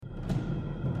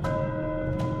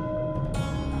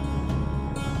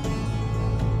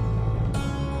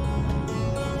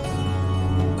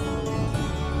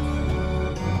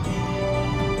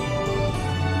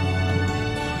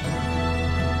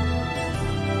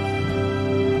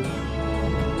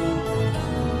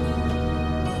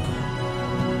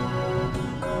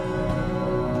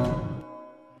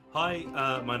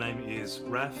My name is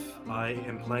Raf. I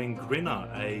am playing Grinner,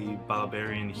 a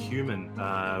barbarian human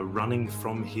running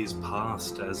from his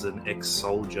past as an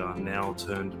ex-soldier, now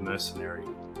turned mercenary.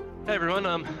 Hey everyone,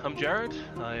 I'm Jared.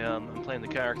 I'm playing the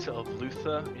character of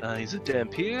Luther. He's a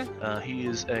Dampier. He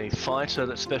is a fighter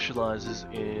that specializes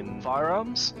in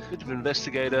firearms, a bit of an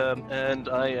investigator, and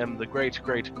I am the great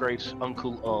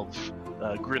uncle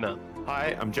of Grinner.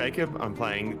 Hi, I'm Jacob. I'm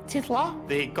playing Tithla,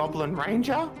 the Goblin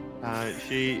Ranger.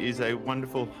 She is a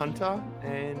wonderful hunter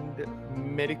and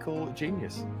medical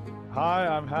genius. Hi,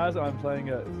 I'm Haz. I'm playing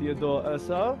Theodore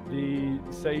Ursa, the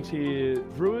Satyr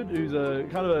druid, who's a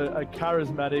kind of a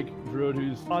charismatic druid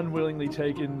who's unwillingly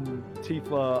taken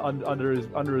Tithla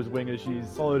under his wing as she's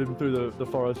followed him through the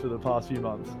forest for the past few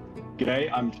months.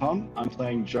 G'day, I'm Tom. I'm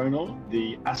playing Jonal,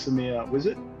 the Asimir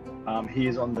wizard. He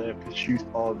is on the pursuit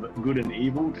of good and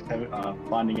evil,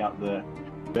 finding out the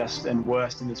best and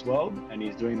worst in this world, and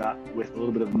he's doing that with a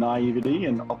little bit of naivety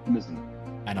and optimism.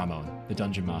 And I'm Owen, the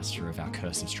Dungeon Master of our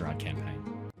Curse of Strahd campaign.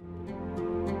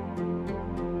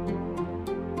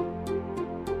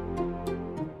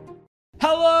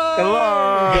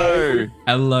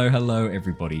 Hello,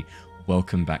 everybody.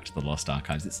 Welcome back to the Lost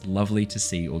Archives. It's lovely to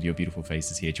see all your beautiful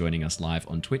faces here joining us live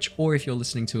on Twitch, or if you're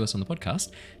listening to us on the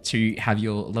podcast, to have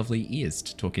your lovely ears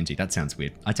to talk into. That sounds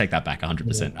weird. I take that back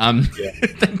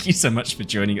 100%. Thank you so much for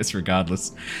joining us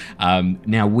regardless.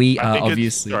 Now, we are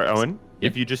obviously... Sorry, Owen.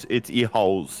 Yep. If you just, it's ear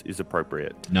holes is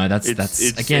appropriate. No, that's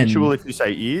it's again... sensual if you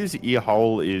say ears. Ear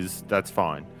hole that's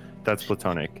fine. That's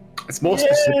platonic. It's more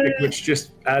specific, which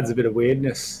just adds a bit of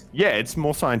weirdness. Yeah, it's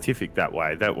more scientific that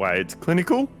way. That way, it's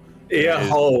clinical. Ear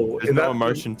hole. There's no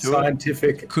emotion to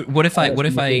scientific. What if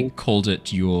I called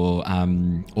it your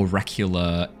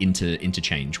oracular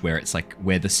interchange, where it's like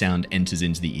where the sound enters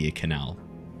into the ear canal?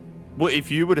 Well, if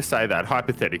you were to say that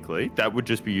hypothetically, that would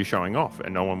just be you showing off,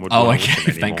 and no one would. Oh,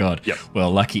 okay. Thank God. Yep.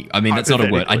 Well, lucky. I mean, that's not a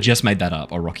word. I just made that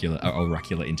up.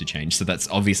 Oracular interchange. So that's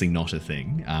obviously not a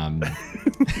thing.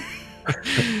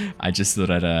 I just thought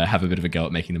I'd have a bit of a go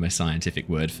at making the most scientific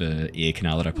word for ear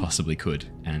canal that I possibly could,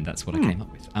 and that's what I came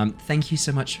up with. Thank you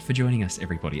so much for joining us,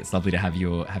 everybody. It's lovely to have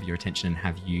your attention and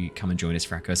have you come and join us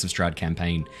for our Curse of Strahd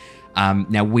campaign.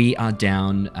 Now, we are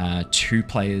down 2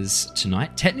 players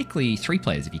tonight. Technically 3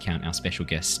 players if you count our special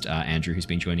guest, Andrew, who's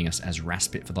been joining us as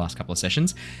Raspit for the last couple of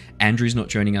sessions. Andrew's not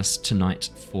joining us tonight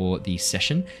for the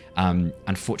session.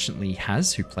 Unfortunately,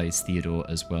 Haz, who plays Theodore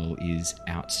as well, is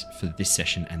out for this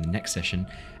session and the next session.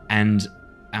 And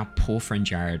our poor friend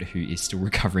Jared, who is still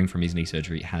recovering from his knee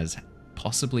surgery, has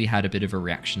possibly had a bit of a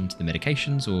reaction to the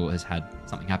medications or has had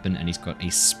something happen, and he's got a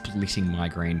splitting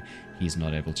migraine. He's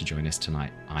not able to join us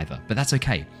tonight either. But that's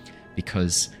okay,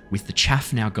 because with the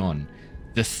chaff now gone,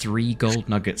 the 3 gold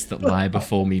nuggets that lie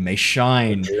before me may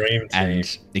shine.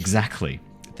 And exactly.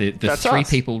 The 3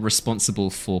 people responsible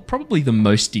for probably the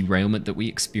most derailment that we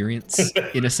experience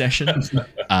in a session.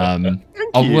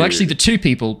 Well, actually, the 2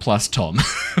 people plus Tom,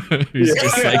 who's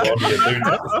just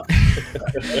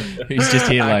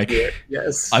here like,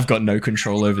 yes. I've got no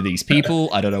control over these people.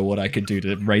 I don't know what I could do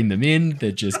to rein them in.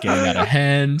 They're just getting out of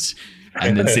hand.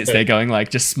 And then sits there going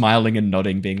like, just smiling and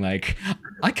nodding, being like,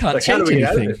 I can't change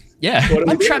anything. Yeah,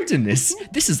 I'm trapped in this.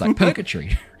 This is like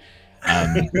purgatory.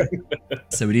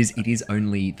 So it is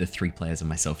only the 3 players and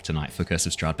myself tonight for Curse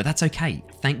of Strahd, but that's okay.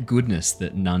 Thank goodness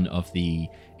that none of the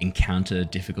encounter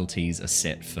difficulties are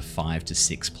set for 5 to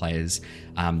 6 players.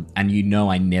 And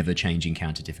I never change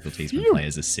encounter difficulties when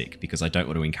players are sick, because I don't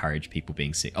want to encourage people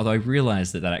being sick. Although I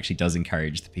realize that actually does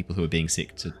encourage the people who are being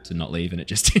sick to not leave, and it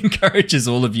just encourages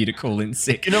all of you to call in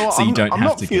sick. You know what? So you don't I'm have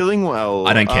not to feeling well.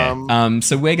 I don't care.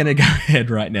 So we're going to go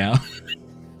ahead right now.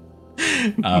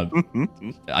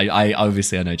 I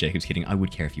obviously, I know Jacob's kidding. I would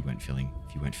care if you weren't feeling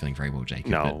very well, Jacob.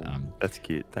 No, but, that's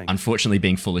cute. Thanks. Unfortunately,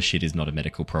 being full of shit is not a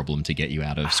medical problem to get you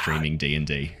out of streaming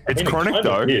D&D. It's chronic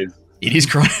though. It is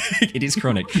chronic. It is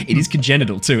chronic. It is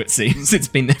congenital too. It seems it's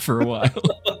been there for a while.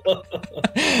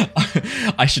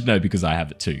 I should know because I have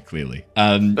it too. Clearly.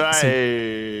 So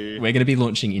we're going to be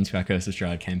launching into our Curse of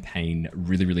Strahd campaign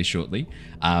really, really shortly.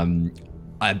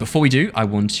 Before we do, I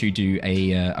want to do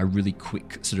a really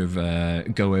quick sort of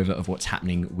go over of what's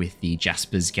happening with the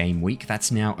Jaspers Game Week. That's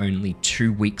now only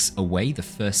 2 weeks away. The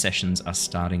first sessions are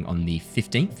starting on the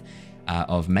 15th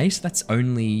of May, so that's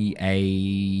only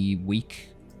a week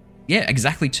yeah,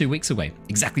 exactly 2 weeks away.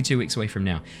 Exactly 2 weeks away from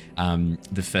now.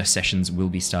 The first sessions will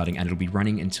be starting, and it'll be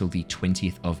running until the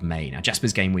 20th of May. Now,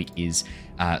 Jasper's Game Week is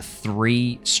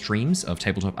 3 streams of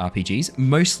tabletop RPGs,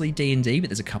 mostly D&D, but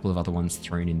there's a couple of other ones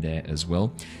thrown in there as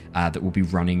well, that will be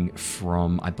running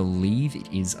from, I believe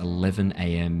it is 11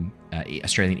 a.m.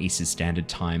 Australian Eastern Standard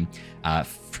Time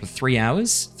for 3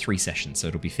 hours, 3 sessions. So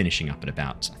it'll be finishing up at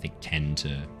about, I think, 10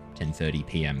 to 10:30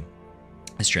 p.m.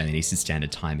 Australian Eastern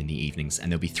Standard Time in the evenings,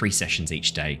 and there'll be 3 sessions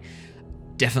each day.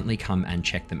 Definitely come and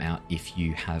check them out if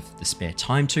you have the spare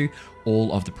time to.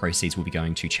 All of the proceeds will be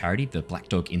going to charity, the Black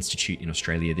Dog Institute in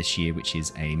Australia this year, which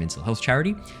is a mental health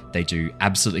charity. They do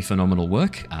absolutely phenomenal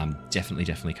work.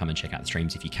 Definitely come and check out the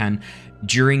streams if you can.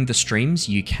 During the streams,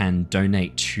 you can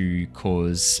donate to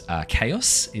cause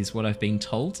chaos, is what I've been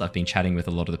told. I've been chatting with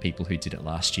a lot of the people who did it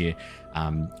last year.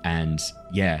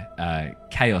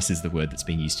 Chaos is the word that's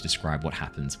being used to describe what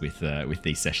happens with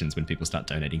these sessions when people start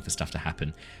donating for stuff to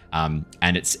happen.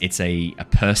 And it's a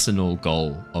personal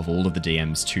goal of all of the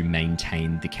DMs to maintain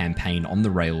the campaign on the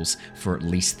rails for at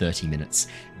least 30 minutes.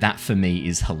 That for me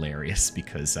is hilarious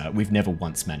because we've never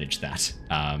once managed that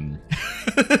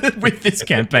with this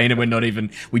campaign, and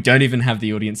we don't even have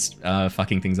the audience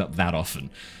fucking things up that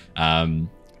often.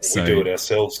 So, we do it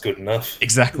ourselves good enough.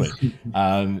 Exactly.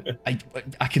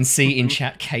 I can see in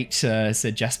chat, Kate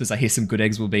said, Jaspers, I hear some good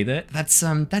eggs will be there. That's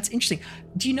interesting.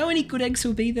 Do you know any good eggs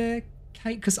who'll be there,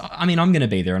 Kate? Because, I mean, I'm going to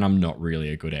be there and I'm not really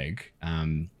a good egg.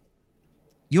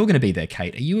 You're going to be there,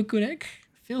 Kate. Are you a good egg?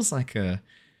 Feels like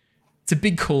it's a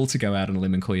big call to go out on a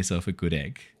limb and call yourself a good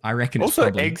egg. I reckon also, it's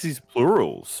probably... eggs is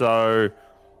plural, so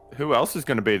who else is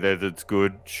going to be there that's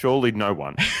good? Surely no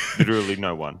one. Literally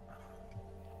no one.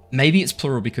 Maybe it's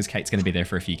plural because Kate's going to be there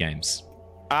for a few games.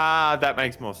 That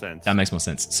makes more sense. That makes more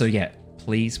sense. So yeah,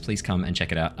 please come and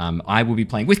check it out. I will be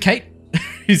playing with Kate,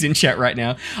 who's in chat right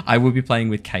now. I will be playing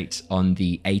with Kate on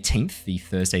the 18th, the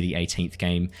Thursday the 18th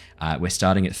game. We're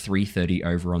starting at 3:30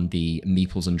 over on the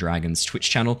Meeples and Dragons Twitch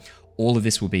channel. All of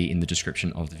this will be in the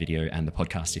description of the video and the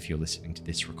podcast if you're listening to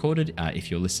this recorded.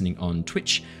 If you're listening on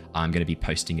Twitch, I'm going to be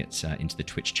posting it into the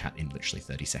Twitch chat in literally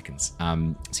 30 seconds.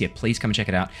 So yeah, please come and check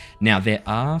it out. Now, there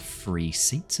are free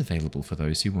seats available for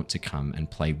those who want to come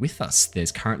and play with us.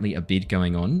 There's currently a bid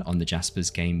going on the Jasper's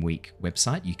Game Week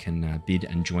website. You can bid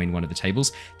and join one of the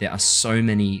tables. There are so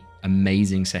many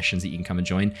amazing sessions that you can come and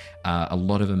join. A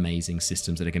lot of amazing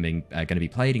systems that are going to be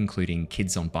played, including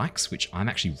Kids on Bikes, which I'm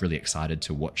actually really excited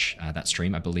to watch that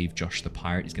stream. I believe Josh the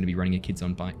Pirate is going to be running a Kids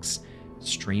on Bikes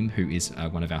stream, who is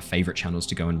one of our favorite channels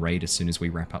to go and raid as soon as we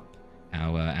wrap up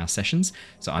our sessions.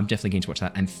 So I'm definitely going to watch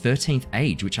that. And 13th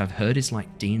Age, which I've heard is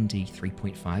like D&D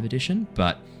 3.5 edition,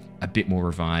 but a bit more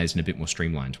revised and a bit more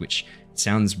streamlined, which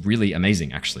sounds really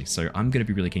amazing, actually. So I'm going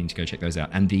to be really keen to go check those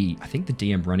out. And I think the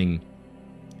DM running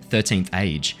 13th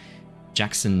Age,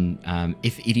 Jackson,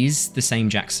 if it is the same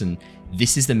Jackson,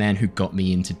 this is the man who got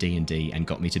me into D&D and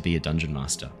got me to be a dungeon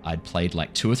master. I'd played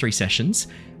like 2 or 3 sessions,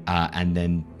 and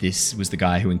then this was the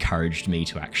guy who encouraged me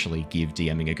to actually give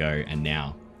DMing a go, and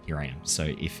now here I am.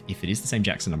 So if it is the same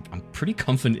Jackson, I'm pretty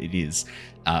confident it is.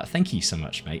 Thank you so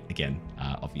much, mate, again,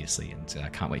 obviously, and I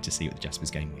can't wait to see you at the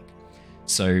Jasper's Game Week.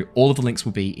 So all of the links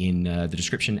will be in the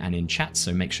description and in chat,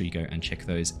 so make sure you go and check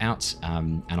those out.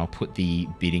 And I'll put the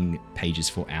bidding pages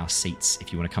for our seats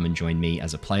if you want to come and join me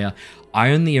as a player.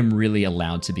 I only am really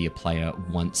allowed to be a player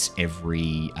once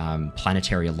every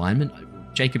planetary alignment.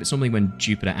 Jacob, it's normally when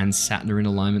Jupiter and Saturn are in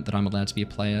alignment that I'm allowed to be a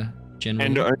player, generally.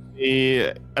 And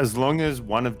only as long as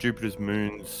one of Jupiter's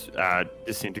moons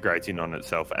disintegrates in on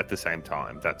itself at the same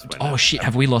time. That's when. Oh shit!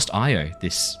 Have we lost Io?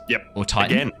 Yep. Or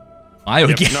Titan? Again. Io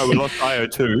again? No, we lost Io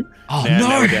too. Oh now, no!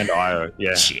 Now we're down to Io.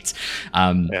 Yeah. Shit.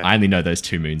 I only know those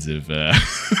 2 moons of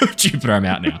Jupiter. I'm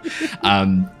out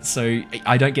now. So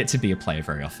I don't get to be a player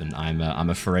very often. I'm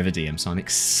a forever DM, so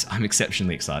I'm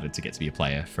exceptionally excited to get to be a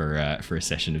player for a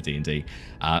session of D&D,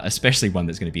 especially one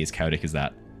that's going to be as chaotic as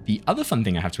that. The other fun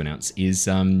thing I have to announce is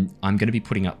I'm going to be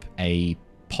putting up a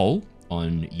poll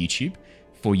on YouTube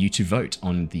for you to vote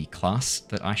on the class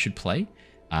that I should play.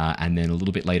 And then a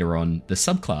little bit later on, the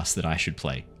subclass that I should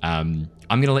play. I'm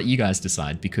going to let you guys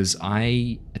decide, because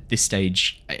at this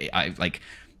stage, I like,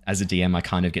 as a DM, I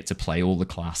kind of get to play all the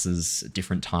classes at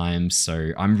different times.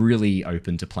 So I'm really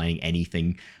open to playing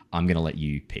anything. I'm going to let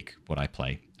you pick what I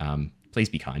play. Please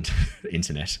be kind,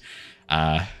 internet.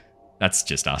 That's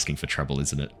just asking for trouble,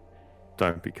 isn't it?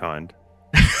 Don't be kind.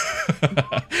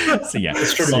 So yeah.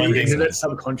 Just reminding that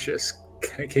subconscious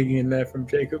kicking in there from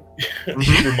Jacob.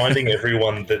 Reminding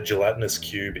everyone that Gelatinous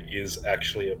Cube is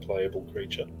actually a playable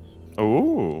creature.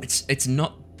 Oh, it's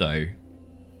not though.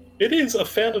 It is. I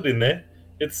found it in there.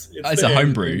 It's as there. a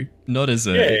homebrew, not as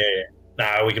a. Yeah.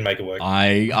 Nah, we can make it work.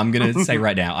 I'm going to say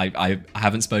right now, I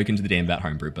haven't spoken to the DM about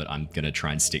homebrew, but I'm going to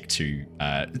try and stick to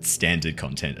standard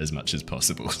content as much as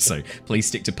possible. So please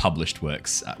stick to published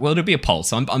works. Well, it'll be a poll,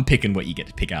 so I'm picking what you get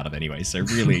to pick out of anyway. So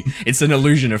really, it's an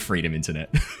illusion of freedom,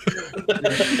 internet.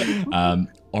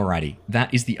 Alrighty,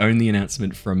 that is the only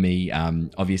announcement from me.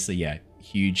 Obviously, yeah.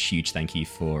 Huge thank you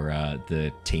for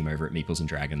the team over at Meeples and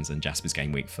Dragons and Jasper's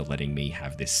Game Week for letting me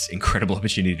have this incredible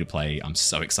opportunity to play. I'm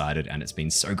so excited, and it's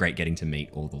been so great getting to meet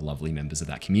all the lovely members of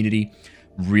that community.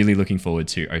 Really looking forward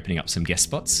to opening up some guest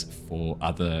spots for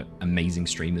other amazing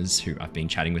streamers who I've been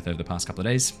chatting with over the past couple of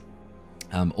days.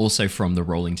 Also from the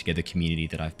Rolling Together community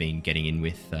that I've been getting in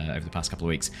with over the past couple of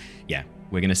weeks. Yeah,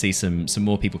 we're going to see some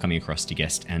more people coming across to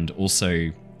guest, and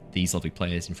also these lovely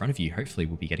players in front of you hopefully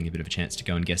will be getting a bit of a chance to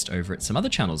go and guest over at some other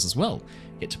channels as well.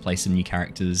 Get to play some new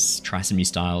characters, try some new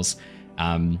styles,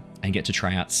 and get to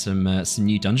try out some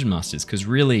new Dungeon Masters, because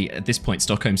really at this point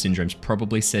Stockholm Syndrome's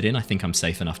probably set in. I think I'm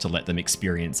safe enough to let them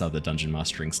experience other Dungeon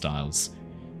Mastering styles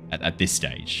at this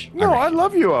stage. No, I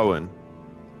love you, Owen.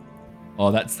 Oh,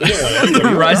 that's the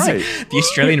rising. Right. The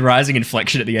Australian rising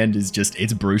inflection at the end is just,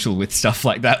 it's brutal with stuff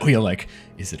like that where you're like,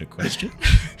 is it a question?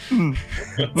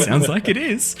 Sounds like it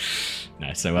is.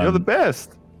 No, so you're the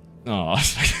best. Oh,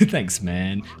 thanks,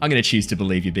 man. I'm going to choose to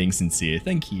believe you're being sincere.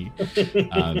 Thank you.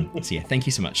 So yeah, thank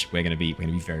you so much. We're going to be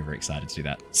very, very excited to do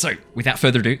that. So without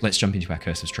further ado, let's jump into our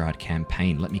Curse of Strahd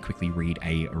campaign. Let me quickly read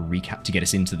a recap to get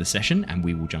us into the session, and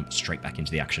we will jump straight back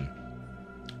into the action.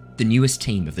 The newest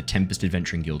team of the Tempest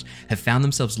Adventuring Guild have found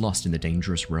themselves lost in the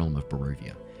dangerous realm of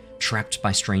Barovia. Trapped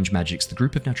by strange magics, the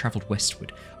group have now travelled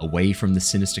westward, away from the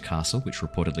sinister castle which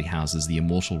reportedly houses the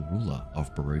immortal ruler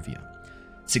of Barovia.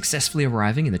 Successfully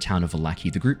arriving in the town of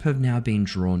Vallaki, the group have now been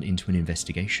drawn into an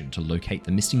investigation to locate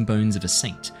the missing bones of a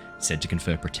saint, said to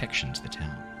confer protection to the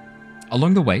town.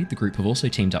 Along the way, the group have also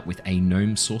teamed up with a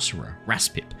gnome sorcerer,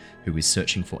 Raspip, who is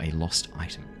searching for a lost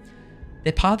item.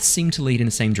 Their paths seem to lead in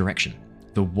the same direction.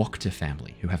 The Wachter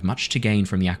family, who have much to gain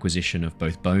from the acquisition of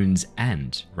both bones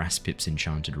and Raspip's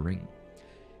enchanted ring.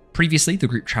 Previously, the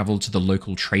group travelled to the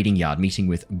local trading yard, meeting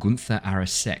with Gunther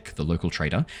Arasek, the local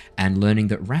trader, and learning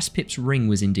that Raspip's ring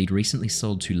was indeed recently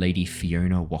sold to Lady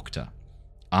Fiona Wachter.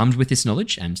 Armed with this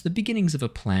knowledge and the beginnings of a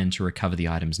plan to recover the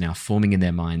items now forming in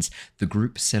their minds, the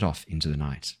group set off into the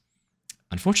night.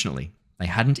 Unfortunately, they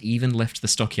hadn't even left the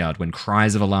stockyard when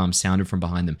cries of alarm sounded from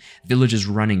behind them, villagers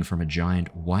running from a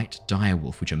giant white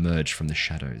direwolf which emerged from the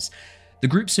shadows. The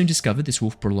group soon discovered this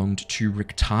wolf belonged to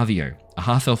Rictavio, a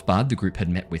half-elf bard the group had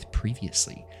met with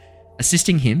previously.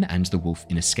 Assisting him and the wolf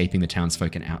in escaping the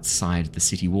townsfolk and outside the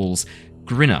city walls,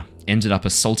 Grinner ended up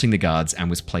assaulting the guards and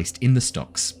was placed in the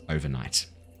stocks overnight.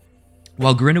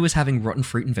 While Grinner was having rotten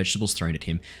fruit and vegetables thrown at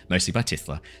him, mostly by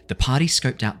Tithla, the party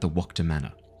scoped out the Wachter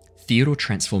Manor. Theodore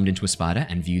transformed into a spider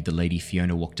and viewed the Lady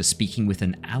Fiona Wachter speaking with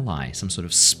an ally, some sort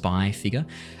of spy figure,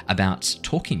 about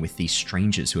talking with these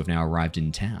strangers who have now arrived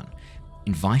in town,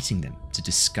 inviting them to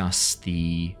discuss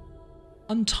the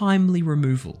untimely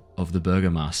removal of the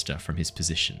burgomaster from his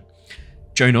position.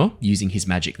 Jonor, using his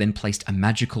magic, then placed a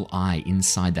magical eye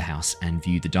inside the house and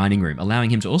viewed the dining room,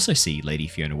 allowing him to also see Lady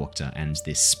Fiona Wachter and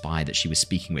this spy that she was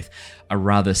speaking with, a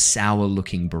rather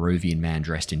sour-looking Barovian man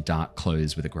dressed in dark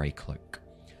clothes with a grey cloak.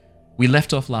 We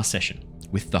left off last session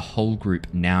with the whole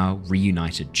group now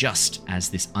reunited just as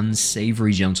this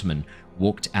unsavoury gentleman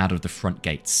walked out of the front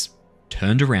gates,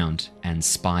 turned around and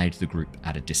spied the group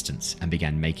at a distance and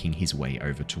began making his way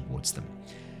over towards them.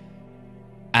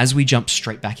 As we jump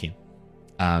straight back in,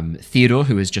 Theodore,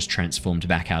 who has just transformed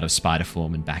back out of spider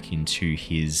form and back into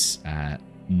his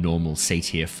normal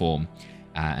satyr form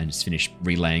and has finished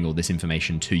relaying all this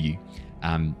information to you,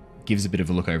 gives a bit of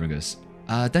a look over and goes,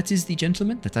 that is the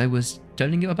gentleman that I was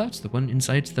telling you about, the one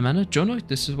inside the manor. Jonor,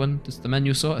 this is the man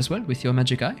you saw as well with your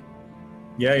magic eye?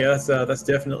 Yeah, that's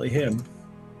definitely him.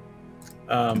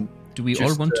 Do we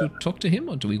all want to talk to him,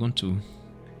 or do we want to...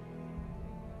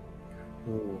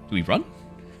 Ooh. Do we run?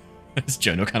 As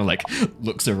Jonor kind of like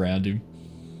looks around him.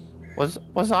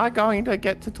 Was I going to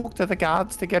get to talk to the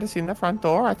guards to get us in the front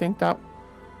door? I think that...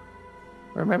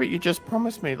 Remember, you just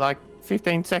promised me like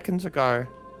 15 seconds ago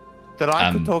that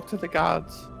I could talk to the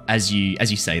guards. As you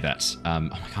say that, oh my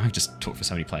god, I've just talked for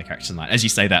so many player characters tonight. As you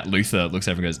say that, Luther looks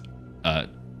over and goes,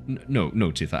 no,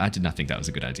 Tithla, I did not think that was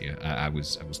a good idea. I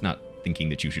was not thinking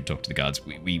that you should talk to the guards.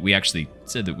 We actually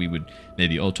said that we would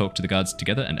maybe all talk to the guards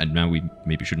together, and now we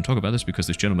maybe shouldn't talk about this because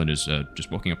this gentleman is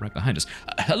just walking up right behind us.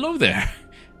 Hello there!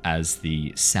 As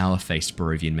the sour-faced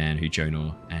Barovian man who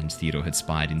Jonor and Theodore had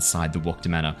spied inside the Wachter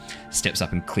Manor steps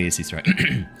up and clears his throat.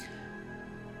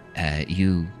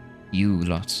 You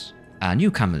lot are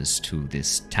newcomers to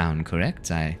this town, correct?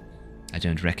 I I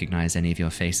don't recognize any of your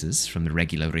faces from the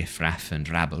regular riffraff and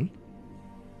rabble.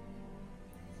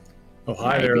 Oh,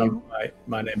 hi there.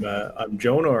 My name, I'm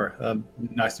Jonor.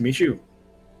 Nice to meet you.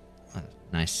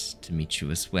 Nice to meet you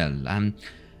as well.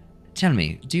 Tell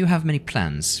me, do you have many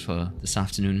plans for this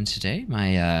afternoon and today?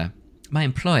 My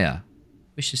employer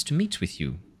wishes to meet with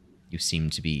you. You seem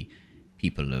to be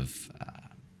people of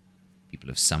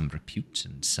some repute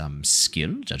and some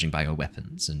skill, judging by your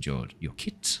weapons and your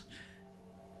kit.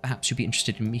 Perhaps you'll be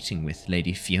interested in meeting with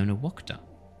Lady Fiona Wachter.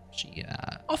 She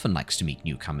often likes to meet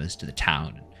newcomers to the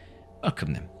town and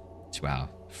welcome them to our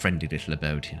friendly little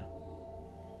abode here.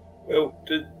 Well,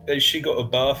 has she got a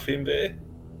bath in there?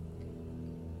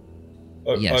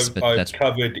 Yes, but I'm that's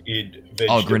covered in vegetables.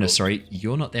 Oh, Grinner, sorry,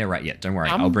 you're not there right yet. Don't worry,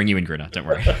 I'll bring you in, Grinner. Don't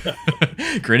worry.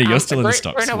 Grinner, you're still in the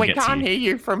stocks. Grinner, we can't hear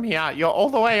you from here. You're all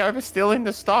the way over, still in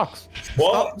the stocks.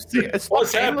 What?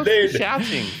 What's happening?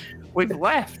 Shouting. We've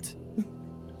left.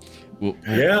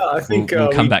 I think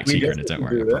we'll come back to you, Grinner. Don't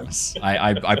worry. I promise.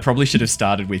 I probably should have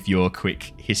started with your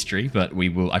quick history, but we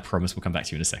will. I promise we'll come back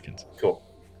to you in a second. Cool.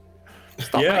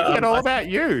 Stop making it all about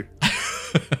you.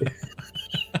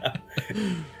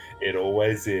 It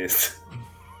always is.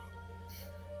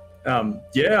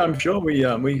 I'm sure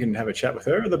we can have a chat with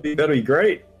her. That'll be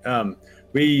great.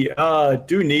 We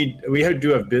do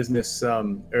have business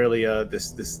earlier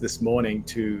this morning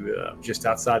to just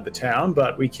outside the town,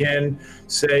 but we can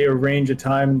say arrange a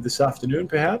time this afternoon,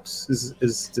 perhaps.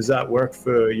 Does that work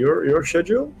for your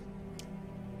schedule?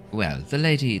 Well, the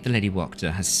lady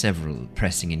Wachter has several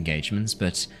pressing engagements,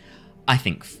 but I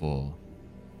think for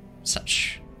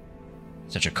such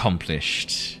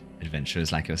accomplished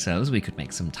adventurers like yourselves, we could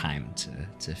make some time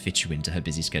to fit you into her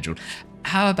busy schedule.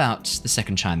 How about the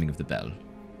second chiming of the bell?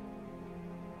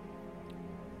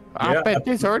 But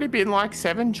there's already been like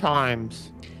 7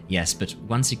 chimes. Yes, but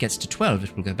once it gets to 12,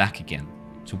 it will go back again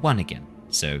to 1 again.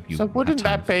 So wouldn't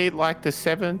that be like the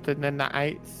 7th and then the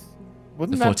 8th?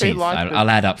 Wouldn't the 14th? That be like I'll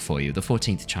add up for you. The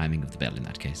 14th chiming of the bell in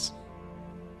that case.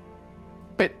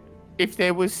 But if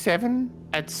there was 7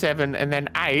 at 7 and then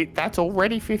 8, that's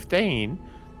already 15.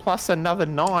 Plus another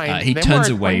 9. He turns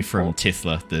away from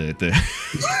Tithla, the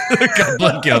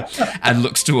goblin girl, and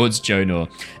looks towards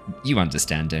Jonor. You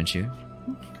understand, don't you?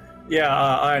 Yeah,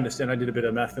 I understand. I did a bit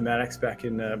of mathematics back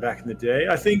in the day.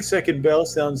 I think second bell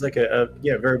sounds like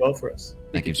very well for us.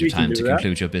 That gives you time to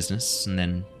conclude your business, and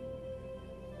then.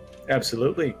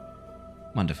 Absolutely.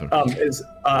 Wonderful.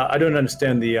 I don't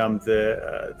understand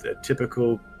the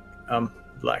typical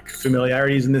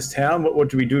familiarities in this town. What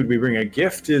do we do? Do we bring a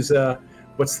gift?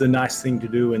 What's the nice thing to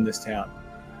do in this town?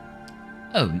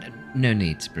 Oh, no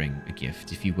need to bring a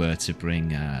gift. If you were to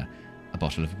bring a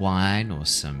bottle of wine or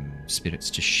some spirits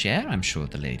to share, I'm sure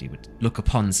the lady would look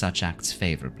upon such acts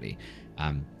favorably.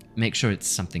 Make sure it's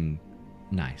something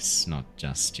nice, not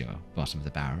just your bottom of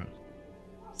the barrel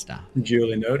stuff.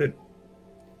 Duly noted.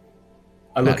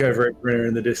 I look over at Brenner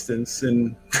in the distance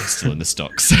and... Still in the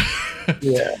stocks.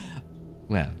 Yeah.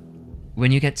 Well,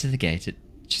 when you get to the gate at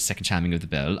second chiming of the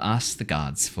bell, ask the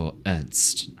guards for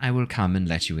Ernst. I will come and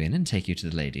let you in and take you to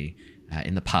the lady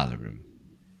in the parlor room.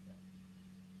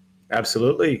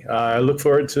 Absolutely. I look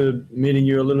forward to meeting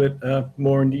you a little bit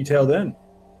more in detail then.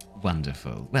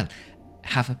 Wonderful. Well,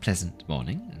 have a pleasant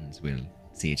morning, and we'll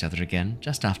see each other again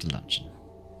just after luncheon.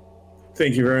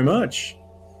 Thank you very much.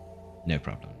 No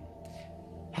problem.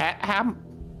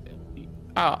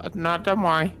 No, don't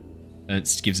worry.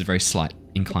 Ernst gives a very slight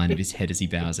incline of his head as he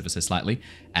bows ever so slightly,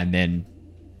 and then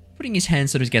putting his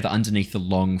hands sort of together underneath the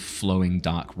long, flowing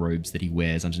dark robes that he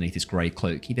wears underneath his grey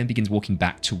cloak, he then begins walking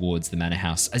back towards the manor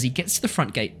house. As he gets to the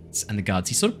front gates and the guards,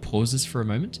 he sort of pauses for a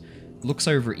moment, looks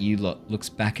over at you lot, looks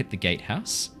back at the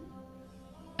gatehouse,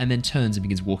 and then turns and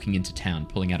begins walking into town,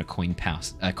 pulling out a coin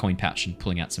pouch and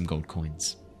pulling out some gold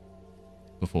coins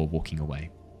before walking away.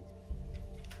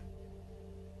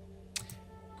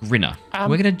 Grinner,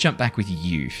 we're going to jump back with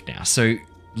you now. So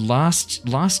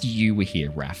last you were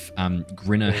here, Raph,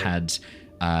 Grinner had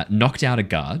knocked out a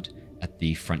guard at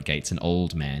the front gates, an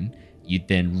old man. You'd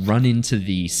then run into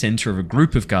the center of a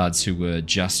group of guards who were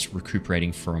just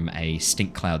recuperating from a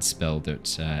stink cloud spell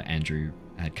that Andrew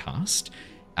had cast.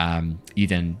 You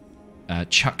then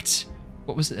chucked,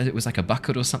 what was it? It was like a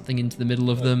bucket or something into the middle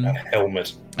of them. A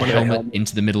helmet. A helmet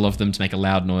into the middle of them to make a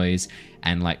loud noise,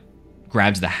 and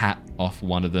grabbed the hat off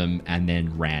one of them and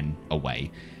then ran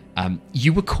away.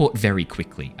 You were caught very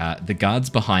quickly. The guards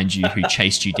behind you who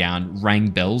chased you down rang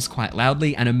bells quite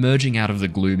loudly, and emerging out of the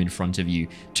gloom in front of you,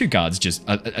 2 guards just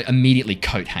immediately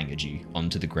coat-hangered you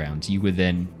onto the ground. You were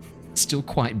then still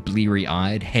quite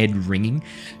bleary-eyed, head ringing,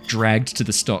 dragged to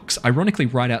the stocks, ironically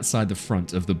right outside the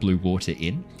front of the Blue Water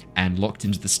Inn, and locked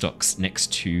into the stocks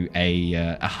next to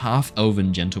a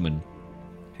half-elven gentleman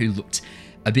who looked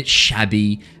a bit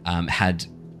shabby, had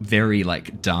very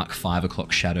like dark 5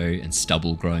 o'clock shadow and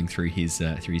stubble growing through his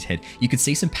head. You could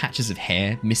see some patches of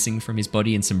hair missing from his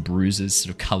body and some bruises sort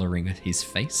of colouring his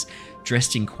face.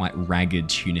 Dressed in quite ragged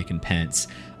tunic and pants,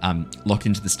 locked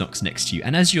into the stocks next to you.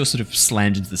 And as you're sort of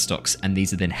slammed into the stocks and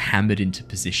these are then hammered into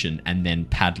position and then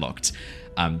padlocked,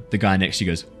 the guy next to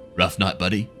you goes, "Rough night,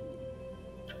 buddy."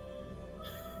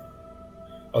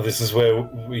 Oh, this is where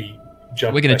we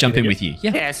jump. We're going to jump in with you.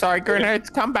 Yeah. Yeah, sorry, Grinner, it's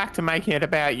come back to making it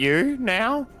about you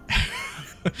now.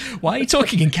 Why are you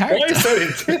talking in Why character? is that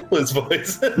in Tickler's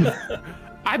voice?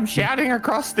 I'm shouting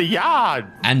across the yard.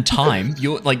 And time,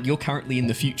 you're currently in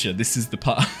the future. This is the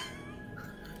part.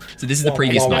 So this is the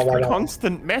previous night, Grinner.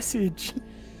 Constant message.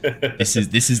 This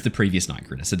is the previous night,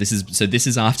 Grinner. So this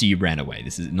is after you ran away.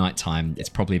 This is night time. It's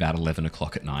probably about 11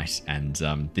 o'clock at night, and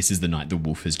this is the night the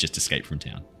wolf has just escaped from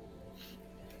town.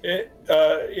 Yeah,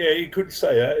 you could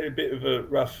say that. A bit of a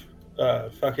rough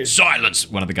fucking... Silence!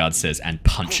 One of the guards says, and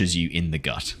punches you in the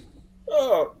gut.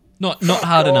 Oh, Not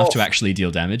hard enough to actually deal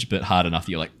damage, but hard enough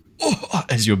that you're like, oh,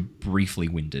 as you're briefly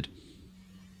winded.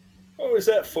 what was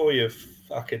that for, you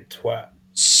fucking twat?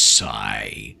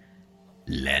 Silence.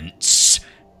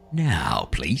 Now,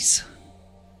 please.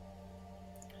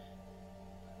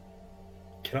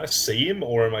 Can I see him,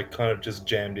 or am I kind of just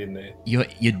jammed in there? You're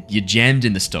jammed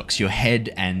in the stocks. Your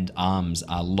head and arms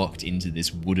are locked into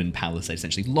this wooden palisade,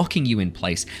 essentially locking you in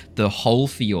place. The hole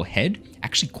for your head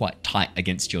actually quite tight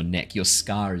against your neck. Your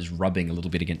scar is rubbing a little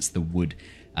bit against the wood.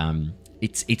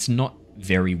 It's not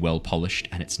very well polished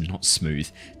and it's not smooth.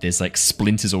 There's like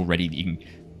splinters already that you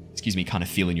can, kind of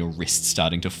feel in your wrist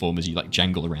starting to form as you like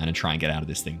jangle around and try and get out of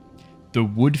this thing. The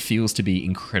wood feels to be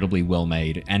incredibly well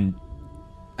made, and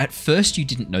at first you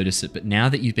didn't notice it, but now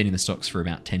that you've been in the stocks for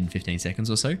about 10-15 seconds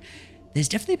or so, there's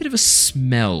definitely a bit of a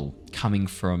smell coming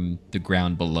from the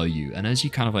ground below you. And as you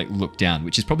kind of like look down,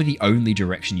 which is probably the only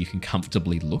direction you can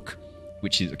comfortably look,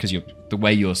 which is because the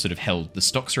way you're sort of held, the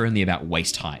stocks are only about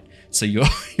waist height. So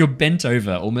you're bent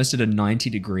over almost at a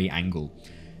 90-degree angle,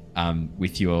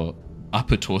 with your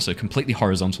upper torso completely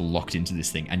horizontal, locked into this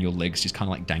thing, and your legs just kind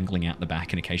of like dangling out the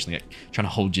back and occasionally like trying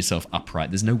to hold yourself upright.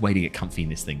 There's no way to get comfy in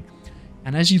this thing.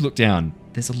 And as you look down,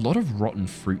 there's a lot of rotten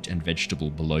fruit and vegetable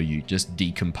below you, just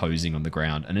decomposing on the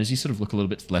ground. And as you sort of look a little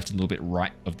bit to the left and a little bit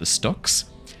right of the stocks,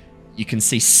 you can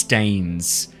see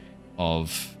stains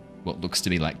of what looks to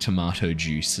be like tomato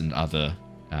juice and other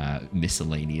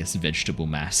miscellaneous vegetable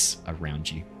mass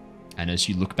around you. And as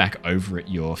you look back over at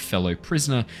your fellow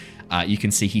prisoner, you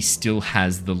can see he still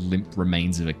has the limp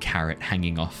remains of a carrot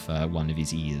hanging off one of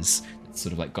his ears. It's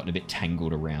sort of like gotten a bit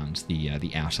tangled around the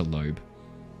outer lobe.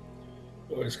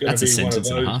 Well, that's a sentence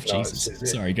and a half,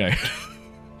 Jesus. Sorry, go.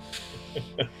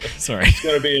 Sorry. It's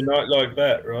going to be a night like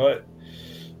that, right?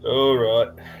 All right.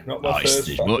 Not my first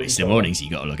it's the mornings you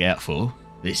got to look out for.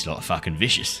 This lot fucking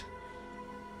vicious.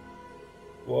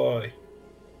 Why?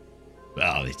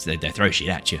 Well, they throw shit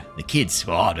at you. The kids.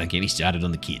 Oh, don't get me started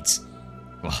on the kids.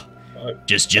 Oh,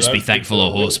 just be thankful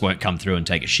a horse won't come through and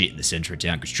take a shit in the centre of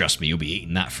town, because trust me, you'll be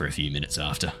eating that for a few minutes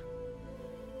after.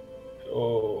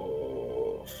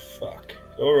 Oh, fuck.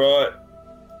 All right.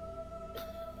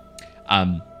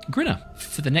 Grinner,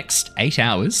 for the next 8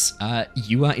 hours,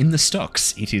 you are in the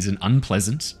stocks. It is an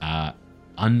unpleasant,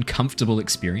 uncomfortable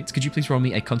experience. Could you please roll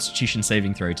me a Constitution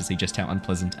saving throw to see just how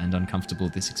unpleasant and uncomfortable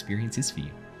this experience is for you?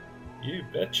 You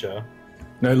betcha.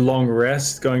 No long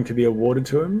rest going to be awarded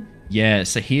to him? Yeah,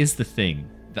 so here's the thing.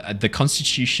 The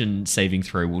Constitution saving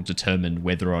throw will determine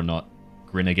whether or not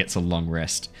Grinner gets a long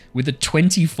rest. With a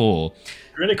 24...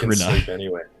 Grinner can sleep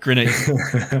anyway. Grinner,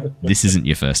 this isn't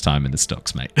your first time in the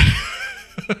stocks, mate.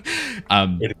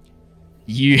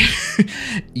 You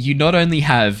not only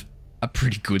have a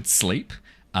pretty good sleep,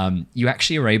 you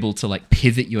actually are able to like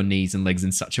pivot your knees and legs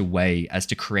in such a way as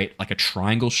to create like a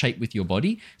triangle shape with your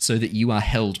body, so that you are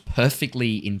held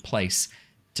perfectly in place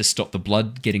to stop the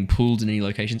blood getting pooled in any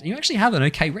locations. And you actually have an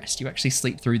okay rest. You actually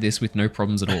sleep through this with no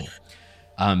problems at all.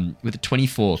 With a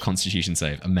 24 Constitution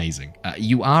save, amazing.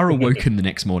 You are awoken the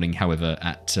next morning, however,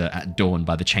 at dawn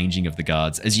by the changing of the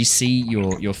guards, as you see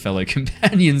your fellow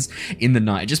companions in the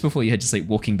night, just before you head to sleep,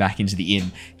 walking back into the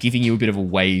inn, giving you a bit of a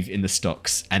wave in the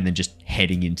stocks, and then just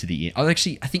heading into the inn. Oh,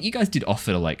 actually, I think you guys did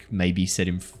offer to like maybe set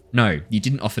him. No, you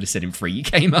didn't offer to set him free. You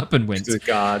came up and went, to the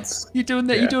guards. You doing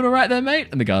that? Yeah. You doing all right there, mate?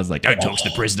 And the guards like, don't talk to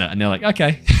the prisoner. And they're like,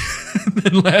 okay, and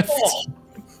then left.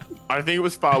 I think it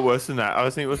was far worse than that. I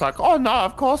think it was like, oh no,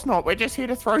 of course not. We're just here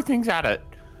to throw things at it.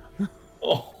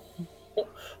 Oh,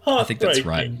 I think that's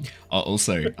right.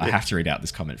 Also, I have to read out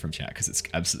this comment from chat because it's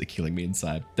absolutely killing me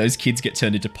inside. Those kids get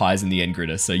turned into pies in the end,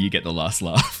 Gritter, so you get the last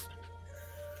laugh.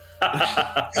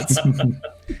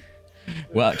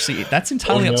 Well, actually, that's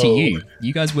entirely up to you.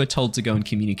 You guys were told to go and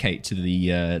communicate to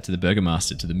the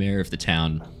burgomaster, to the mayor of the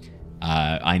town.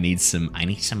 I need some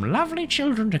lovely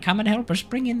children to come and help us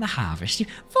bring in the harvest.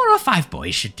 4 or 5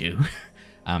 boys should do.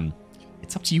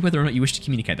 It's up to you whether or not you wish to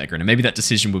communicate that, Grinner. Maybe that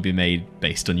decision will be made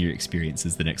based on your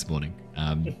experiences the next morning.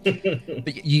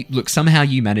 But look, somehow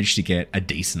you managed to get a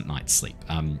decent night's sleep.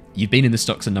 You've been in the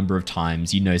stocks a number of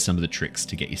times. You know some of the tricks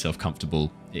to get yourself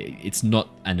comfortable. It's not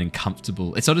as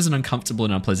uncomfortable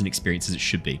and unpleasant experience as it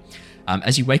should be.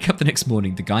 As you wake up the next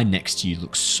morning, the guy next to you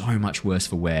looks so much worse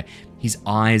for wear. His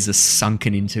eyes are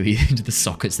sunken into the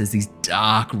sockets. There's these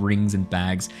dark rings and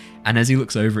bags. And as he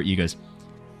looks over at you, he goes,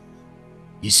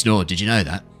 "You snored, did you know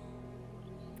that?"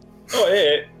 Oh,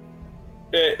 yeah.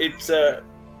 It's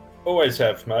always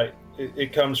have, mate.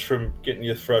 It comes from getting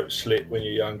your throat slit when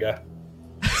you're younger.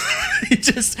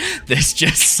 There's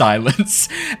just silence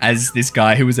as this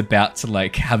guy who was about to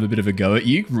like have a bit of a go at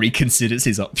you reconsiders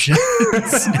his options.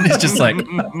 And it's just like,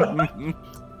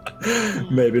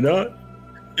 maybe not.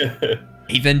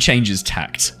 He then changes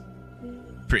tact.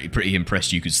 Pretty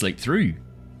impressed you could sleep through.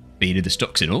 Being in the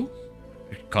stocks and all.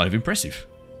 Kind of impressive.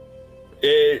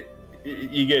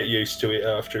 You get used to it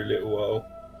after a little while.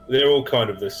 They're all kind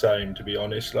of the same, to be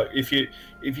honest. Like if you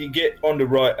get on the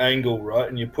right angle, right,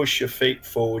 and you push your feet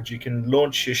forward, you can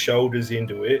launch your shoulders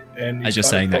into it. And as you're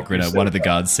saying that, Gritter, one of the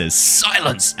guards says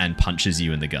 "silence" and punches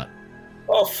you in the gut.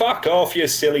 Oh, fuck off, you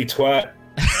silly twat!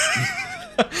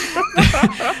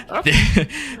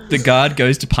 The guard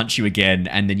goes to punch you again,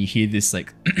 and then you hear this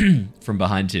like from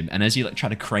behind him. And as you like try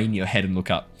to crane your head and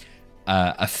look up,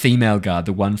 a female guard,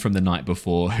 the one from the night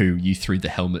before who you threw the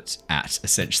helmet at,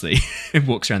 essentially,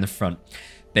 walks around the front,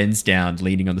 bends down,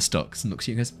 leaning on the stocks, and looks at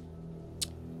you and goes,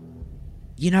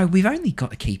 "You know, we've only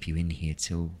got to keep you in here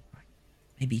till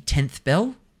maybe 10th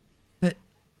bell, but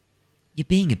you're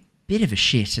being a bit of a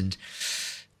shit, and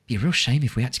it'd be a real shame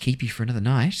if we had to keep you for another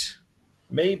night."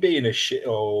 Me being a shit?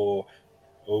 Oh,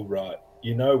 all right.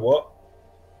 You know what?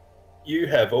 You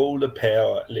have all the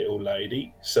power, little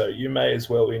lady, so you may as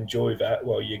well enjoy that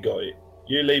while you got it.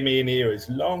 You leave me in here as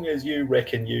long as you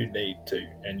reckon you need to,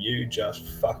 and you just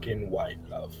fucking wait,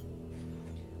 love.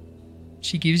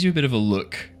 She gives you a bit of a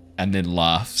look and then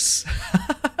laughs.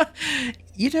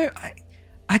 You know,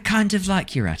 I kind of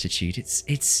like your attitude.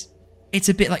 It's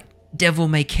a bit like devil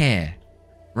may care,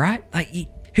 right? Like,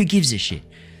 who gives a shit?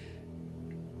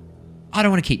 I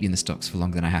don't want to keep you in the stocks for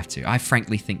longer than I have to. I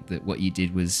frankly think that what you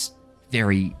did was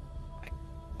very...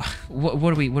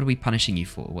 What are we punishing you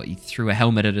for? What, you threw a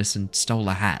helmet at us and stole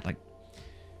a hat? Like,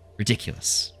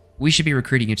 ridiculous. We should be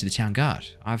recruiting you to the town guard.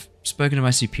 I've spoken to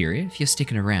my superior. If you're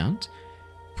sticking around,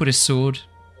 put a sword,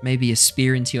 maybe a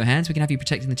spear into your hands. We can have you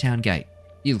protecting the town gate.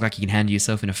 You look like you can handle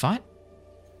yourself in a fight.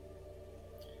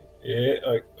 Yeah,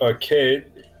 I can,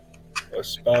 I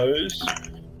suppose.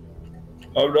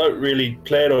 I don't really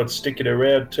plan on sticking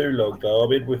around too long, though.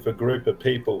 I'm in with a group of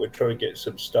people. We're trying to get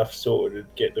some stuff sorted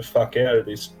and get the fuck out of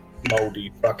this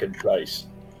mouldy fucking place.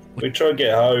 We're trying to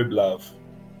get home, love.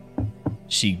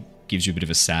 She gives you a bit of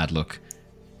a sad look.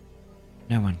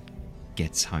 No one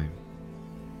gets home.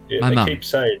 Yeah, My they mum, keep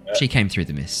saying that. she came through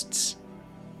the mists.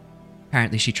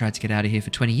 Apparently she tried to get out of here for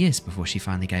 20 years before she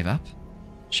finally gave up.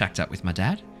 Shacked up with my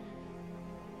dad.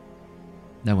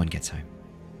 No one gets home.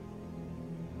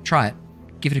 Try it.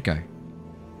 Give it a go.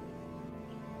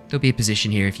 There'll be a position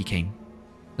here if you're keen.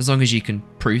 As long as you can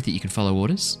prove that you can follow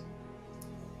orders.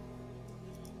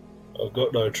 I've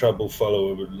got no trouble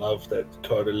following with love. That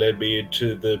kind of led me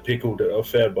into the pickle that I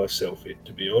found myself in,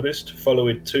 to be honest.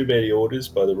 Following too many orders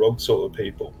by the wrong sort of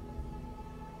people.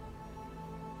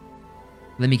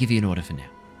 Let me give you an order for now.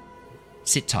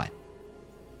 Sit tight.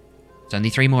 It's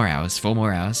only 4 more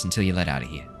hours until you're let out of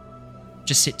here.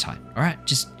 Just sit tight, alright?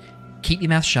 Just keep your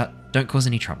mouth shut. Don't cause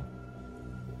any trouble.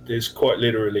 There's quite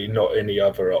literally not any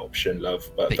other option, love.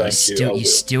 But thank you. You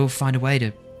still find a way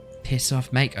to piss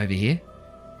off Make over here.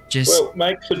 Just well,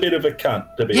 Make's a bit of a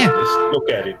cunt, to be honest. Look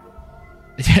at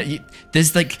him.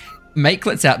 There's like Make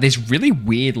lets out this really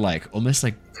weird, like almost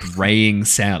like braying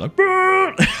sound, like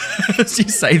as you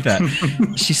say that.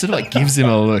 She sort of like gives him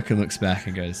a look and looks back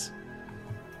and goes,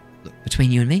 "Look,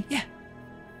 between you and me, yeah,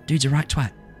 dude's a right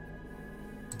twat.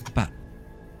 But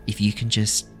if you can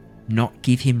just not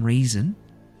give him reason,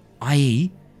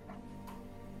 i.e.,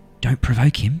 don't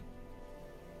provoke him,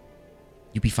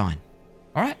 you'll be fine.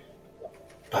 All right?"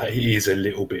 But he is a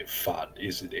little bit fun,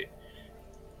 isn't it?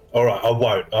 All right, I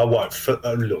won't.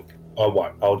 Look, I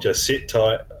won't. I'll just sit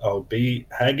tight. I'll be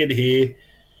hanging here,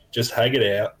 just hang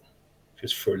it out,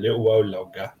 just for a little while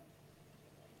longer.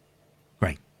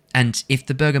 Great. And if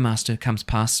the Burgermaster comes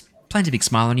past, plant a big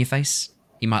smile on your face,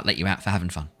 he might let you out for having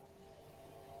fun.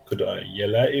 Could I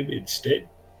yell at him instead?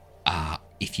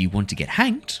 If you want to get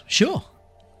hanged, sure.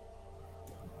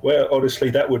 Well,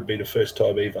 honestly, that wouldn't be the first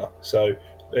time either. So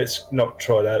let's not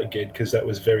try that again, because that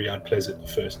was very unpleasant the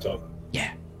first time.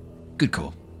 Yeah. Good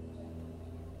call.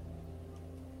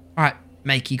 All right,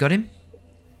 Make, you got him?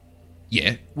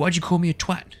 Yeah. Why'd you call me a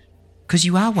twat? Because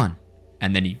you are one.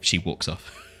 And then she walks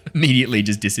off, immediately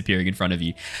just disappearing in front of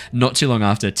you. Not too long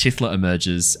after, Tifla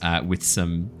emerges with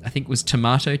some, I think it was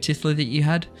tomato Tifla that you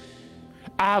had.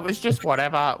 It was just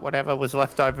whatever was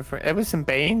left over from. It was some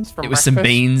beans from. It was breakfast. some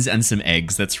beans and some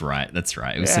eggs. That's right.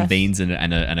 It was some beans and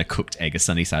a cooked egg, a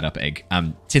sunny side up egg.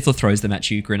 Tifla throws them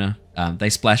at you, Grinner. They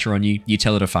splatter on you. You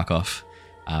tell her to fuck off.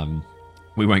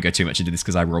 We won't go too much into this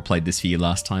because I roleplayed this for you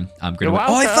last time. Grinner went,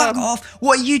 "Oh, fuck off!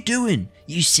 What are you doing?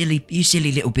 You silly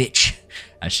little bitch!"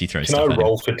 As she throws. Can stuff I at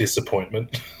roll him. for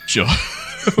disappointment? Sure.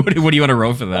 What do you want to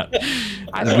roll for that?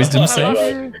 Wisdom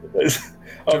save.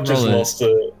 I've just lost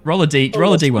a... Roll a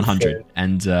D100,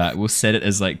 and we'll set it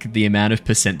as like the amount of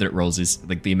percent that it rolls is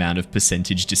like the amount of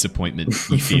percentage disappointment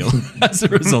you feel as a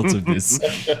result of this.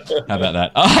 How about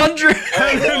that? 100!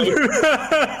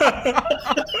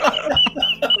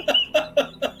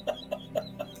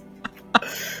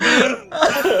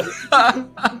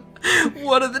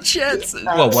 What are the chances?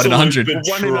 Well, 1 in 100.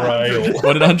 1 in 100.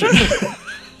 1 in 100.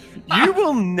 You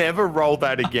will never roll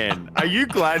that again. Are you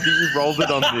glad that you rolled it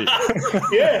on this?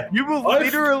 Yeah. You will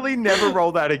literally never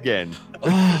roll that again.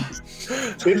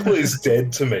 Tifla is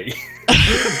dead to me.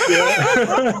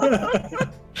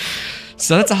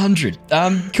 So that's 100.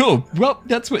 Cool. Well,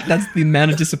 that's the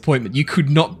amount of disappointment. You could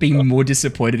not be more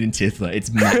disappointed in Tifla. It's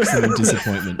maximum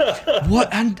disappointment.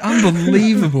 What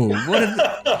unbelievable.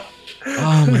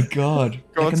 Oh my god.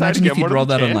 Like, imagine if you'd roll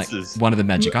that on like one of the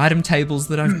magic item tables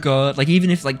that I've got. Like even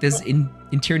if like there's in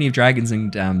Tyranny of Dragons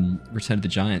and Return of the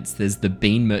Giants, there's the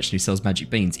bean merchant who sells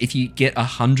magic beans. If you get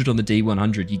 100 on the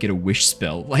D100, you get a wish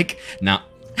spell. Like, nah.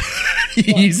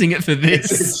 You're using it for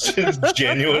this. It's just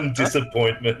genuine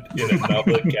disappointment in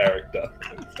another character.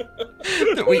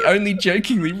 That we only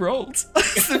jokingly rolled.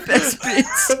 It's the best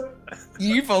bits.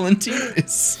 You volunteered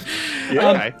this. Yeah.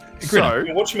 Okay. So,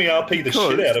 watch me RP the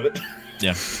shit out of it.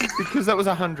 Yeah. Because that was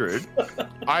 100,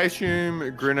 I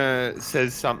assume Grinner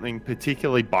says something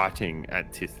particularly biting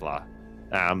at Tifla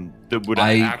that would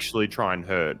actually try and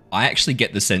hurt. I actually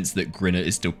get the sense that Grinner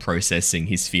is still processing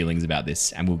his feelings about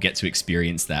this, and we'll get to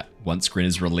experience that once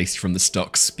Grinner's released from the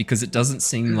stocks, because it doesn't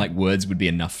seem like words would be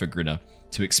enough for Grinner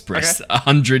to express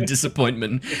 100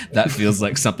 disappointment. That feels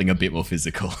like something a bit more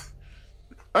physical.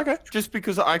 Okay, just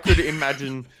because I could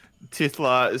imagine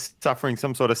Tifla suffering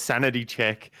some sort of sanity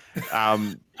check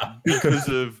because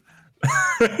of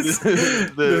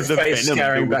the face venom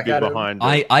staring that would back be at him. behind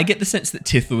it. I get the sense that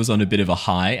Tifla was on a bit of a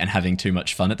high and having too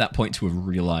much fun at that point to have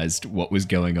realised what was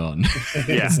going on.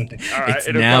 Yeah, all right. It's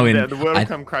now in the world will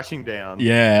come crashing down.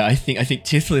 Yeah, I think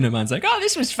Tifla in her mind's like, oh,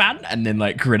 this was fun, and then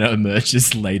like Grinner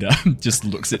emerges later, just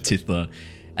looks at Tifla,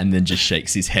 and then just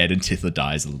shakes his head, and Tifla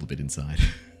dies a little bit inside.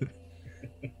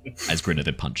 As Grinner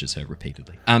then punches her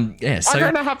repeatedly. Yeah, so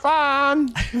I'm gonna have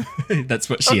fun. that's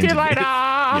what Talk she to you ended with. later.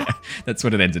 Yeah, that's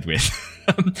what it ended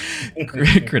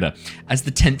with. Grinner, as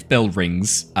the 10th bell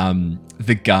rings,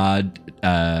 the guard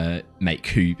mate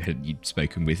who you'd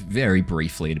spoken with very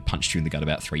briefly and had punched you in the gut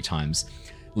about 3 times,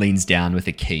 leans down with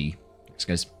a key. Just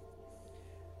goes,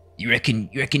 You reckon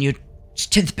you're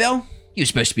 10th bell? You were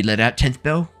supposed to be let out 10th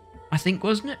bell, I think,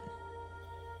 wasn't it?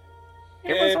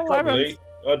 Yeah, probably.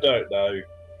 I don't know.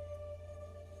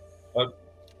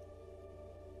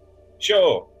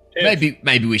 Sure.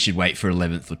 Maybe we should wait for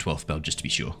 11th or 12th bell just to be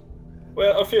sure.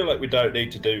 Well, I feel like we don't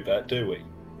need to do that, do we?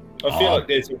 I feel like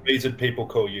there's a reason people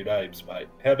call you names, mate.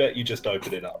 How about you just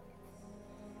open it up?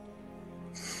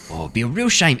 Oh, it'd be a real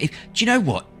shame. Do you know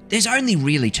what? There's only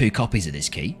really 2 copies of this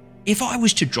key. If I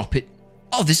was to drop it...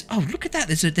 Oh, look at that.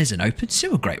 There's an open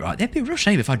sewer grate right there. It'd be a real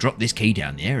shame if I dropped this key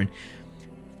down there and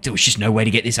there was just no way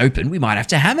to get this open. We might have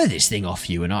to hammer this thing off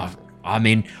you. And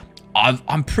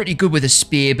I'm pretty good with a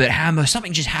spear, but hammer,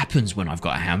 something just happens when I've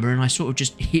got a hammer and I sort of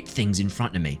just hit things in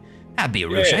front of me. That'd be a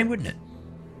real shame, wouldn't it?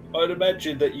 I'd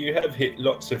imagine that you have hit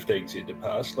lots of things in the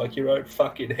past, like your own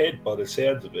fucking head by the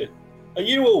sounds of it. Are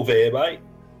you all there, mate?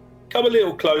 Come a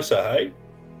little closer, hey?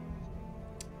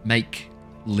 Make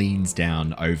leans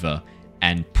down over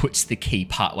and puts the key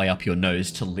partway up your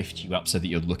nose to lift you up so that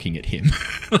you're looking at him,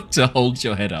 to hold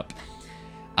your head up.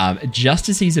 Just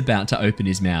as he's about to open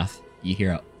his mouth, you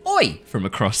hear a, Oi! oi, from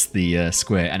across the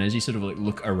square. And as you sort of like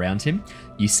look around him,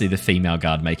 you see the female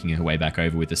guard making her way back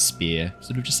over with a spear,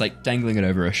 sort of just like dangling it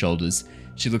over her shoulders.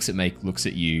 She looks at Make, looks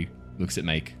at you, looks at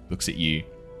Make, looks at you,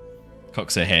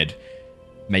 cocks her head.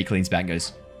 Make leans back and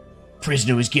goes,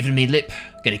 prisoner was giving me lip.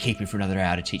 Gonna keep him for another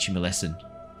hour to teach him a lesson.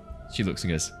 She looks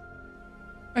and goes,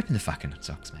 open the fucking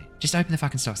stocks, mate. Just open the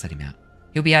fucking stocks, let him out.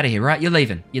 He'll be out of here, right? You're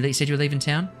leaving. You said you were leaving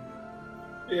town?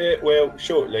 Yeah, well,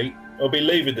 shortly. I'll be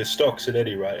leaving the stocks at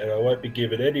any rate, and I won't be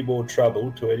giving any more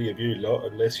trouble to any of you lot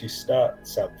unless you start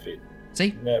something. See?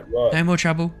 Isn't that right? No more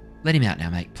trouble. Let him out now,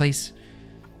 mate, please.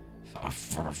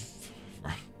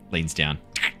 Leans down,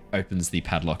 opens the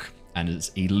padlock, and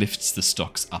as he lifts the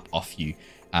stocks up off you,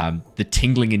 the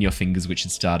tingling in your fingers, which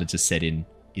had started to set in,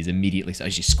 is immediately, so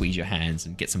as you squeeze your hands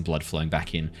and get some blood flowing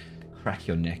back in, crack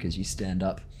your neck as you stand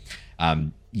up.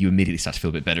 You immediately start to feel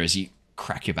a bit better as you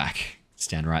crack your back,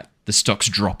 stand right. The stocks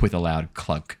drop with a loud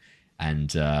clunk,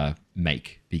 and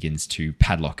Make begins to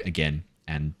padlock again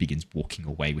and begins walking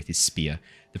away with his spear.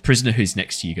 The prisoner who's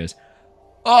next to you goes,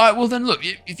 all right, well then, look,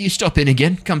 if you stop in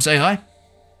again, come say hi.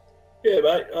 Yeah,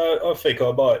 mate, I think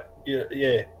I might.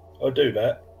 Yeah, I'll do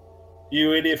that.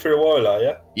 You in here for a while, are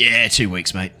you? Yeah, 2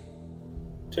 weeks, mate.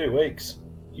 2 weeks?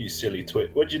 You silly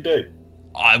twit. What'd you do?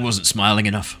 I wasn't smiling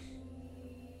enough.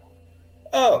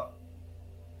 Oh.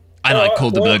 And I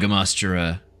called the burgomaster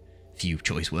a few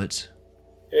choice words.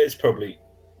 It's probably...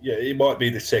 Yeah, it might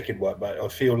be the second one, mate. I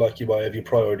feel like you might have your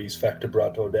priorities factor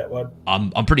brunt on that one.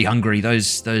 I'm pretty hungry.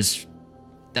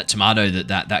 That tomato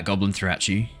that goblin threw at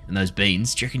you, and those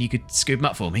beans, do you reckon you could scoop them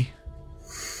up for me?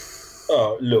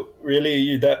 Oh, look, really?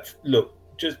 You that... Look,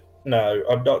 just... No,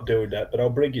 I'm not doing that, but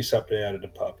I'll bring you something out of the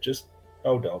pub. Just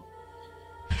hold on.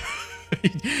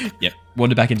 Yep.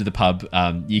 Wander back into the pub.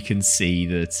 You can see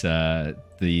that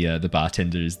the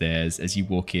bartender is there as you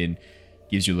walk in,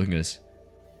 gives you a look and goes,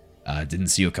 didn't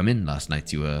see you come in last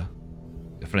night. Your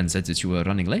friend said that you were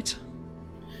running late?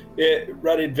 Yeah,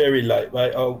 running very late,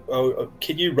 mate.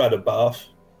 Can you run a bath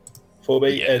for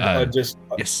me? Yeah, and I need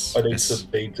yes. some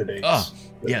beans and eggs. Oh,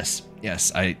 yes. Yeah,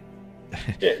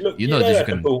 look, you know that you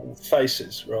can pull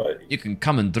faces, right? You can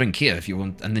come and drink here if you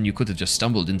want, and then you could have just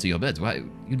stumbled into your bed. Why?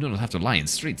 You don't have to lie in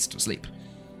streets to sleep.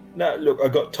 No, look, I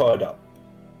got tied up.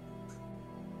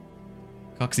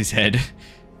 Cocks his head,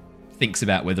 thinks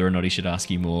about whether or not he should ask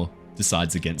you more,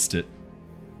 decides against it.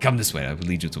 Come this way, I will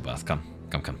lead you to a bath. Come.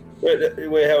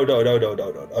 Wait, hold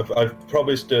on. I've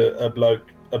promised a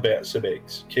bloke about some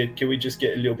eggs. Can we just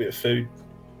get a little bit of food?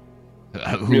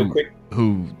 Real quick.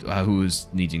 Who is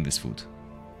needing this food?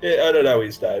 Yeah, I don't know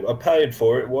his name. I'm paying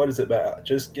for it. Why does it matter?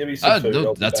 Just give me some food.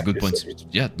 No, that's a good point.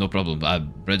 Yeah, no problem.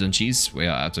 Bread and cheese. We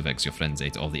are out of eggs. Your friends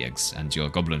ate all the eggs, and your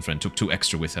goblin friend took 2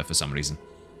 extra with her for some reason.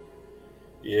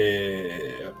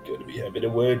 Yeah, I'm going to be having a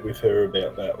word with her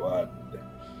about that one.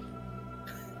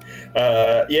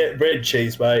 Yeah, bread and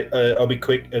cheese, mate. I'll be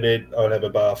quick, and then I'll have a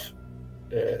bath.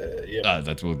 Yeah.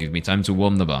 That will give me time to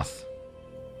warm the bath.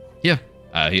 Here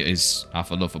is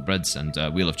half a loaf of breads and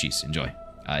a wheel of cheese. Enjoy.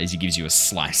 As he gives you a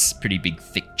slice, pretty big,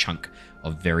 thick chunk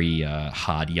of very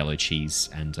hard yellow cheese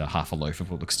and half a loaf of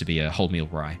what looks to be a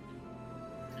wholemeal rye.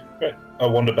 Right. I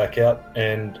wander back out,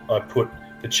 and I put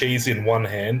the cheese in one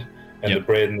hand and the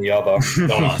bread in the other.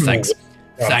 Oh, thanks.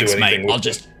 Thanks, mate. I'll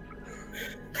just...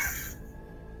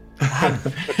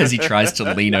 As he tries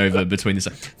to lean over between the...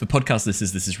 For podcast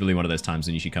listeners, this is really one of those times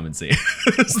when you should come and see it.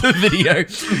 It's the video.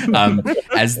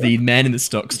 As the man in the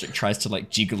stocks tries to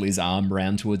like jiggle his arm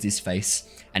around towards his face,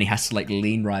 and he has to like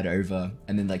lean right over,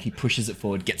 and then like he pushes it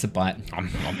forward, gets a bite,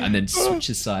 and then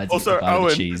switches sides. Also, a bite of Owen,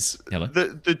 the cheese. Hello?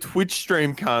 The Twitch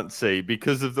stream can't see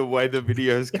because of the way the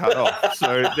video is cut off.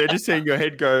 So they're just seeing your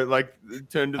head go like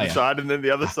turn to the side, and then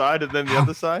the other side, and then the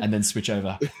other side, and then switch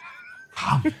over.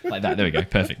 Like that. There we go.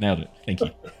 Perfect. Nailed it. Thank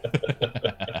you.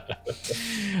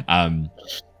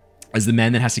 As the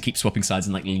man then has to keep swapping sides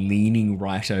and like leaning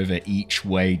right over each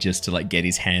way just to like get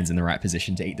his hands in the right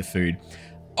position to eat the food.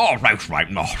 Oh,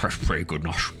 right. No, that's pretty good.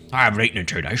 No, I haven't eaten in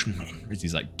 2 days. As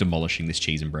he's like demolishing this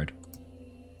cheese and bread.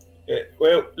 Yeah,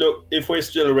 well, look, if we're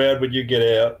still around when you get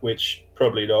out, which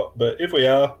probably not, but if we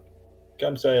are,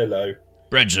 come say hello.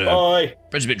 Bread's Bye.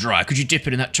 Bread's a bit dry. Could you dip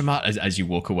it in that tomato as you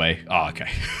walk away? Oh, okay.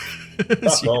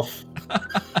 Fuck off.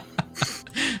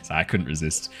 So I couldn't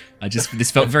resist.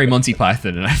 This felt very Monty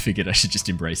Python, and I figured I should just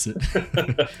embrace it.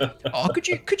 Oh, could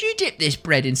you dip this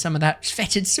bread in some of that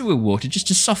fetid sewer water just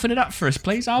to soften it up for us,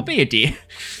 please? I'll be a dear.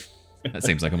 That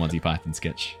seems like a Monty Python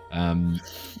sketch.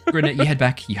 Grinnet, you head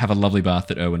back. You have a lovely bath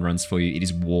that Erwin runs for you. It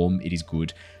is warm. It is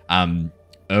good.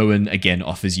 Owen again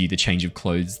offers you the change of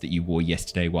clothes that you wore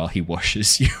yesterday while he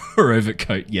washes your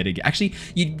overcoat yet again. Actually,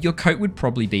 your coat would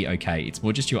probably be okay. It's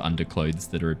more just your underclothes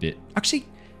that are a bit... Actually,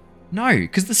 no,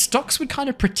 because the stocks would kind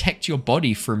of protect your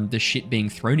body from the shit being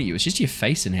thrown at you. It's just your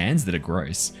face and hands that are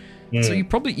gross. So you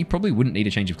probably wouldn't need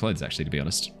a change of clothes, actually, to be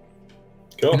honest.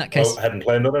 Cool. In that case, I hadn't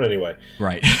planned on it anyway.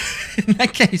 Right. In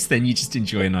that case, then you just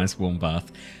enjoy a nice warm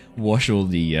bath. Wash all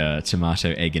the tomato,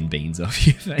 egg, and beans off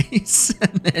your face.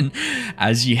 And then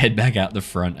as you head back out the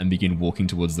front and begin walking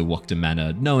towards the Wachter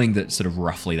Manor, knowing that sort of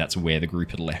roughly that's where the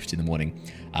group had left in the morning,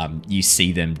 you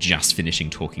see them just finishing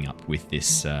talking up with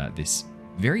this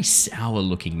very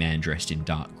sour-looking man dressed in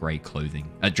dark grey clothing,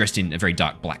 dressed in a very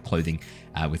dark black clothing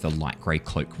with a light grey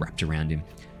cloak wrapped around him.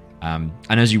 And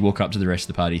as you walk up to the rest of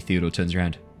the party, Theodore turns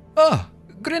around. Oh,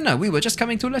 Grinner, we were just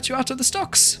coming to let you out of the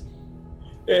stocks.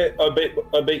 Yeah,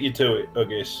 I beat you to it, I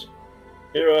guess.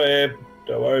 Here I am.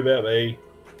 Don't worry about me.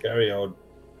 Carry on.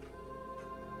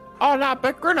 Oh, no,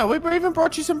 but Grinner, we even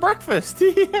brought you some breakfast.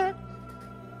 Yeah.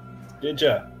 Did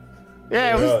ya?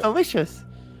 Yeah, it was delicious.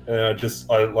 And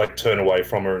I like turn away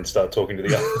from her and start talking to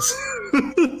the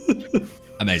others.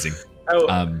 Amazing.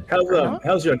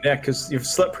 How's your neck? Because you've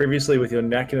slept previously with your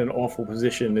neck in an awful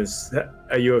position.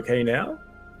 Are you okay now?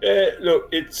 Yeah, look,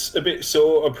 it's a bit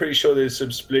sore. I'm pretty sure there's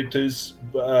some splinters,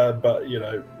 but you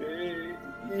know,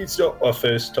 it's not my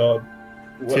first time.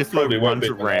 Tiffler runs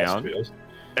around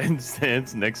and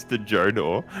stands next to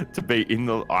Jodor to be in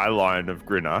the eye line of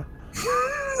Grinner.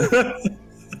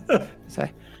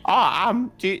 Say,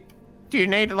 do you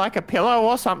need like a pillow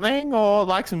or something, or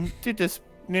like do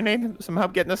you need some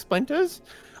help getting the splinters?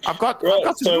 I've got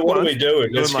some so what are we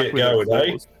doing? Let's get going,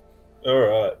 eh? All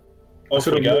right, off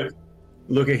we go.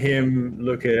 Look at him,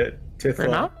 look at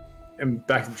Tiffler, and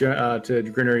back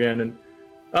to Grinner again.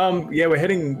 And yeah, we're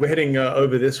heading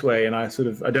over this way. And I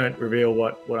don't reveal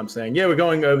what I'm saying. Yeah, we're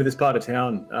going over this part of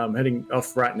town. Heading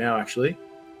off right now, actually.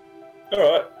 All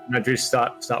right. And I just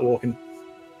start walking.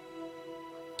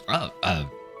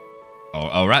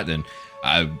 All right then.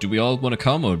 Do we all want to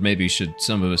come, or maybe should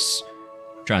some of us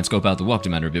try and scope out the Wachter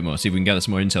Manor a bit more, see if we can gather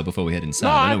some more intel before we head inside?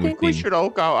 No, I think we should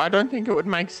all go. I don't think it would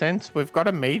make sense. We've got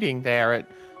a meeting there at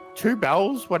 2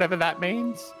 bells, whatever that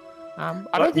means. I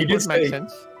don't think it would make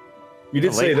sense. You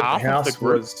did say that the house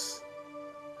was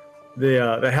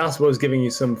the house was giving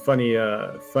you some funny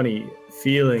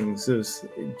feelings.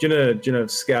 Gonna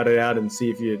scout it out and see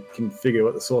if you can figure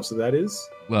what the source of that is.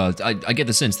 Well, I get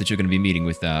the sense that you're going to be meeting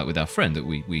with our friend that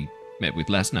we met with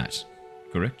last night.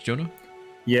 Correct, Jonah?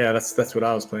 Yeah, that's what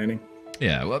I was planning.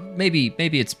 Yeah, well, maybe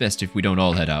it's best if we don't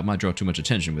all head out. It might draw too much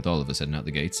attention with all of us heading out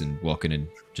the gates and walking in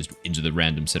just into the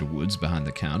random set of woods behind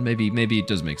the town. Maybe it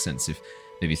does make sense if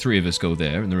maybe 3 of us go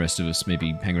there and the rest of us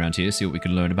maybe hang around here, see what we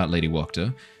can learn about Lady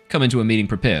Wachter. Come into a meeting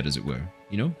prepared, as it were,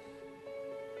 you know?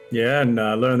 Yeah, and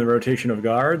learn the rotation of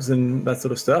guards and that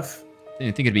sort of stuff.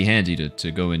 I think it'd be handy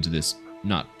to go into this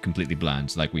not completely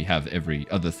blind, like we have every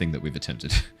other thing that we've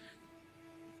attempted.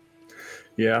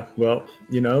 Yeah, well,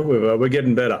 we're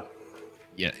getting better.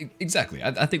 Yeah, exactly.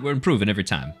 I think we're improving every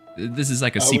time. This is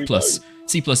like a C plus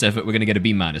effort. We're gonna get a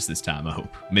B minus this time. I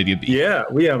hope, maybe a B. Yeah,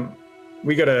 we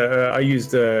got I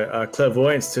used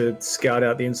clairvoyance to scout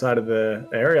out the inside of the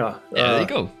area. Yeah, there you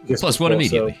go. +1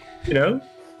 immediately. So,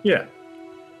 yeah.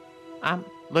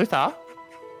 Luther.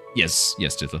 Yes,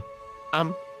 Tiffler.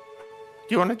 Do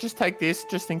you want to just take this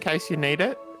just in case you need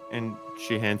it? And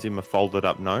she hands him a folded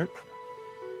up note.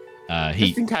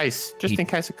 Just in case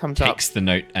it comes up. Takes the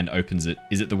note and opens it.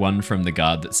 Is it the one from the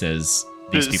guard that says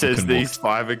these people can walk? These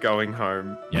 5 are going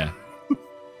home. Yeah.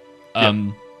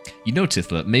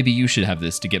 Tiffler, maybe you should have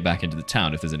this to get back into the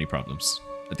town if there's any problems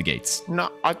at the gates.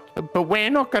 No, but we're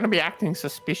not going to be acting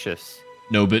suspicious.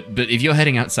 No, but if you're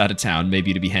heading outside of town,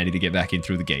 maybe it'd be handy to get back in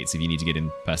through the gates if you need to get in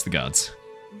past the guards.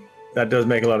 That does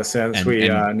make a lot of sense. And,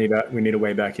 we need a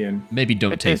way back in. Maybe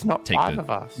don't take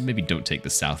us. Maybe don't take the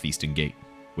southeastern gate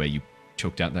where you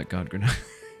choked out that guard grenade.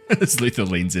 As Luther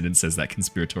leans in and says that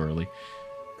conspiratorially.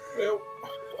 Well,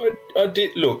 I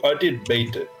did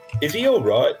beat it. Is he all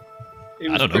right? He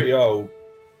was pretty old.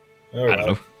 I don't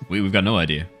know. We've got no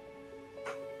idea.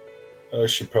 I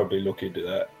should probably look into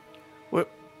that.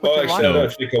 I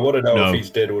don't think I want to know if he's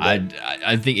dead or not.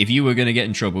 I think if you were going to get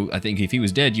in trouble, I think if he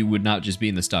was dead, you would not just be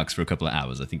in the stocks for a couple of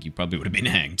hours. I think you probably would have been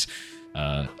hanged.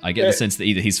 I get the sense that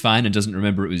either he's fine and doesn't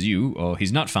remember it was you, or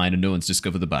he's not fine and no one's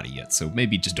discovered the body yet. So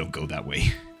maybe just don't go that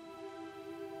way.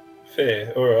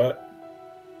 Fair, all right.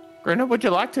 Grinner, would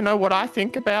you like to know what I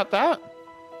think about that?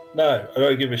 No, I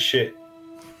don't give a shit.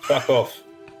 Fuck off.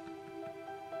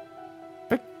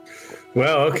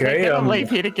 Well, okay. We're going to leave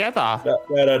here together. No.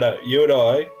 You and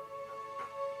I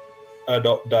are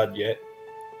not done yet.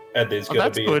 and there's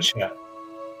going to be a chat.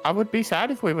 I would be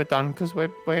sad if we were done because we're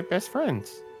best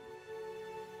friends.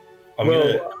 I'm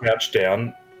going to crouch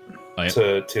down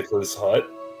to Tithla's height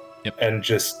and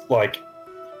just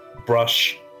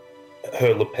brush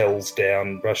her lapels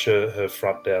down, brush her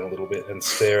front down a little bit and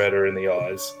stare at her in the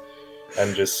eyes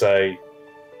and just say,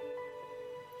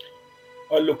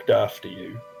 I looked after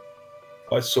you.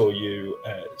 I saw you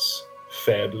as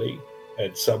family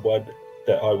and someone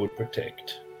that I would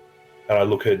protect. And I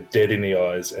look her dead in the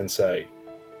eyes and say,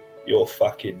 you're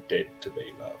fucking dead to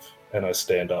me, love. And I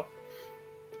stand up.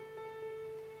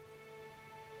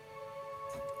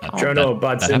 Jonah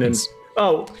butts in and...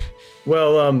 Oh,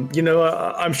 well,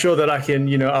 I'm sure that I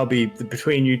can, I'll be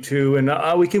between you two and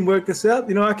we can work this out.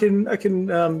 I can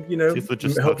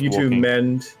help you to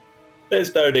mend.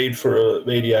 There's no need for a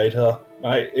mediator,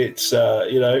 mate. It's,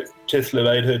 Tithla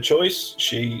made her choice.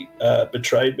 She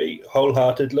betrayed me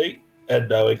wholeheartedly and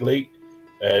knowingly.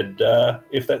 And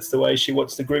if that's the way she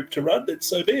wants the group to run, then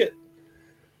so be it.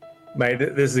 Mate,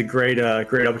 this is a great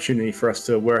opportunity for us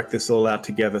to work this all out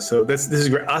together. So this is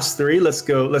great. Us three, let's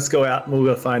go out and we'll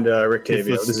go find Rictavio.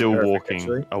 This is still perfect,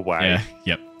 walking away. Yeah.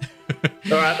 Yep.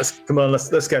 All right,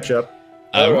 let's catch up.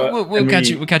 We'll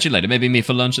catch you later. Maybe meet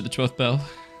for lunch at the 12th bell.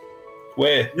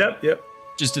 Where? Yep.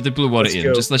 Just at the Blue Water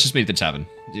Inn. Let's just meet at the tavern.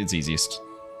 It's easiest.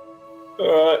 All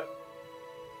right.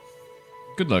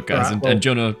 Good luck, guys, right, and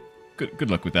Jonah. Good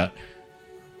luck with that.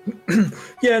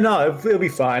 Yeah, no, it'll be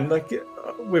fine.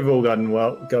 We've all gotten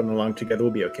along together.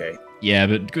 We'll be okay. Yeah,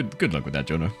 but good luck with that,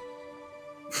 Jonah.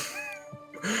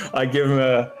 I give him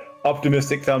a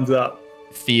optimistic thumbs up.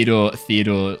 Theodore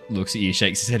looks at you,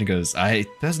 shakes his head, and goes, I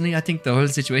think the whole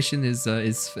situation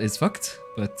is fucked.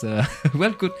 But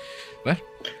well, good. Well,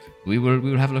 we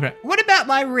will have a look at it. What about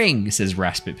my ring? Says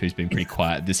Raspit, who's been pretty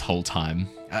quiet this whole time.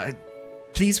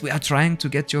 Please, we are trying to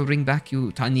get your ring back,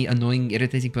 you tiny, annoying,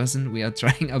 irritating person. We are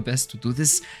trying our best to do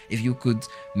this. If you could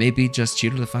maybe just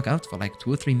chill the fuck out for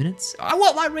 2 or 3 minutes. I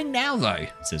want my ring now, though,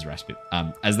 says Raspit.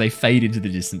 As they fade into the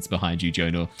distance behind you,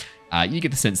 Jonah, you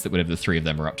get the sense that whatever the three of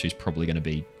them are up to is probably going to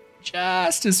be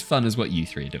just as fun as what you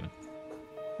three are doing.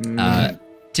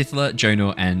 Tithla,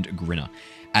 Jonah, and Grinner.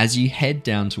 As you head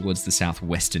down towards the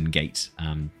southwestern gate,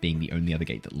 being the only other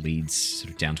gate that leads sort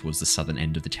of down towards the southern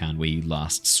end of the town where you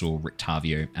last saw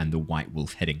Rictavio and the White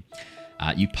Wolf heading,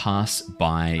 you pass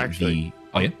by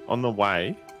on the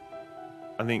way.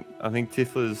 I think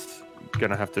Tithla's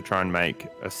gonna have to try and make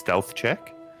a stealth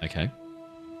check. Okay.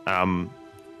 To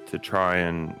try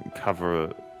and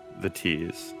cover the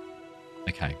tears.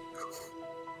 Okay.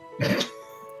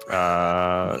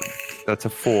 That's a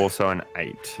 4, so an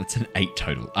 8. That's an 8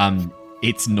 total.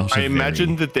 It's not. I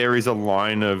imagine that there is a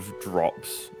line of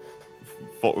drops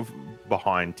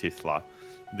behind Tithla.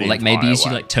 Maybe as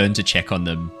you turn to check on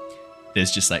them,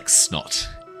 there's just snot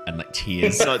and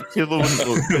tears. No,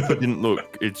 Tithla didn't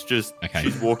look. It's just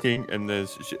she's walking and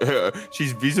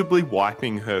she's visibly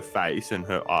wiping her face and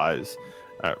her eyes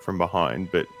from behind,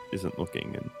 but isn't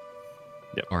looking. And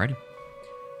yep.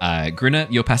 Alrighty. Grinner,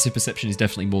 your passive perception is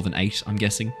definitely more than 8, I'm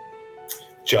guessing.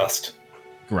 Just.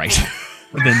 Great.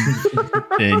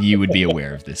 then you would be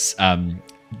aware of this.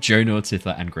 Jonah,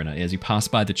 Tithla, and Grinner, as you pass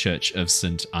by the Church of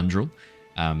St. Undril,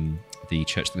 the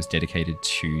church that was dedicated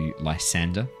to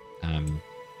Lysander,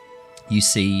 you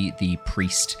see the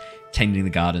priest tending the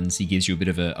gardens. He gives you a bit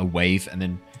of a wave and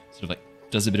then sort of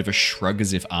does a bit of a shrug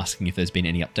as if asking if there's been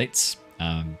any updates.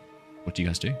 What do you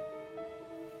guys do?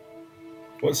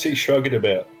 What's he shrugging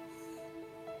about?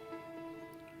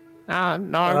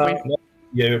 No.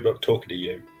 Yeah, I'm not talking to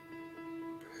you.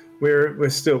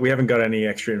 We haven't got any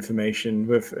extra information.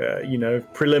 With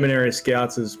preliminary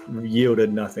scouts has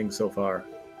yielded nothing so far.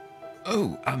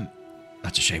 Oh,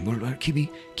 that's a shame. Well, keep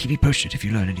me posted if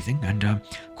you learn anything, and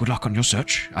good luck on your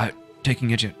search. Taking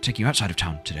you outside of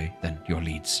town today, then your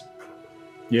leads.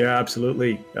 Yeah,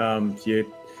 absolutely.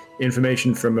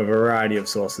 Information from a variety of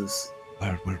sources.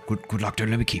 Well, good luck. Don't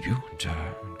let me keep you.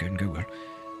 And go well.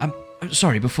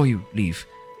 Sorry, before you leave.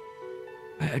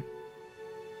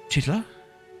 Tithla?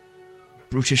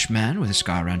 Brutish man with a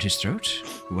scar around his throat,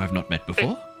 who I've not met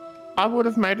before. I would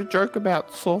have made a joke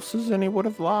about sauces and he would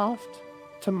have laughed.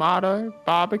 Tomato,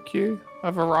 barbecue,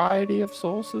 a variety of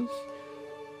sauces.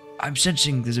 I'm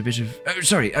sensing there's a bit of...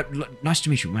 nice to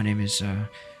meet you. My name is...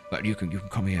 But you can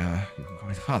call me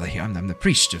the father here. I'm the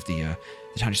priest of the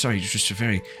town. Sorry, you're just a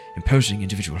very imposing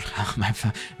individual. My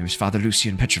name is Father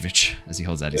Lucian Petrovich. As he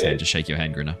holds out his hand to shake your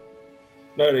hand, Grinner.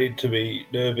 No need to be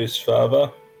nervous,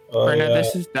 Father. Grinner,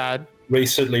 this is Dad.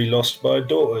 Recently lost my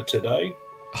daughter today.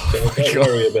 Oh so don't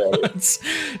worry about it.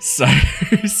 So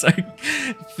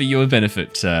for your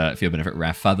benefit,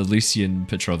 Raph, Father Lucian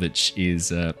Petrovich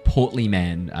is a portly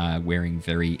man wearing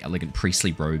very elegant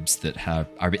priestly robes that are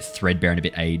a bit threadbare and a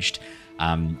bit aged.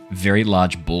 Very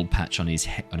large bald patch on his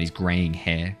graying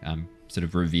hair, sort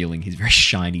of revealing his very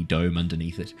shiny dome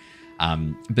underneath it.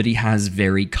 But he has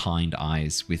very kind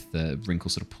eyes with the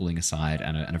wrinkles sort of pulling aside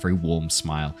and a very warm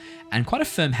smile and quite a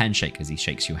firm handshake as he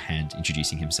shakes your hand,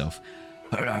 introducing himself.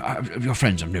 Your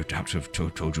friends, I'm no doubt, have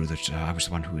told you that I was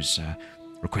the one who was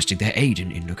requesting their aid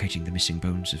in locating the missing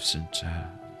bones of St.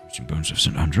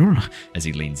 Andrew. As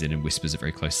he leans in and whispers it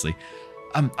very closely.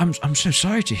 I'm so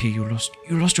sorry to hear you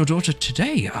lost your daughter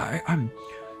today.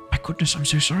 My goodness, I'm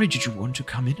so sorry. Did you want to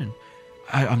come in? And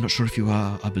I'm not sure if you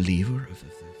are a believer of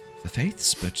the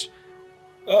faiths, but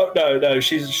Oh no,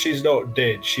 she's not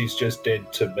dead. She's just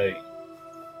dead to me.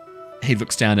 he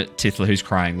looks down at Tithla, who's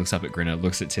crying, looks up at Grinner,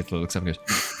 looks at Tithla, looks up and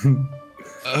goes,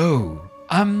 "Oh,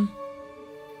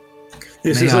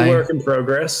 This is a work in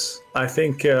progress. I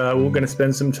think we're going to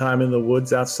spend some time in the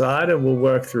woods outside, and we'll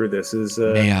work through this.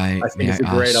 I think it's a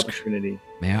great opportunity.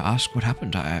 May I ask what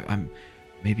happened?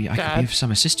 Maybe I could be of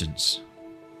some assistance.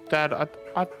 Dad,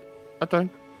 I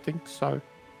don't think so.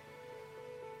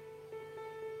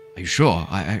 Are you sure?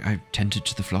 I tended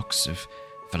to the flocks of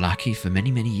Valaki for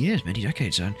many, many years, many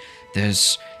decades, and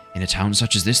in a town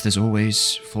such as this, there's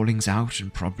always fallings out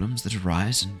and problems that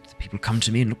arise, and people come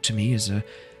to me and look to me as a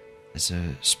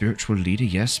spiritual leader,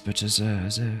 yes, but as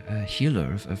a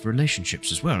healer of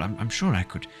relationships as well. I'm sure I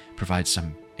could provide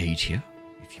some aid here,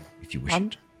 if you wish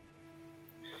it.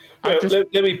 Well,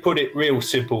 let me put it real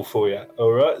simple for you,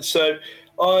 all right? So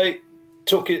I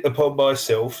took it upon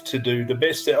myself to do the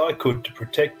best that I could to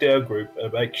protect our group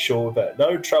and make sure that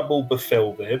no trouble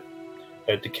befell them,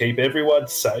 and to keep everyone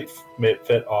safe meant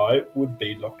that I would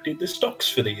be locked in the stocks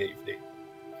for the evening.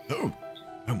 Oh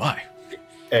my.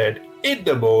 And in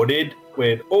the morning,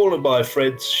 when all of my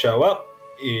friends show up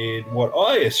in what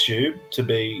I assume to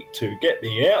be to get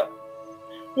me out,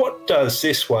 what does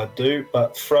this one do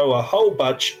but throw a whole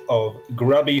bunch of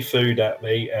grubby food at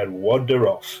me and wander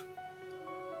off?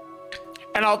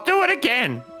 And I'll do it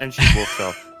again. And she walks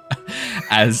off.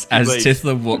 As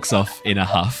Tithla walks off in a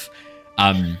huff,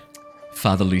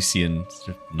 Father Lucian sort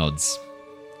of nods,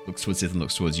 looks towards Tithla,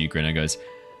 looks towards you, Grinner, goes,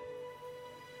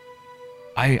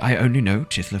 I only know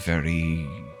Tithla very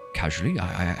casually.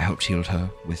 I helped heal her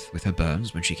with her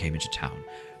burns when she came into town.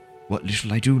 What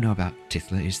little I do know about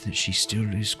Tithla is that she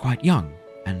still is quite young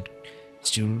and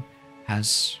still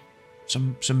has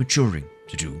some maturing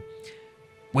to do.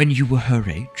 When you were her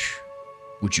age,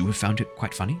 would you have found it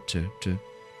quite funny to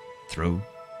throw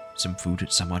some food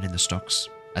at someone in the stocks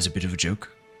as a bit of a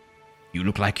joke? You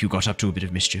look like you got up to a bit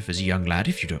of mischief as a young lad,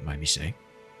 if you don't mind me saying.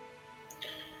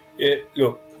 Yeah,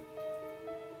 look,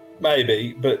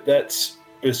 maybe, but that's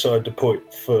beside the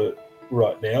point for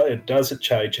right now. It doesn't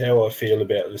change how I feel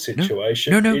about the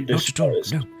situation. No, not at all.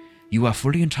 No, you are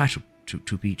fully entitled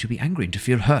to be angry and to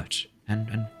feel hurt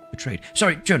and betrayed.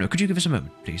 Sorry, Jonah, could you give us a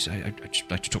moment, please? I'd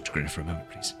just like to talk to Grinner for a moment,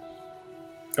 please.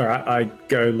 All right, I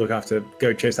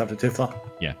go chase after Tithla.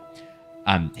 Yeah.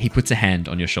 He puts a hand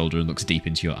on your shoulder and looks deep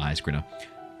into your eyes, Grinner.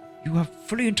 You are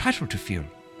fully entitled to feel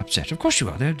upset. Of course you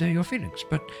are. They're your feelings.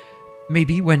 But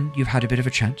maybe when you've had a bit of a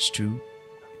chance to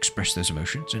express those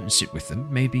emotions and sit with them,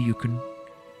 maybe you can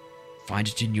find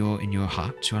it in your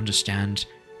heart to understand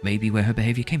maybe where her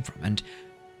behavior came from. And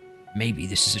maybe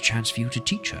this is a chance for you to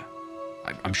teach her.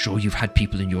 I'm sure you've had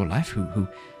people in your life who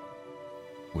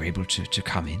were able to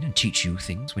come in and teach you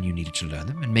things when you needed to learn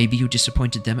them. And maybe you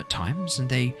disappointed them at times and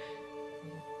they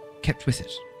kept with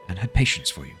it and had patience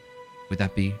for you. Would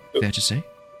that be fair to say?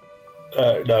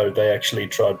 No, they actually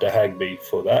tried to hang me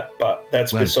for that, but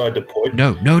that's beside the point.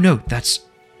 No, that's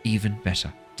even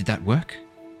better. Did that work?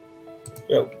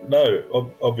 Well,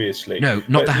 no, obviously. No,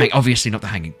 not the hanging. Obviously not the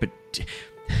hanging, but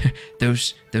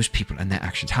those people and their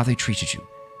actions, how they treated you.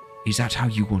 Is that how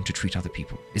you want to treat other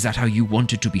people? Is that how you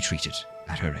wanted to be treated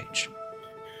at her age?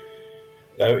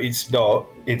 No, it's not.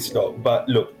 It's not. But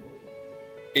look,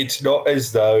 it's not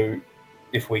as though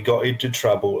if we got into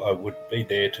trouble, I would be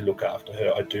there to look after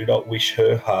her. I do not wish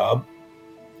her harm.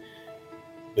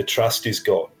 The trust is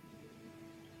gone.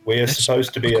 We are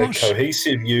supposed to be a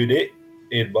cohesive unit.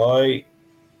 In my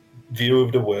view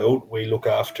of the world, we look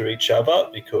after each other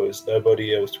because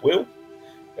nobody else will.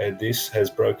 And this has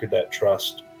broken that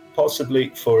trust.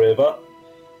 Possibly forever.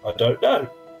 I don't know.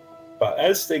 But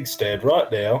as things stand right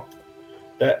now,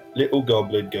 that little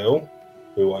goblin girl,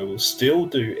 who I will still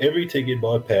do everything in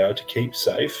my power to keep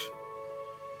safe,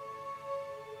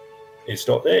 it's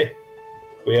not there.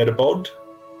 We had a bond.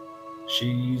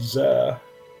 She's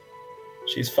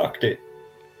She's fucked it.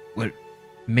 Well,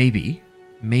 maybe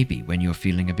when you're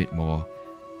feeling a bit more...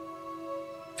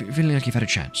 feeling like you've had a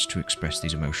chance to express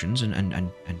these emotions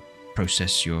and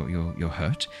process your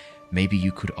hurt, maybe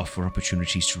you could offer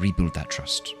opportunities to rebuild that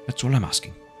trust. That's all I'm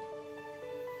asking.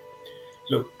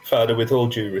 Look, Father, with all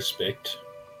due respect,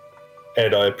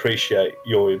 and I appreciate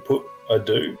your input, I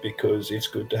do, because it's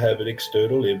good to have an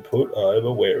external input. I'm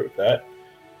aware of that.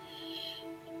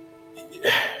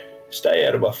 Stay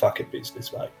out of my fucking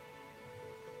business, mate.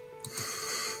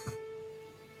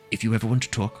 If you ever want to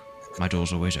talk, my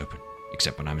door's always open,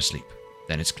 except when I'm asleep.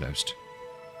 Then it's closed.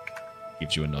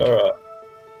 Gives you a nod. All right.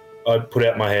 I'd put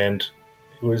out my hand.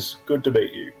 It was good to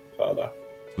meet you, Father.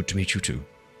 Good to meet you too.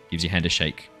 Gives your hand a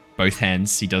shake. Both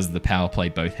hands, he does the power play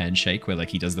both hand shake, where like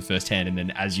he does the first hand and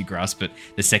then as you grasp it,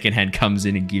 the second hand comes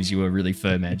in and gives you a really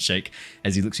firm handshake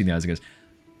as he looks you in the eyes and goes,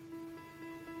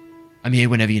 I'm here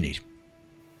whenever you need.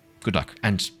 Good luck,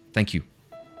 and thank you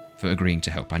for agreeing to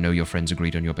help. I know your friends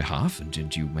agreed on your behalf,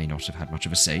 and you may not have had much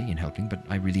of a say in helping, but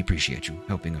I really appreciate you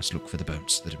helping us look for the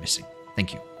bones that are missing.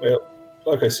 Thank you. Well,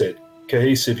 like I said,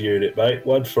 cohesive unit, mate.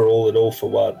 One for all and all for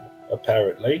one.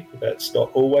 Apparently, that's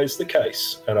not always the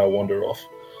case, and I wander off.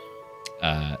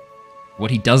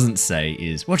 What he doesn't say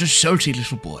is, what a salty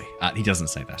little boy. He doesn't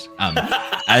say that.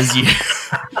 As you...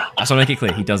 I just want to make it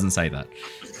clear, he doesn't say that.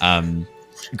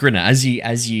 Grinner, as you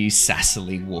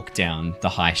sassily walk down the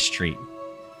high street,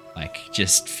 like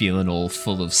just feeling all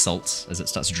full of salt as it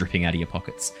starts dripping out of your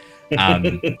pockets,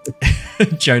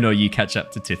 Jonor, you catch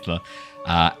up to Tithla,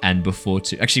 and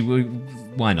actually,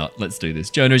 why not? Let's do this.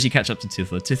 Jonor, as you catch up to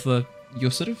Tithla,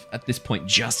 you're sort of at this point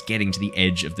just getting to the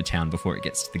edge of the town before it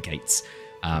gets to the gates.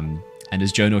 And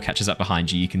as Jonor catches up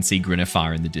behind you, you can see Grinner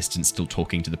far in the distance, still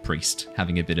talking to the priest,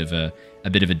 having a bit of a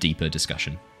deeper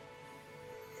discussion.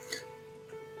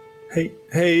 Hey,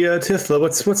 Tithla,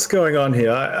 what's going on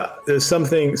here? There's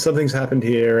something's happened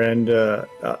here, and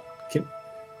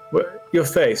your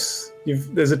face,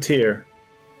 there's a tear.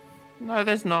 No,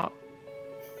 there's not.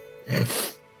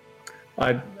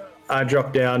 I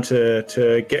dropped down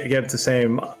to get the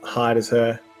same height as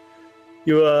her.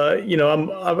 I'm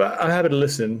happy to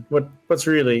listen. What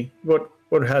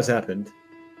has happened?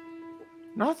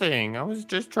 Nothing. I was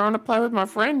just trying to play with my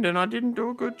friend, and I didn't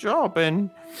do a good job. And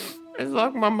it's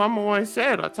like my mum always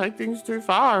said, I take things too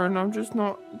far, and it's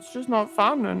just not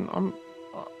fun. And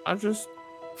I just.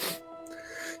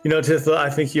 Tithla, I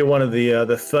think you're one of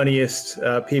the funniest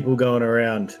people going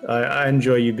around. I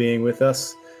enjoy you being with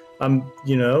us.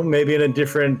 Maybe in a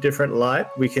different light,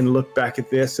 we can look back at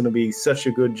this and it'll be such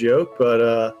a good joke.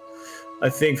 But I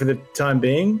think for the time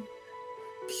being,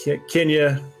 can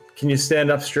you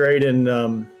stand up straight and?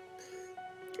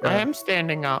 I am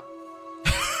standing up.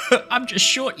 I'm just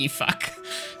short, you fuck.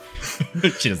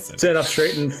 She doesn't say stand up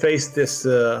straight and face this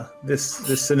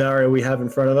scenario we have in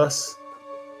front of us.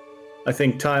 I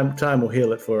think time will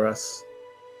heal it for us.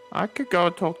 I could go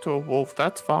and talk to a wolf.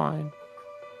 That's fine.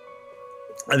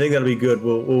 I think that'll be good.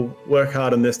 We'll work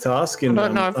hard on this task. And I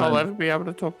don't know if I'll ever be able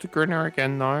to talk to Grinner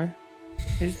again, though.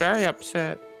 He's very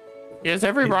upset. He has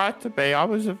every right to be. I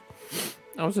was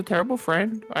a terrible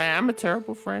friend. I am a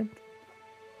terrible friend.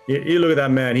 You look at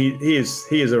that man. He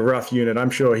is a rough unit.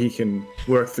 I'm sure he can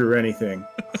work through anything.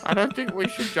 I don't think we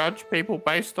should judge people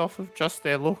based off of just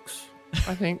their looks.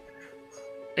 I think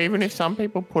even if some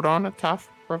people put on a tough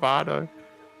bravado,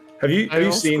 have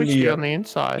you seen the on the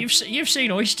inside? You've seen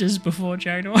oysters before,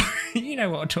 Jonor. You know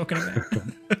what I'm talking about.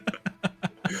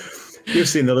 You've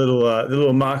seen the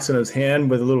little marks on his hand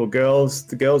with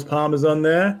the girl's palm is on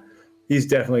there. He's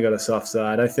definitely got a soft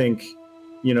side. I think,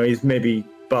 he's maybe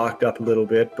barked up a little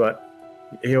bit, but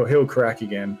he'll crack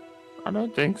again. I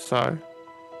don't think so.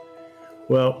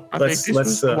 Well, I think this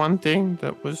was the one thing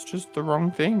that was just the wrong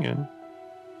thing, and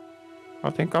I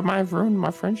think I may have ruined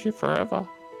my friendship forever.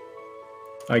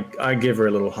 I give her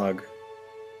a little hug.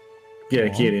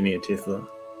 Get in here, Tithla.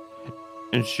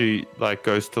 And she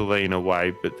goes to lean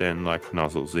away, but then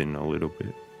nuzzles in a little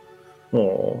bit.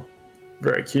 Oh,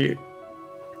 very cute.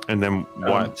 And then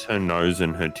wipes her nose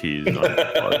and her tears on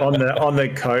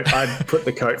the coat. I'd put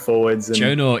the coat forwards. And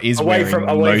Jonor is wearing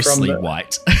mostly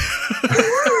white.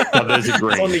 Oh, there's a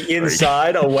green. On the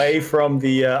inside, away from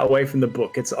the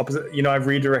book. It's opposite. I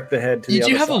redirect the head to the other side.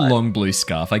 You do have a long blue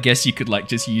scarf. I guess you could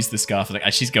just use the scarf.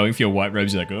 As she's going for your white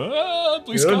robes, you're like, oh,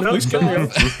 blue scarf, blue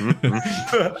scarf.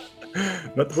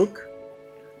 Not the book.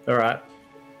 All right.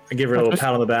 I give her a little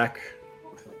pat on the back.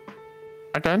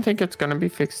 I don't think it's going to be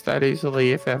fixed that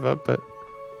easily, if ever, but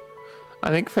I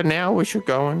think for now we should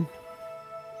go and...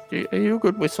 Are you a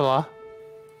good whistler?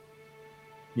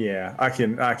 Yeah, I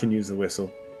can use the whistle.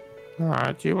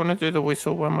 Alright, do you want to do the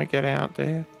whistle when we get out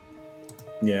there?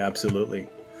 Yeah, absolutely.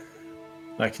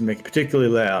 I can make it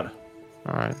particularly loud.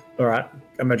 All right.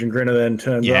 Imagine Grinner then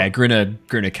turns up. Yeah, Grinner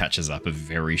catches up a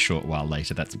very short while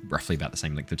later. That's roughly about the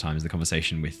same length of time as the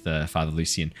conversation with Father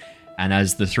Lucian. And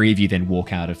as the three of you then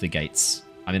walk out of the gates,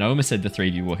 I mean, I almost said the three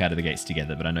of you walk out of the gates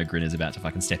together, but I know Grinner's about to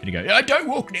fucking step in and go, don't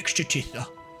walk next to Titha.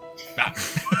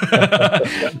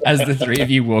 As the three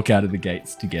of you walk out of the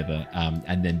gates together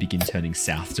and then begin turning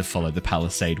south to follow the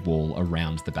palisade wall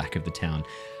around the back of the town,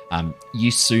 you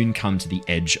soon come to the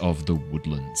edge of the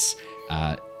woodlands.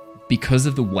 Because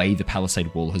of the way the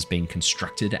palisade wall has been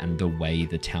constructed and the way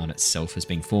the town itself has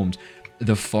been formed,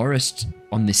 the forest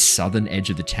on this southern edge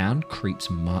of the town creeps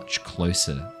much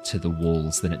closer to the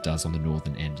walls than it does on the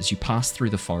northern end. As you pass through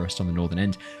the forest on the northern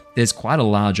end, there's quite a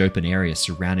large open area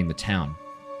surrounding the town.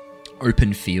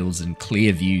 Open fields and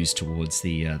clear views towards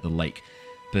the lake.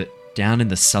 But down in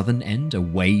the southern end,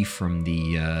 away from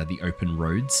the open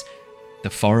roads, the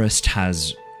forest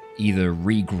has either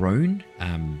regrown,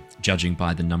 judging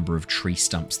by the number of tree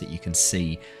stumps that you can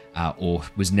see, or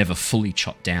was never fully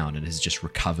chopped down and has just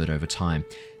recovered over time.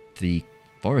 The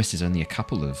forest is only a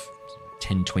couple of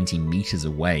 10, 20 meters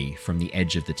away from the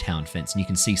edge of the town fence, and you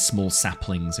can see small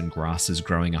saplings and grasses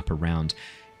growing up around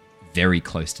very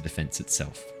close to the fence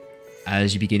itself.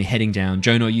 As you begin heading down,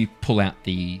 Jonah, you pull out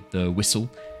the whistle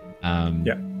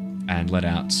and let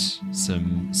out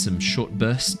some short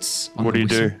bursts on What the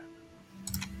do you whistle. do?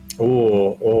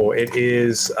 It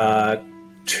is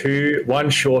one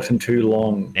short and two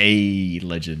long. Hey,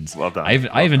 legends. Well done.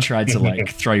 I even tried to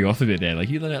throw you off a bit there.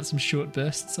 You let out some short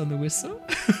bursts on the whistle.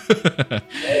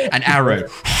 An arrow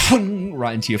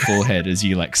right into your forehead as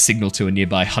you signal to a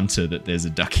nearby hunter that there's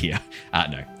a duck here.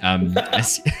 No.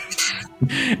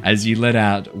 As you let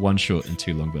out one short and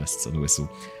two long bursts on the whistle,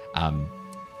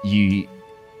 you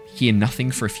hear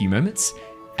nothing for a few moments,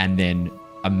 and then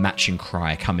a matching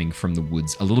cry coming from the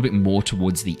woods a little bit more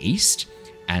towards the east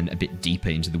and a bit deeper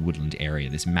into the woodland area.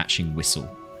 This matching whistle,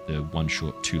 the one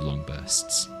short, two long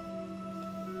bursts.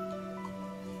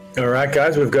 All right,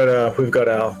 guys, we've got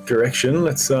our direction.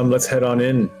 Let's head on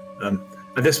in.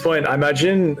 At this point, I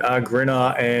imagine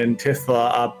Grinner and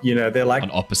Tithla are, they're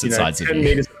on opposite sides 10 of you.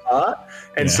 meters apart.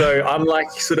 And so I'm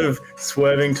sort of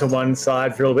swerving to one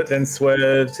side for a little bit, then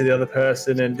swerve to the other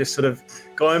person and just sort of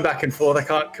going back and forth. I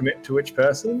can't commit to which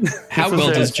person. How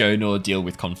well does Jonah deal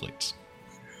with conflict?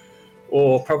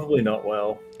 Or probably not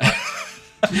well.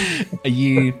 Are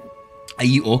you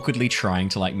awkwardly trying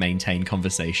to maintain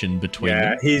conversation between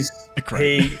them?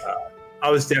 I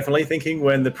was definitely thinking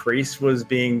when the priest was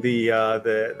being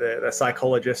the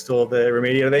psychologist or the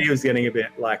remediator, he was getting a bit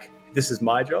this is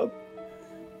my job.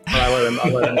 But I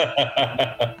let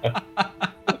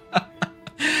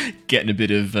him. Getting a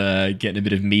bit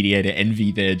of mediator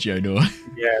envy there, Jonah.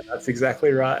 Yeah, that's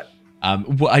exactly right.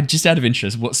 Just out of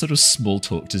interest, what sort of small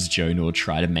talk does Jonah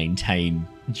try to maintain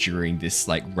during this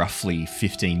roughly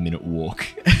 15-minute walk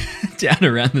down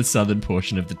around the southern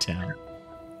portion of the town?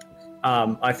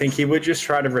 I think he would just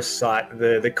try to recite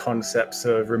the concepts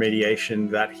of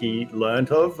remediation that he learned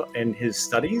of in his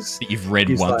studies. That you've read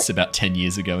once about 10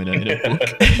 years ago in a book.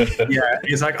 Yeah,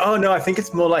 he's oh no, I think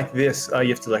it's more like this. You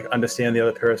have to understand the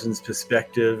other person's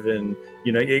perspective and,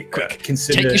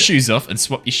 consider... Take your shoes off and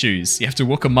swap your shoes. You have to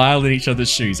walk a mile in each other's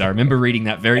shoes. I remember reading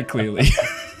that very clearly.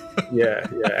 Yeah,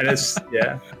 and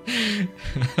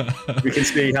we can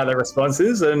see how the response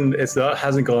is, and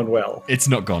hasn't gone well. It's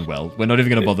not gone well. We're not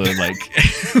even going to bother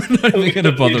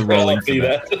rolling for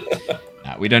that.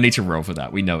 Nah, we don't need to roll for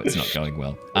that. We know it's not going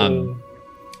well.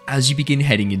 As you begin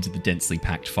heading into the densely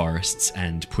packed forests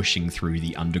and pushing through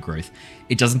the undergrowth,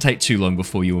 it doesn't take too long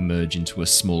before you emerge into a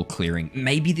small clearing.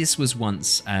 Maybe this was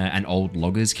once an old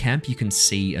loggers' camp. You can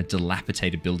see a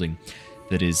dilapidated building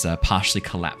that is partially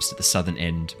collapsed at the southern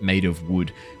end, made of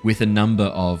wood, with a number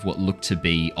of what look to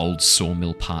be old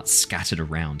sawmill parts scattered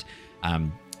around.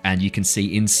 And you can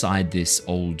see inside this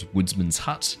old woodsman's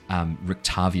hut,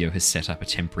 Rictavio has set up a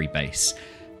temporary base.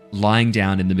 Lying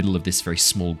down in the middle of this very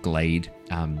small glade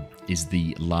is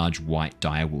the large white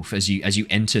direwolf. As you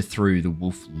enter through, the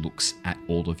wolf looks at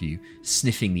all of you,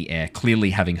 sniffing the air, clearly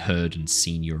having heard and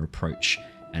seen your approach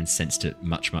and sensed it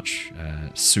much, much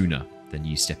sooner than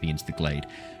you stepping into the glade.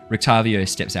 Rictavio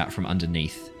steps out from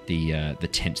underneath the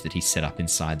tent that he set up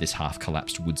inside this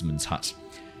half-collapsed woodsman's hut,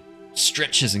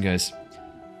 stretches and goes,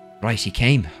 "Right, you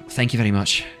came. Thank you very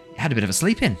much. You had a bit of a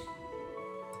sleep in."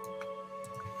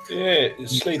 Yeah,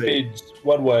 sleep in's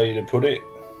one way to put it.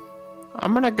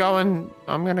 I'm gonna go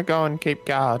and keep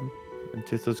guard. And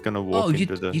Titha's gonna walk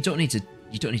into the. You don't need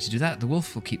to do that. The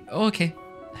wolf will keep. Oh, okay.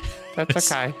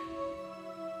 That's okay.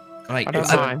 Right. I don't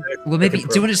mind. Well, maybe.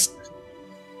 Do you want to?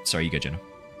 Sorry, you go, Jenna.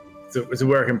 it's a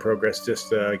work in progress. Just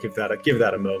give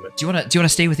that a moment. Do you want to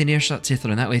stay within earshot,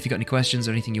 Tithler? And that way, if you've got any questions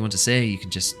or anything you want to say, you can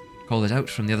just call it out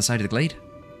from the other side of the glade.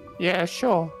 Yeah,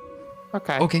 sure.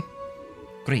 Okay. Okay.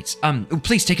 Great.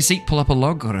 Please take a seat, pull up a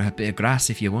log or a bit of grass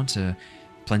if you want.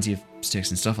 Plenty of sticks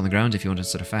and stuff on the ground if you want to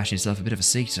sort of fashion yourself a bit of a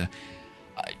seat.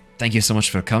 Thank you so much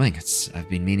for coming. I've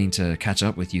been meaning to catch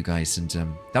up with you guys, and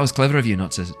that was clever of you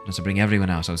not to bring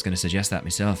everyone out. I was going to suggest that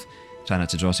myself. Try not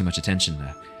to draw too much attention.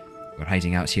 We're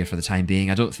hiding out here for the time being.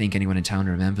 I don't think anyone in town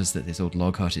remembers that this old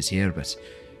log hut is here, but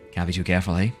can't be too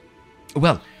careful, eh?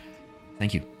 Well,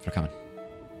 thank you for coming.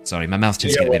 Sorry, my mouth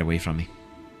just got a bit away from me.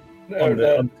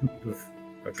 No.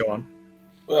 Go on.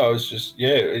 Well, I was just,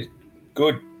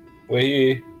 good. We're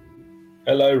here.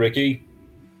 Hello, Ricky.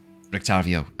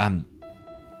 Rictavio,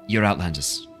 you're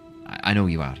Outlanders. I know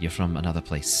you are. You're from another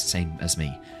place, same as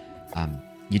me.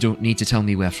 You don't need to tell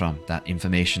me where from. That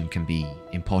information can be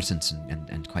important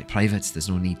and quite private. There's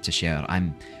no need to share.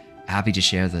 I'm happy to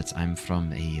share that I'm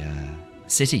from a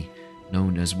city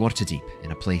known as Waterdeep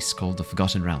in a place called the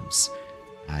Forgotten Realms.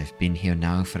 I've been here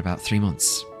now for about 3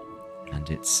 months, and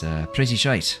it's pretty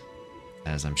shite,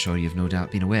 as I'm sure you've no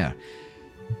doubt been aware.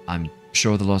 I'm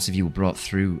sure the lot of you were brought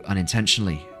through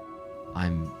unintentionally.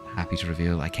 I'm happy to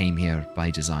reveal I came here by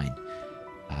design.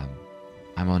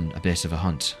 I'm on a bit of a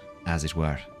hunt, as it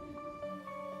were,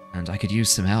 and I could use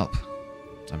some help.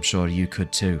 I'm sure you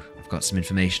could too. I've got some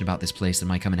information about this place that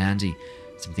might come in handy,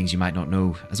 some things you might not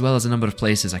know, as well as a number of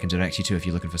places I can direct you to if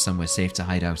you're looking for somewhere safe to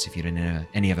hide out if you're in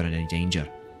ever in any danger.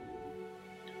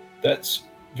 That's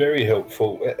very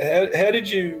helpful. How did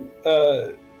you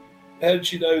know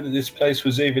that this place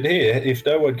was even here? If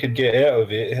no one could get out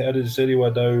of it, how does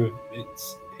anyone know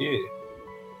it's here?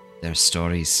 There's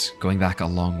stories going back a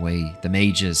long way. The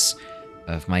mages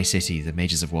of my city, the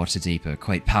mages of Waterdeep, are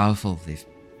quite powerful. They've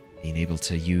been able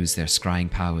to use their scrying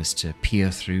powers to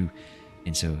peer through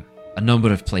into a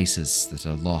number of places that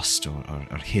are lost or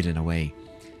hidden away.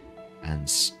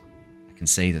 And I can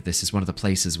say that this is one of the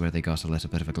places where they got a little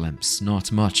bit of a glimpse.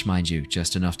 Not much, mind you,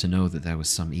 just enough to know that there was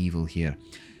some evil here.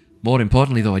 More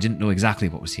importantly, though, I didn't know exactly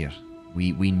what was here.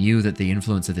 We knew that the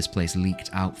influence of this place leaked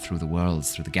out through the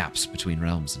worlds, through the gaps between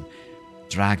realms, and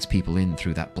dragged people in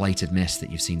through that blighted mist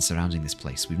that you've seen surrounding this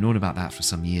place. We've known about that for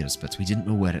some years, but we didn't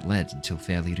know where it led until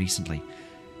fairly recently.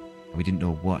 We didn't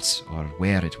know what or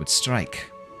where it would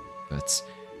strike, but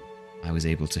I was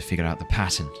able to figure out the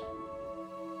pattern.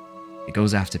 It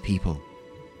goes after people.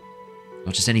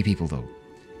 Not just any people, though.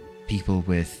 People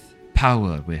with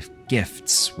power, with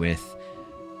gifts, with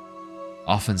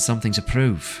often something to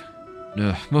prove.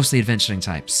 No, mostly adventuring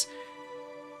types.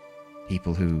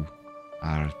 People who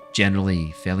are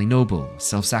generally fairly noble,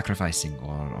 self-sacrificing,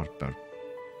 or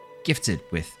gifted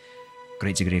with a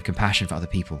great degree of compassion for other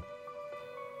people.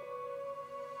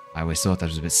 I always thought that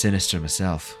was a bit sinister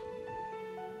myself.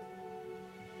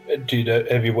 Do you know,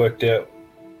 have you worked out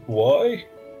why?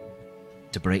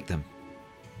 To break them.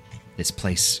 This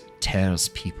place tears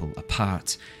people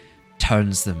apart,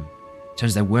 turns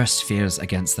their worst fears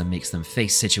against them, makes them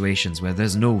face situations where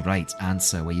there's no right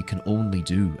answer, where you can only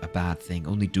do a bad thing,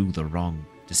 only do the wrong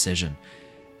decision,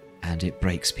 and it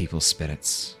breaks people's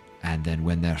spirits. And then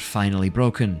when they're finally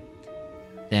broken,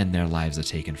 then their lives are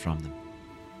taken from them.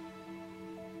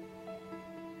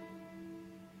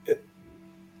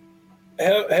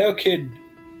 How can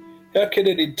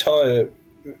an entire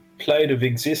plane of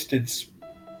existence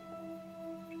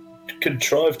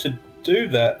contrive to do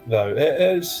that,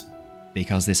 though?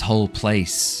 Because this whole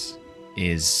place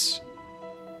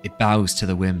it bows to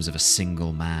the whims of a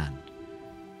single man.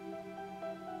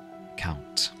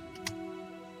 Count.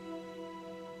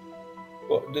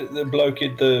 What, the bloke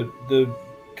in the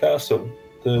castle?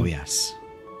 Oh, yes.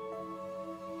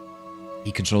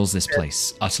 He controls this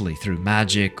place utterly through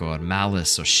magic or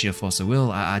malice or sheer force of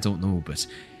will. I don't know, but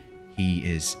he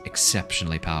is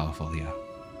exceptionally powerful here.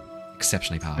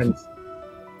 Exceptionally powerful. And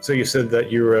so you said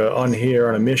that you were on here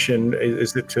on a mission.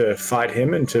 Is it to fight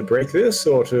him and to break this,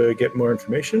 or to get more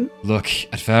information? Look,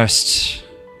 at first,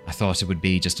 I thought it would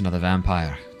be just another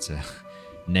vampire to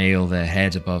nail their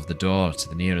head above the door to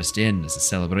the nearest inn as a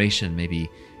celebration,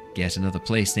 maybe get another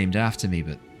place named after me,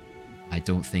 but I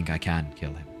don't think I can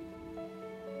kill him.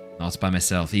 Not by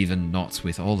myself, even not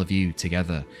with all of you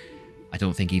together. I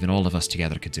don't think even all of us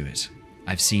together could do it.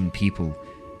 I've seen people,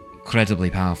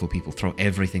 incredibly powerful people, throw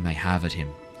everything they have at him,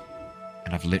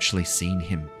 and I've literally seen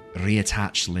him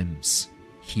reattach limbs,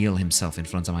 heal himself in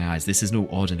front of my eyes. This is no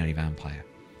ordinary vampire.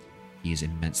 He is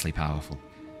immensely powerful.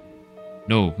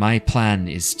 No, my plan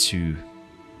is to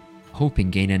hoping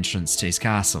gain entrance to his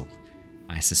castle.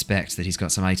 I suspect that he's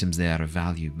got some items there of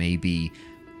value, maybe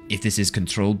if this is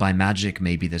controlled by magic,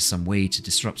 maybe there's some way to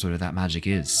disrupt whatever that magic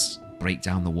is. Break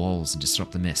down the walls and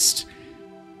disrupt the mist.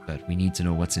 But we need to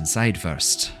know what's inside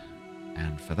first.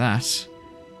 And for that,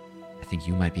 I think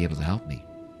you might be able to help me.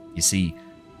 You see,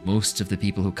 most of the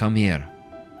people who come here,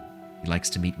 he likes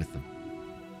to meet with them.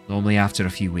 Normally after a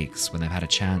few weeks, when they've had a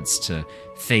chance to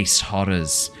face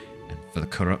horrors and for the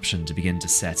corruption to begin to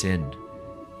set in,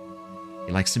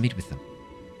 he likes to meet with them.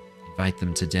 Invite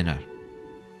them to dinner.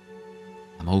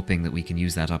 I'm hoping that we can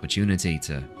use that opportunity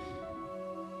to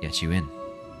get you in.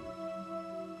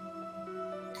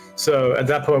 So at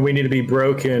that point, we need to be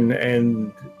broken,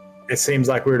 and it seems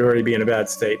like we'd already be in a bad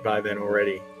state by then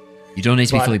already. You don't need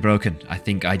to be fully broken. I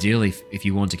think ideally, if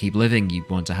you want to keep living, you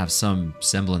want to have some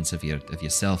semblance of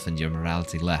yourself and your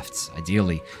morality left.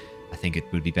 Ideally, I think it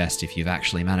would be best if you've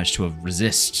actually managed to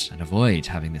resist and avoid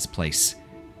having this place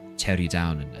tear you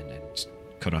down and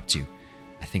corrupt you.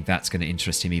 I think that's going to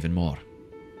interest him even more,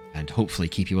 and hopefully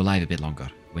keep you alive a bit longer.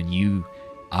 When you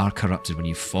are corrupted, when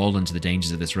you fall into the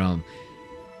dangers of this realm,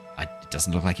 it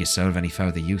doesn't look like you serve any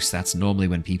further use. That's normally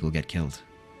when people get killed.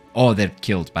 Or they're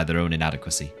killed by their own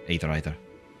inadequacy. Either.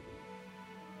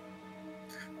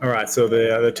 All right, so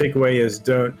the takeaway is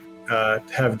don't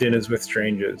have dinners with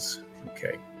strangers.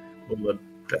 Okay, we'll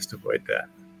best avoid that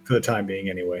for the time being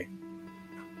anyway.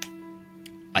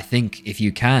 I think if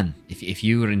you can, if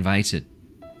you were invited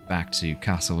back to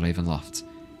Castle Ravenloft,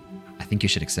 I think you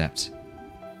should accept.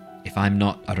 If I'm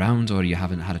not around or you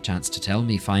haven't had a chance to tell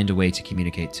me, find a way to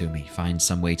communicate to me. Find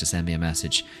some way to send me a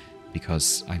message,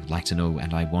 because I would like to know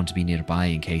and I want to be nearby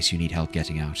in case you need help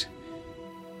getting out.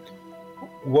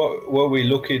 What were we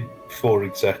looking for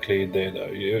exactly in there, though?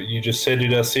 You just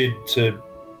sending us in to,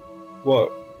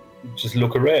 what, just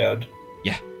look around?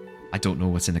 Yeah, I don't know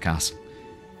what's in the castle.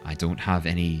 I don't have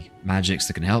any magics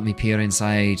that can help me peer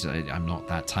inside. I'm not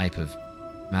that type of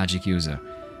magic user.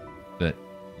 But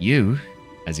you,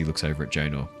 as he looks over at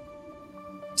Jono,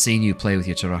 seeing you play with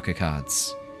your Taraka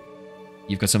cards,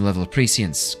 you've got some level of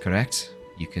prescience, correct?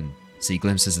 You can see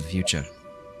glimpses of the future.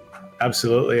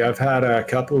 Absolutely. I've had a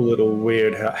couple little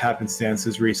weird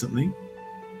happenstances recently.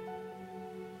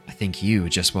 I think you are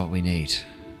just what we need.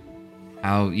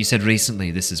 How, you said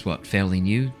recently, this is what, fairly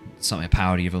new? Something, a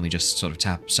power you've only just sort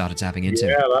of started tapping into?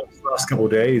 Yeah, the last couple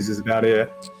of days is about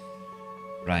it.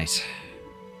 Right.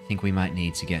 I think we might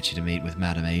need to get you to meet with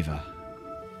Madame Ava.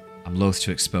 I'm loath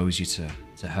to expose you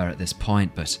to her at this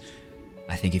point, but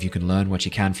I think if you can learn what you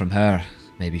can from her,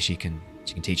 maybe she can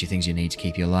teach you things you need to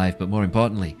keep you alive, but more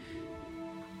importantly,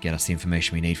 get us the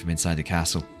information we need from inside the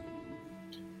castle.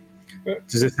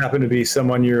 Does this happen to be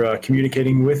someone you're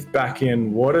communicating with back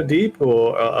in Waterdeep,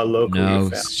 or a local? No,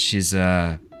 she's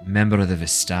a member of the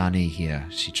Vistani here.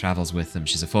 She travels with them.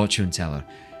 She's a fortune teller.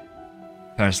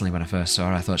 Personally, when I first saw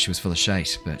her, I thought she was full of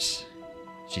shite, but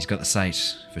she's got the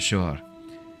sight for sure.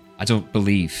 I don't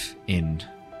believe in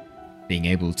being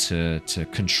able to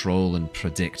control and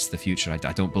predict the future.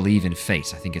 I don't believe in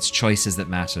fate. I think it's choices that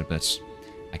matter, but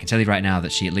I can tell you right now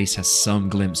that she at least has some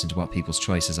glimpse into what people's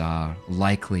choices are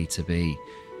likely to be.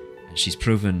 And she's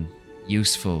proven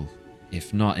useful,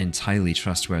 if not entirely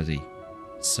trustworthy,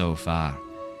 so far.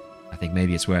 I think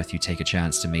maybe it's worth you take a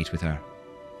chance to meet with her.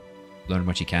 Learn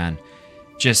what you can.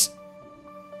 Just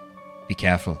be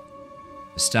careful.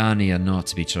 Vistani are not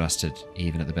to be trusted,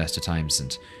 even at the best of times,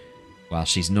 and while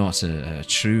she's not a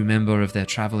true member of their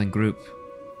travelling group,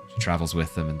 she travels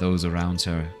with them, and those around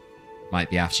her might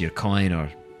be after your coin or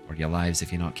your lives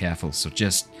if you're not careful. So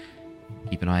just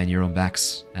keep an eye on your own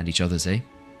backs and each other's, eh?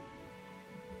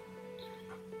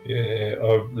 Yeah,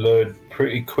 I've learned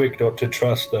pretty quick not to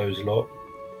trust those lot.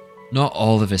 Not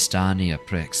all the Vistani are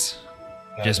pricks.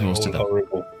 Just most of them.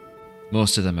 Horrible.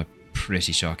 Most of them are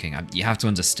pretty shocking. You have to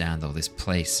understand, though, this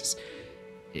place,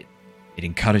 it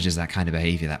encourages that kind of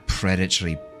behaviour, that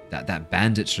predatory, that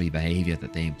banditry behaviour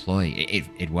that they employ.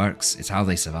 It works. It's how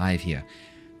they survive here.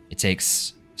 It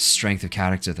takes strength of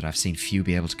character that I've seen few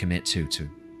be able to commit to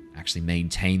actually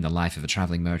maintain the life of a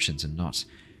travelling merchant and not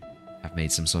have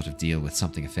made some sort of deal with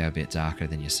something a fair bit darker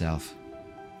than yourself.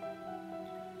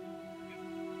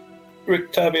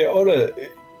 Rick, Tabby, on a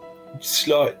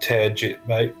slight tangent,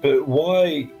 mate, but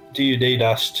why do you need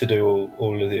us to do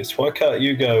all of this? Why can't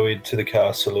you go into the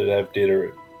castle and have dinner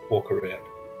and walk around?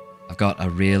 I've got a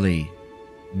really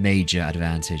major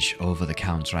advantage over the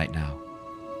Count right now.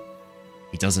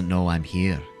 He doesn't know I'm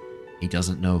here. He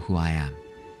doesn't know who I am.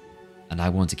 And I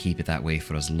want to keep it that way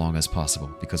for as long as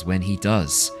possible, because when he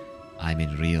does, I'm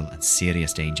in real and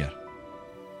serious danger.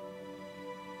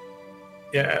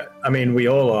 Yeah, I mean, we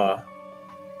all are.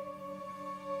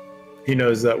 He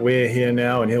knows that we're here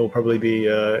now, and he'll probably be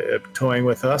toying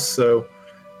with us, so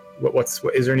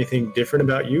Is there anything different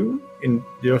about you in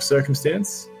your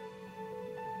circumstance?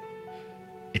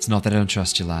 It's not that I don't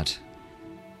trust you, lad.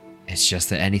 It's just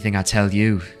that anything I tell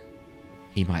you,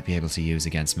 he might be able to use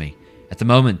against me. At the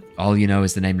moment, all you know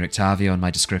is the name Rictavio and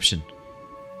my description.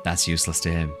 That's useless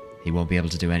to him. He won't be able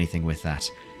to do anything with that.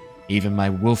 Even my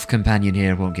wolf companion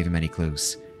here won't give him any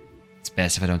clues. It's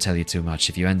best if I don't tell you too much.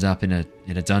 If you end up in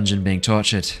a dungeon being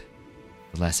tortured,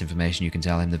 the less information you can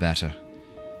tell him, the better.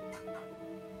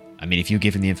 I mean, if you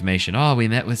give him the information, we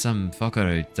met with some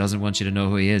fucker who doesn't want you to know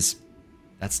who he is,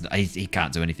 he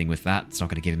can't do anything with that. It's not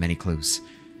going to give him any clues.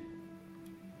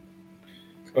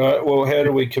 Well, how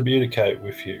do we communicate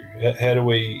with you? How do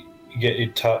we get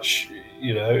in touch?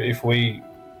 You know, if we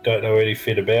don't know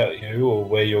anything about you or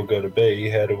where you're going to be,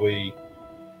 how do we...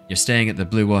 You're staying at the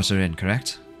Blue Water Inn,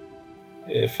 correct?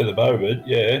 Yeah, for the moment,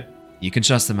 yeah. You can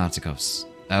trust the Martikovs.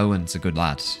 Owen's a good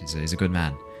lad. He's a good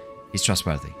man. He's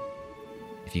trustworthy.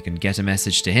 If you can get a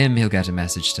message to him, he'll get a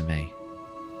message to me.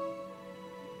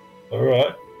 All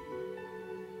right.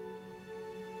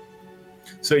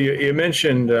 So you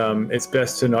mentioned it's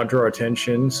best to not draw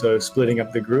attention, so splitting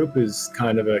up the group is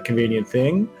kind of a convenient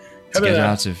thing. To get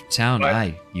out of town,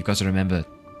 you've got to remember,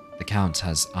 the Count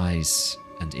has eyes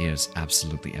and ears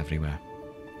absolutely everywhere.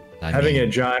 Having a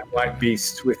giant white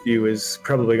beast with you is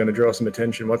probably going to draw some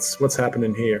attention. What's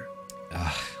happening here?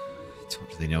 I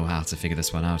don't really know how to figure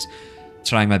this one out.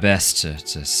 Trying my best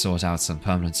to sort out some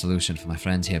permanent solution for my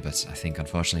friend here, but I think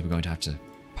unfortunately we're going to have to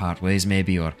part ways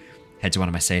maybe, or head to one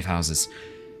of my safe houses.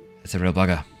 It's a real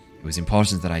bugger. It was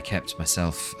important that I kept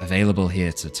myself available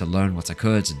here to learn what I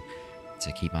could and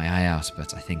to keep my eye out,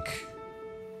 but I think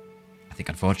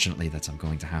unfortunately that I'm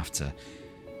going to have to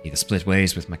either split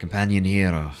ways with my companion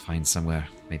here or find somewhere,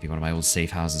 maybe one of my old safe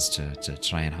houses to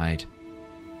try and hide.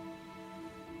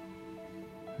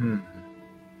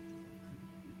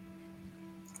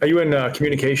 Are you in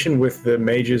communication with the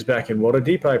mages back in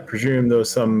Waterdeep? I presume there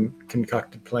was some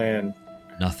concocted plan.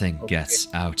 Nothing gets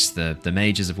out. The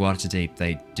mages of Waterdeep,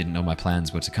 they didn't know my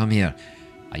plans were to come here.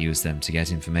 I used them to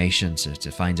get information,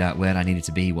 to find out where I needed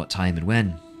to be, what time and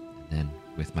when. And then,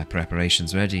 with my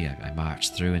preparations ready, I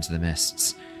marched through into the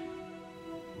mists.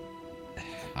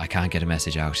 I can't get a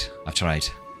message out. I've tried.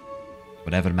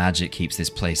 Whatever magic keeps this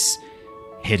place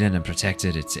hidden and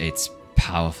protected, it's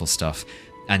powerful stuff.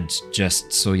 And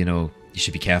just so you know, you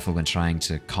should be careful when trying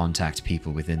to contact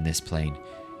people within this plane.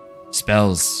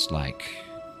 Spells like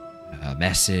a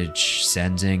message,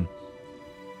 sending,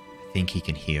 I think he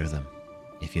can hear them,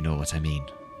 if you know what I mean.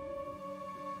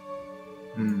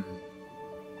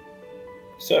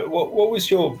 So what was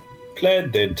your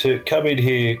plan then? To come in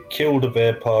here, kill the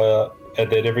vampire, and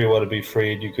then everyone would be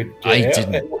free and you could get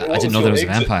out? I didn't know there was a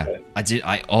vampire.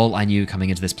 All I knew coming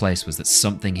into this place was that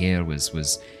something here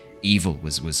was evil,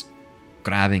 was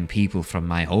grabbing people from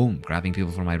my home, grabbing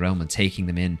people from my realm and taking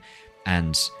them in,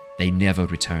 and they never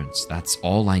returned. That's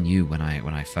all I knew when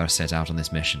I first set out on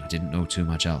this mission. I didn't know too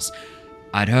much else.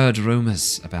 I'd heard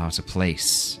rumors about a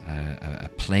place, a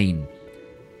plane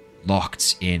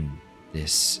locked in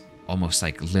this almost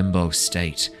like limbo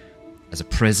state as a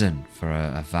prison for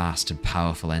a vast and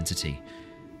powerful entity.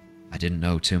 I didn't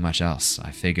know too much else.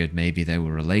 I figured maybe they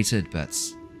were related, but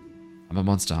I'm a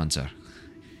monster hunter.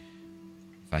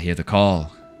 If I hear the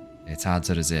call, it's hard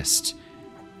to resist.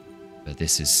 But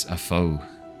this is a foe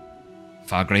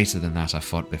far greater than that I've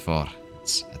fought before.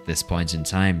 At this point in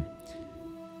time,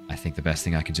 I think the best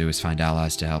thing I can do is find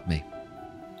allies to help me.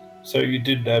 So you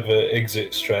didn't have an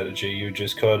exit strategy, you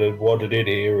just kind of wandered in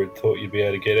here and thought you'd be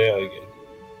able to get out again?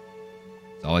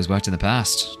 It's always worked in the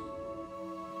past.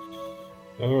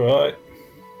 Alright.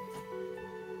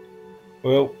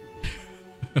 Well,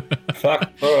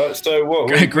 fuck. Alright, so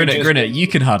what? Grinner, you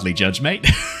can hardly judge, mate.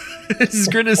 This is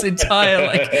Grinner's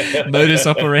entire modus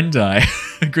operandi.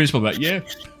 Grinner's probably like, yeah.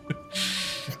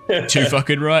 Too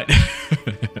fucking right.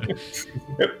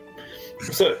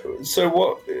 So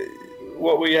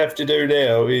what we have to do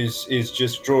now is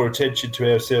just draw attention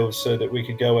to ourselves so that we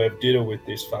can go have dinner with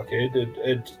this fuckhead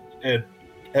and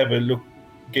have a look,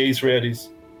 gaze around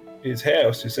his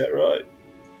house. Is that right?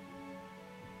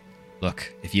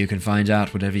 Look, if you can find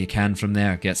out whatever you can from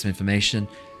there, get some information,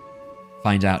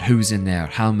 find out who's in there,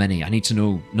 how many. I need to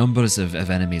know numbers of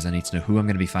enemies. I need to know who I'm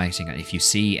going to be fighting. If you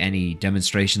see any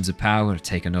demonstrations of power,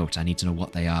 take a note. I need to know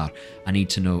what they are. I need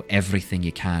to know everything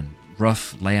you can.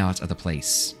 Rough layout of the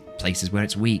place. Places where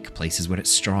it's weak, places where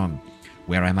it's strong,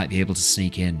 where I might be able to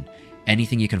sneak in.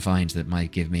 Anything you can find that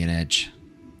might give me an edge,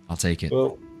 I'll take it.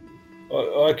 Well,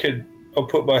 I'll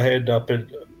put my hand up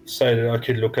and say that I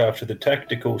can look after the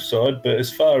tactical side, but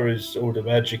as far as all the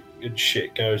magic and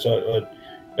shit goes,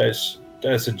 that's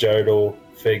a Jonor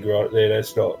thing right there.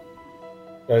 That's not.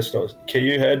 Can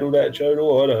you handle that,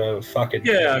 Jonal? I don't know. Fucking.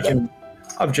 Yeah, I can.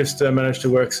 I've just managed to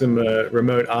work some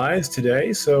remote eyes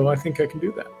today, so I think I can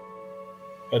do that.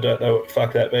 I don't know what the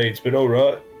fuck that means, but all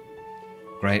right.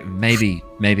 Great. Maybe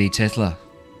Titla,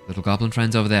 little goblin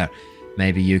friends over there.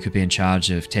 Maybe you could be in charge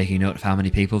of taking note of how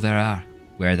many people there are,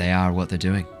 where they are, what they're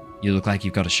doing. You look like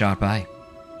you've got a sharp eye.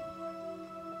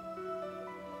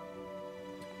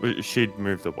 She'd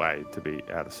moved away to be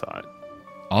out of sight.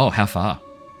 Oh, how far?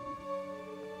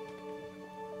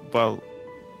 Well,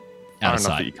 out of enough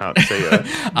sight. that you can't see her.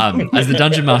 As the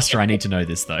dungeon master, I need to know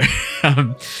this though.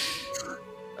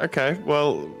 Okay,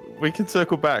 well, we can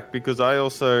circle back because I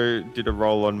also did a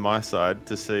roll on my side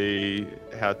to see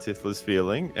how Tithla's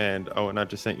feeling, and I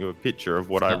just sent you a picture of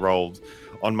what I rolled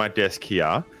on my desk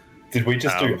here. Did we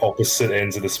just do opposite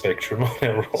ends of the spectrum on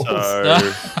our rolls?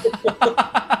 So,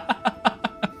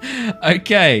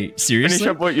 okay, seriously? finish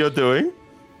up what you're doing.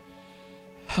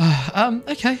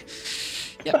 Okay.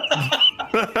 Yep.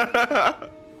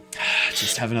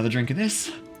 Just have another drink of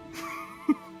this.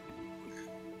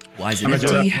 Why is it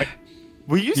empty?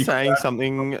 Were you saying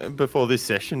something before this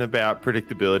session about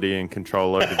predictability and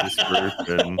control over this group,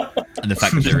 and the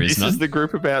fact that there is this none? is the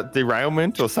group about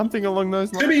derailment or something along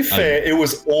those lines? To be fair, it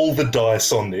was all the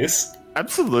dice on this.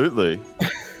 Absolutely.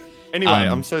 Anyway,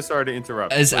 I'm so sorry to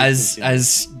interrupt. As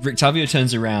Rictavio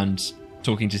turns around,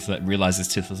 talking to Tithla, realizes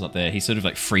Tithla's not there, he sort of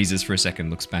like freezes for a second,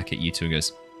 looks back at you two and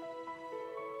goes,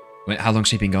 "Wait, how long's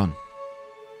she been gone?"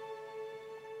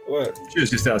 What? She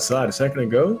was just outside a second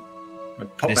ago. I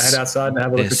popped my head outside and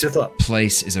have a look at This Tithla.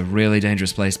 place is a really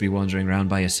dangerous place to be wandering around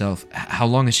by yourself. How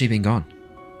long has she been gone?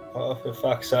 Oh, for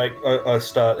fuck's sake. I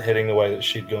start heading the way that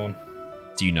she'd gone.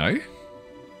 Do you know?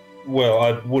 Well,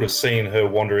 I would have seen her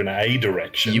wander in a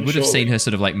direction. You would have surely. seen her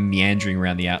sort of like meandering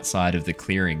around the outside of the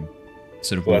clearing,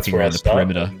 sort of Well, that's walking where around I the start,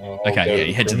 perimeter. then. I'll Okay, go yeah, to you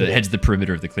the head to perimeter. the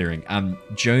perimeter of the clearing.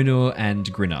 Jonor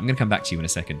and Grinner, I'm going to come back to you in a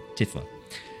second. Tithla,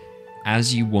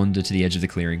 as you wander to the edge of the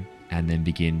clearing and then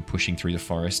begin pushing through the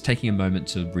forest, taking a moment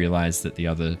to realize that the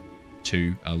other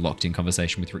two are locked in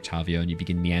conversation with Rictavio, and you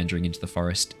begin meandering into the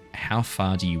forest, how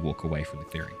far do you walk away from the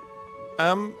clearing?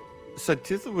 So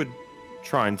Tithla would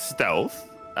try and stealth,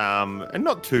 and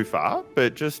not too far,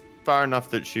 but just far enough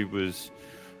that she was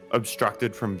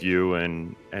obstructed from view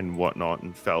and whatnot,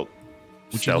 and felt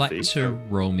Would stealthy. you like to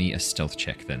roll me a stealth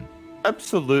check then?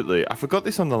 Absolutely. I forgot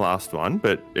this on the last one,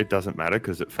 but it doesn't matter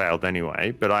because it failed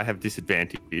anyway. But I have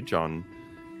disadvantage on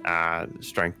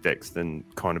strength, dex, and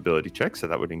con ability checks, so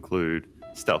that would include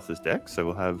stealth as dex. So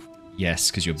we'll have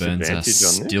Yes, because your burns are disadvantage on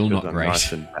this still 'cause not I'm great.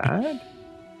 nice and bad.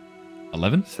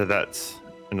 11? So that's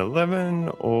an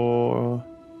 11 or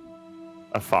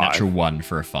a 5. Natural 1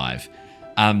 for a 5.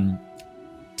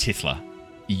 Tithla,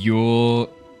 you're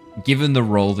given the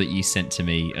roll that you sent to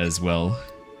me as well.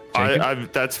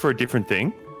 Jacob? That's for a different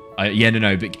thing. But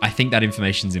I think that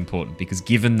information's important because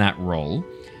given that roll,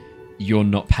 you're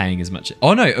not paying as much.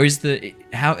 Oh no, or is the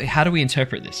how do we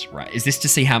interpret this? Right? Is this to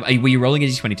see how were you rolling a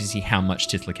d20 to see how much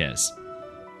Tithla cares?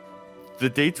 The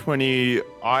D20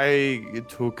 I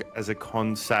took as a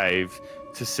con save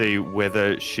to see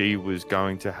whether she was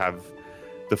going to have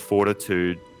the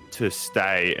fortitude to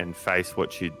stay and face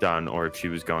what she'd done, or if she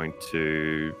was going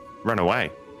to run away.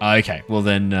 Okay, well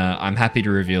then I'm happy to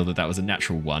reveal that was a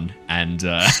natural 1, and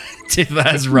Tithla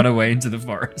has run away into the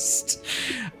forest.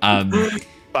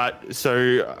 But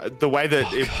so the way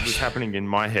that it was happening in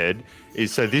my head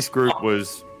is, so this group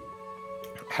was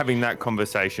having that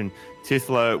conversation.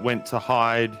 Tithla went to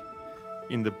hide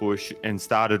in the bush and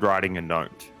started writing a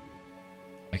note.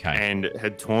 Okay. And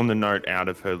had torn the note out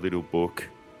of her little book,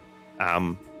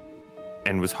 and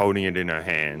was holding it in her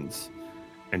hands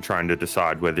and trying to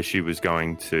decide whether she was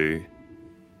going to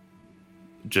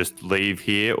just leave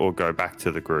here or go back to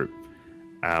the group.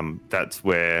 That's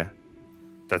where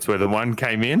the 1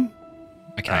 came in.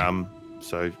 Okay.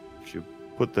 So she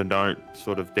put the note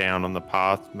sort of down on the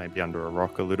path, maybe under a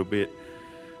rock a little bit,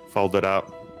 fold it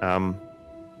up,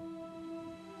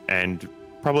 and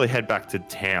probably head back to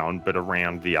town, but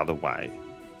around the other way.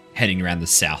 Heading around the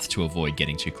south to avoid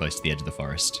getting too close to the edge of the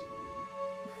forest.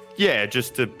 Yeah,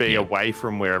 just to be away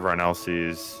from where everyone else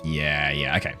is.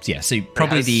 Yeah, okay. So, so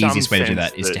probably has the some easiest way to do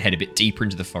sense that is to that- head a bit deeper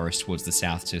into the forest towards the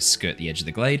south to skirt the edge of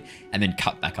the glade, and then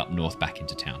cut back up north back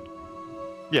into town.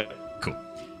 Yeah. Cool.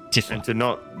 Tithla. And to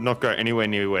not go anywhere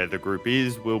near where the group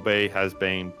is, will be, has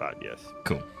been, but yes.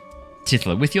 Cool.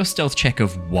 Tithla, with your stealth check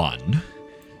of 1,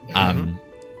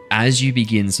 as you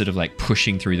begin sort of like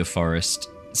pushing through the forest,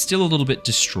 still a little bit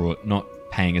distraught, not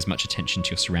paying as much attention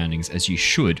to your surroundings as you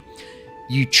should,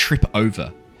 you trip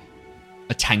over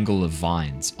a tangle of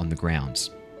vines on the ground.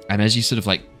 And as you sort of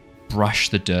like brush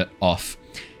the dirt off.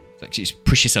 Like just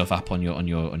push yourself up on your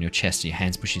chest, and your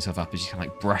hands push yourself up as you kind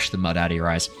of like brush the mud out of your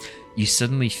eyes. You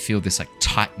suddenly feel this like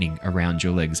tightening around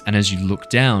your legs, and as you look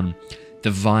down,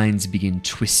 the vines begin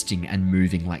twisting and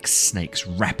moving like snakes,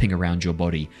 wrapping around your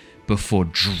body before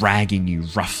dragging you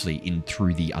roughly in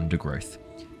through the undergrowth.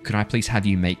 Could I please have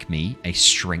you make me a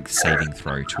strength saving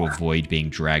throw to avoid being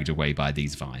dragged away by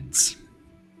these vines?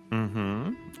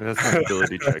 Mm-hmm. That's an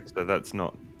ability check, so that's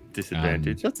not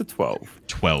disadvantage. That's a 12.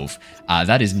 12.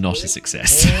 That is not a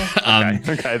success.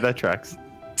 Okay, that tracks.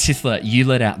 Tithla, you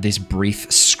let out this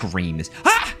brief scream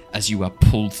as you are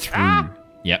pulled through.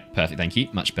 Yep, perfect. Thank you.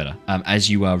 Much better. As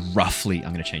you are roughly...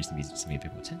 I'm going to change the music to something a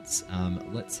bit more tense.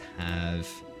 Let's have...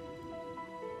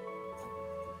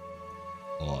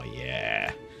 Oh,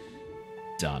 yeah.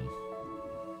 Done.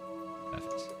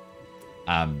 Perfect.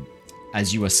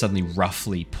 As you are suddenly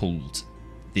roughly pulled,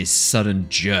 this sudden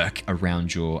jerk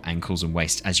around your ankles and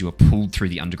waist as you are pulled through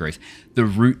the undergrowth, the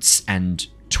roots and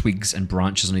twigs and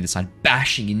branches on either side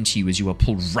bashing into you as you are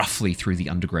pulled roughly through the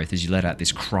undergrowth as you let out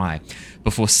this cry,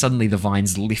 before suddenly the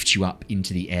vines lift you up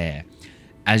into the air.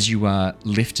 As you are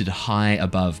lifted high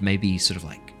above, maybe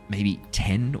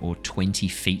 10 or 20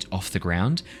 feet off the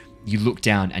ground, you look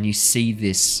down and you see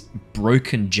this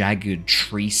broken, jagged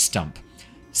tree stump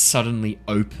suddenly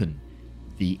open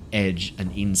the edge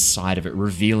and inside of it,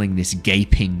 revealing this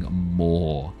gaping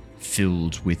maw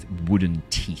filled with wooden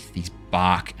teeth, these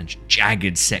bark and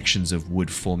jagged sections of wood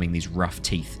forming these rough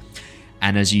teeth.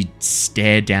 And as you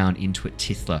stare down into it,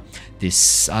 Tithla, this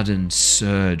sudden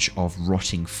surge of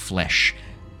rotting flesh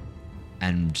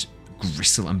and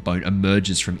gristle and bone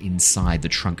emerges from inside the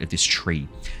trunk of this tree.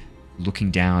 Looking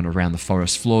down around the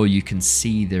forest floor, you can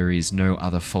see there is no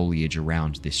other foliage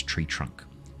around this tree trunk,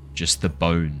 just the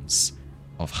bones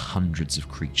of hundreds of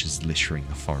creatures littering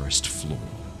the forest floor.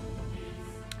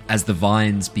 As the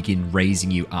vines begin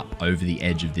raising you up over the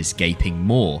edge of this gaping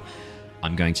maw,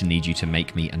 I'm going to need you to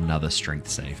make me another strength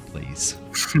save, please.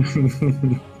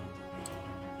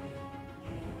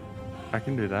 I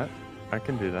can do that. I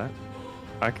can do that.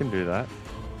 I can do that.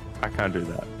 I can't do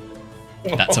that.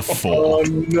 That's a 4. Oh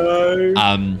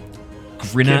no.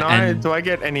 Grinner do I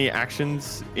get any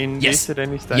actions in this at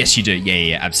any stage? Yes, you do.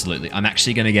 Yeah, absolutely. I'm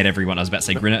actually going to get everyone. I was about to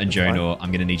say Grinner and Jonor,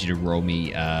 I'm going to need you to roll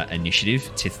me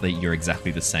initiative. Tithla, you're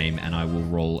exactly the same, and I will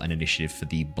roll an initiative for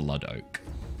the Blood Oak.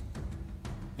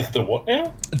 The what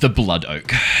now? The Blood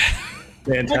Oak.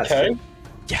 Fantastic. Okay.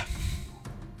 Yeah.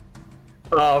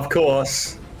 Oh, of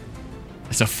course.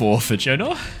 It's a 4 for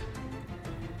Jonor.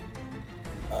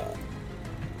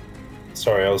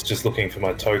 Sorry, I was just looking for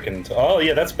my token. Oh,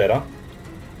 yeah, that's better.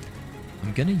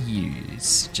 I'm going to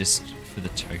use, just for the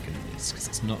token of this, because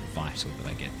it's not vital that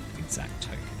I get the exact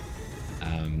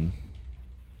token.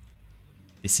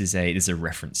 This is a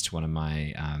reference to one of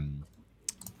my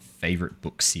favorite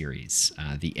book series,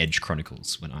 The Edge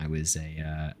Chronicles, when I was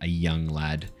a young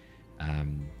lad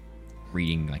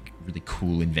reading like really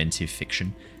cool, inventive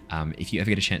fiction. If you ever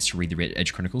get a chance to read The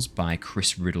Edge Chronicles by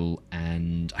Chris Riddle,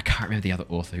 and I can't remember the other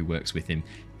author who works with him,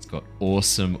 it's got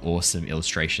awesome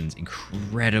illustrations,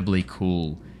 incredibly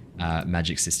cool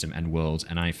magic system and world,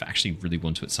 and I actually really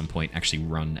want to at some point actually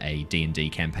run a D&D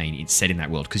campaign. It's set in that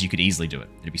world, because you could easily do it.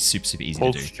 It'd be super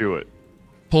easy to do.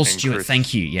 Paul Stewart,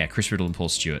 thank you. Yeah, Chris Riddle and Paul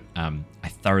Stewart. I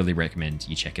thoroughly recommend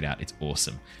you check it out. It's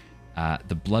awesome.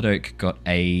 The Blood Oak got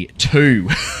a 2.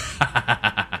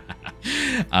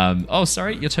 Oh,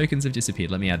 sorry, your tokens have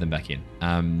disappeared. Let me add them back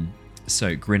in.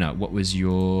 So, Grinner, what was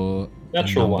your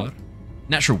Natural number? 1.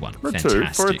 Natural 1. For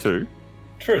Fantastic. a 2.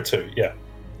 For a 2, yeah.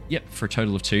 Yep, for a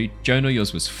total of 2. Jonor,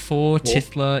 yours was 4.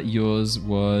 Tithla, yours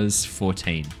was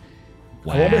 14.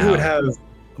 Wow. I wonder who would have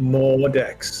more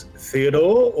decks,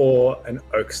 Theodore or an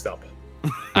oak stump?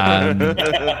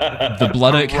 The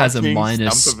Blood Oak has a rotting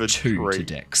 -2 stump of a to tree.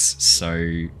 dex, so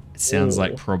it sounds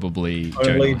like probably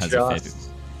Only Jonor has a fair bit. just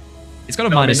It's got a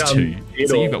 -2, so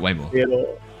Theodore, you've got way more.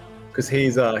 Theodore, because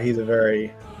he's a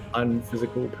very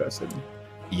unphysical person.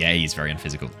 Yeah, he's very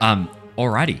unphysical.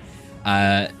 Alrighty.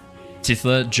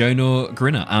 Tithla, Jonor,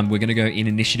 Grinner. We're going to go in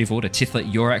initiative order.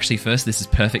 Tithla, you're actually first. This is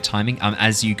perfect timing.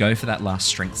 As you go for that last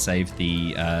strength save,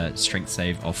 the strength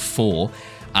save of 4,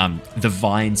 the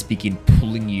vines begin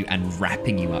pulling you and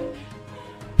wrapping you up,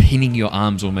 pinning your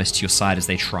arms almost to your side as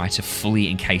they try to fully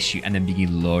encase you, and then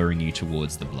begin lowering you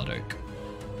towards the Blood Oak.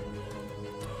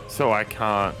 So I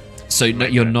can't. So no,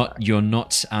 you're not.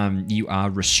 You are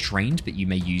restrained, but you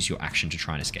may use your action to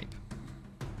try and escape.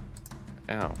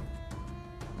 Ow.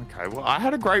 Okay, well, I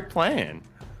had a great plan.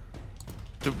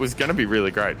 It was going to be really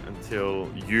great until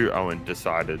you, Owen,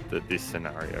 decided that this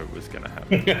scenario was going to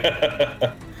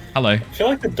happen. Hello. I feel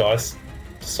like the dice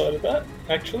decided that,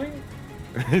 actually.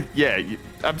 Yeah,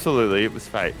 absolutely. It was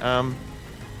fate.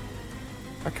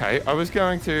 Okay, I was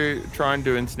going to try and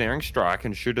do ensnaring strike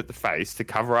and shoot at the face to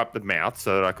cover up the mouth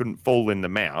so that I couldn't fall in the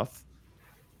mouth.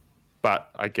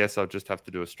 But I guess I'll just have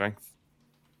to do a strength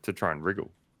to try and wriggle.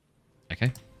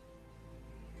 Okay.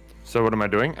 So what am I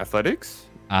doing? Athletics?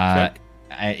 So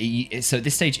at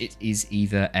this stage, it is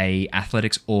either a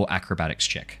athletics or acrobatics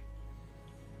check.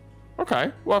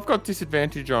 Okay, well, I've got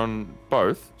disadvantage on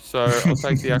both, so I'll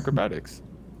take the acrobatics.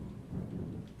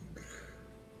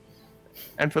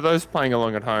 And for those playing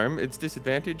along at home, it's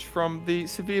disadvantage from the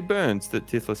severe burns that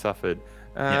Tithla suffered.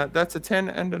 That's a 10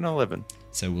 and an 11.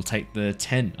 So we'll take the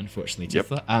 10, unfortunately, Yep.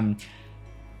 Tithla.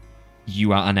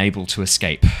 You are unable to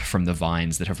escape from the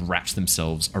vines that have wrapped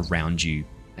themselves around you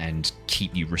and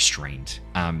keep you restrained.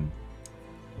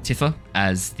 Tithla,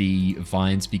 as the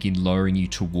vines begin lowering you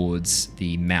towards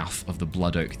the mouth of the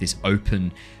blood oak, this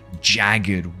open,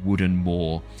 jagged wooden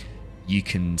maw, you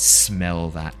can smell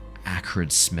that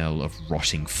acrid smell of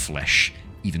rotting flesh,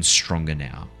 even stronger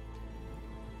now.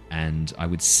 And I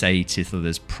would say, Tithla,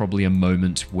 there's probably a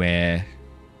moment where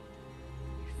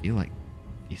you feel like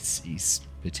this is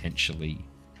potentially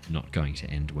not going to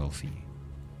end well for you.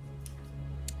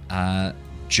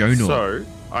 Jonor. So,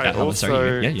 I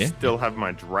also Yeah. still have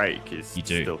my Drake is You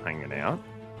do. still hanging out.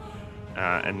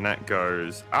 And that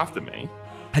goes after me.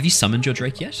 Have you summoned your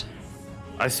Drake yet?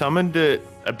 I summoned it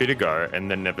a bit ago and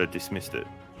then never dismissed it.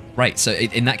 Right, so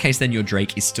in that case, then your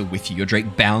Drake is still with you. Your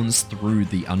Drake bounds through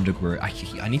the undergrowth.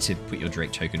 I need to put your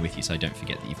Drake token with you so I don't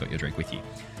forget that you've got your Drake with you.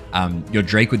 Your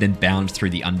Drake would then bound through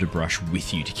the underbrush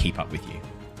with you to keep up with you.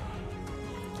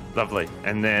 Lovely.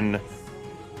 And then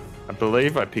I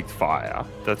believe I picked fire.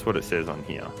 That's what it says on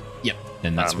here. Yep,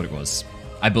 then that's what it was.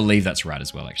 I believe that's right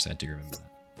as well, actually. I do remember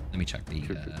that. Let me chuck the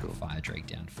Cool. fire Drake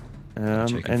down.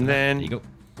 And then There you go.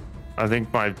 I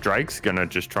think my Drake's going to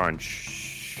just try and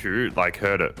shoot, like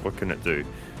hurt it. What can it do?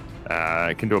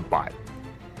 It can do a bite.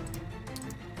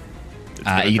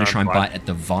 Are you going to try and bite at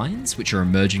the vines, which are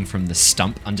emerging from the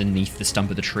stump underneath the stump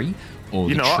of the tree? Or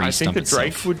the tree I think stump the Drake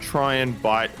itself? would try and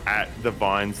bite at the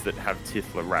vines that have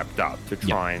Tithla wrapped up to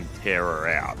try and tear her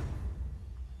out.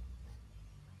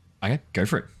 Okay, go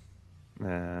for it.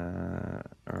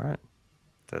 All right.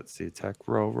 That's the attack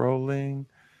rolling.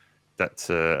 That's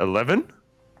 11.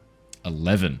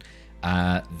 11.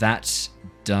 That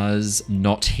does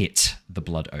not hit the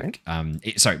blood oak.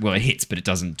 It hits, but it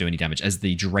doesn't do any damage. As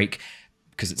the Drake,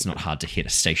 because it's not hard to hit a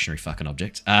stationary fucking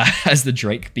object, as the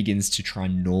Drake begins to try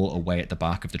and gnaw away at the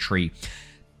bark of the tree,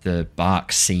 the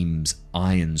bark seems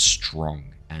iron strong,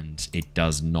 and it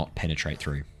does not penetrate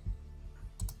through.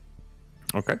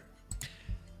 Okay.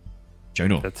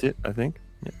 Jonor. That's it, I think.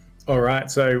 Yeah. All right,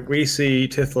 so we see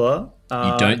Tithla.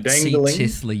 You don't dangling. see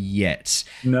Tithla yet.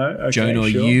 No, okay,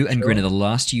 Jonor, sure, you and sure. Grinner, the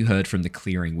last you heard from the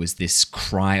clearing was this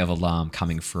cry of alarm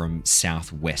coming from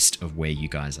southwest of where you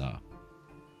guys are.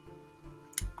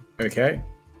 Okay,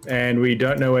 and we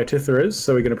don't know where Tithla is,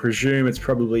 so we're going to presume it's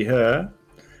probably her.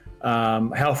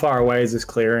 How far away is this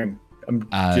clearing? I'm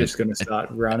just going to start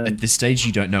running. At this stage,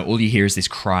 you don't know. All you hear is this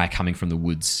cry coming from the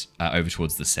woods over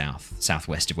towards the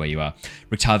southwest of where you are.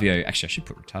 Rictavio, actually, I should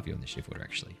put Rictavio on the shift order,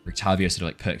 actually. Rictavio sort of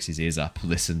like perks his ears up,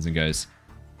 listens, and goes,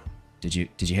 Did you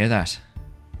hear that?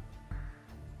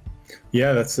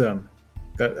 Yeah, that's a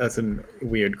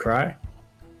weird cry.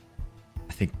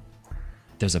 I think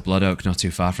there's a blood oak not too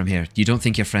far from here. You don't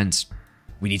think your friends...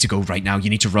 We need to go right now. You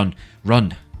need to run.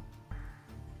 Run.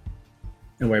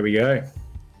 And away we go.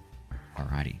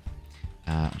 Alrighty.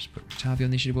 I'll just put Rictavio on the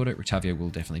initiative order. Rictavio will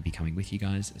definitely be coming with you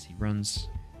guys as he runs.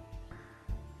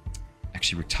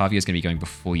 Actually, Rictavio is going to be going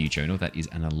before you, Jonor. That is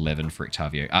an 11 for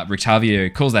Rictavio.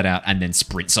 Rictavio calls that out and then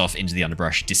sprints off into the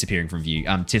underbrush, disappearing from view.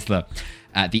 Tithla,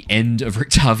 at the end of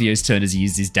Rictavio's turn as he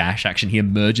uses his dash action, he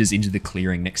emerges into the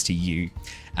clearing next to you.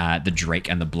 The Drake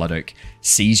and the Blood Oak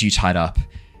sees you tied up,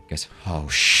 goes, oh,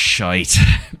 shite,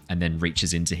 and then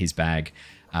reaches into his bag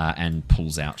and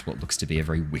pulls out what looks to be a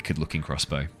very wicked-looking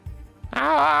crossbow.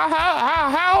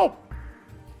 Help!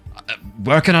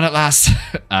 Working on it, lass.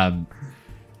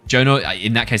 Jonor,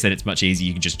 in that case, then it's much easier.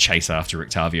 You can just chase after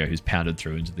Rictavio, who's pounded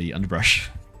through into the underbrush.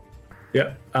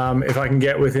 Yep. If I can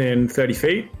get within 30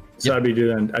 feet, so I'd be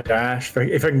doing a dash.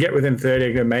 If I can get within 30,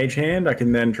 I go Mage Hand. I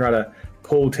can then try to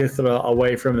pull Tithla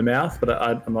away from the mouth, but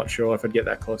I'm not sure if I'd get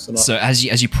that close or not. So as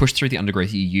you push through the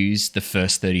undergrowth, you use the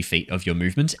first 30 feet of your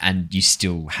movement, and you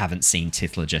still haven't seen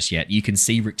Tithla just yet. You can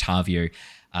see Rictavio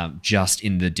just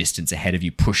in the distance ahead of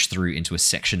you push through into a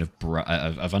section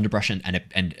of underbrush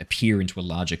and appear into a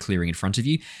larger clearing in front of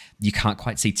you. You can't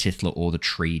quite see Tithla or the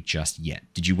tree just yet.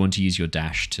 Did you want to use your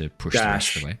dash to push the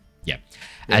rest of the way? Yeah.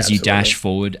 Yeah, As you absolutely. dash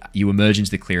forward, you emerge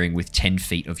into the clearing with 10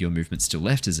 feet of your movement still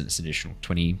left, as it's an additional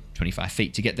 20, 25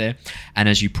 feet to get there. And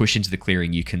as you push into the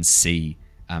clearing, you can see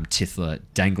Tithla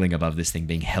dangling above this thing,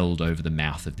 being held over the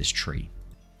mouth of this tree.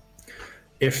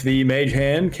 If the mage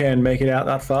hand can make it out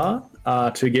that far,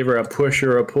 to give her a push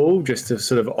or a pull, just to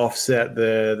sort of offset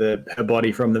her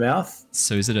body from the mouth.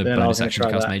 So is it a Then I was bonus gonna action to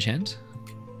try cast that. Mage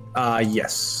Hand?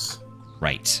 Yes.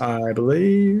 Right. I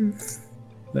believe.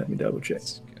 Let me double check.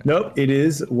 Nope, it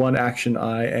is one action.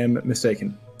 I am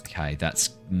mistaken. Okay,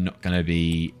 that's not going to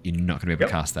be... You're not going to be able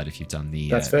to cast that if you've done the,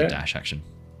 That's the fair. dash action.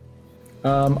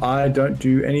 I don't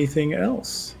do anything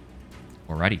else.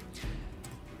 Alrighty.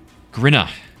 Grinner,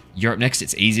 you're up next.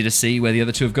 It's easy to see where the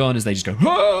other two have gone as they just go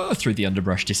 "Ah!" through the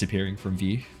underbrush, disappearing from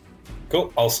view.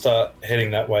 Cool. I'll start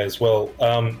heading that way as well.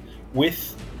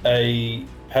 With a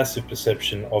passive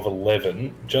perception of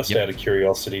 11, just out of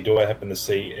curiosity, do I happen to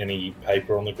see any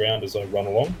paper on the ground as I run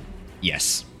along?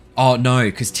 Yes. Oh, no,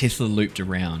 because Tithla looped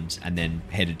around and then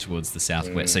headed towards the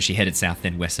southwest. So she headed south,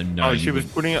 then west, so no. Oh, she was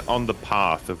putting it on the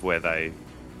path of where they...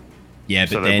 Yeah,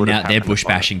 So but they would've they're happened to bush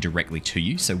find it. bashing directly to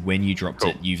you. So when you dropped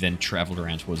Cool. it, you've then travelled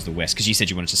around towards the west. Because you said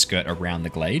you wanted to skirt around the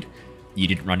glade. You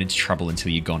didn't run into trouble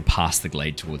until you'd gone past the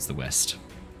glade towards the west.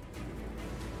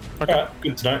 Okay. All right,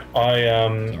 good to know.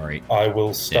 I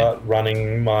will start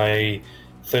running my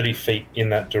 30 feet in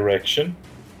that direction,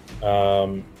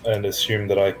 and assume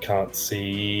that I can't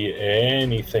see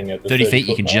anything at the 30 feet,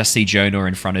 you can mark. just see Jonor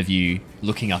in front of you,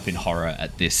 looking up in horror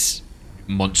at this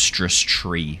monstrous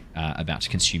tree about to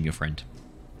consume your friend.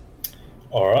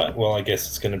 All right. Well, I guess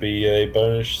it's going to be a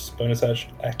bonus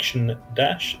action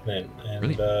dash then, and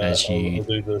Brilliant. As you- I'll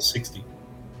do the 60.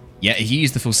 Yeah, if you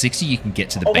use the full 60, you can get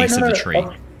to the base of the tree.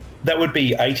 That would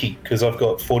be 80 because I've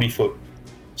got 40-foot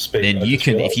speed. Then I you just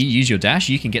can, realised. if you use your dash,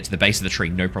 you can get to the base of the tree,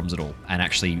 no problems at all. And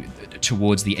actually,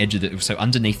 towards the edge of the, so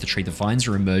underneath the tree, the vines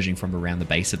are emerging from around the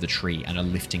base of the tree and are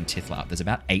lifting Tithla up. There's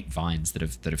about 8 vines that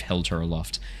have held her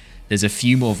aloft. There's a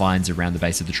few more vines around the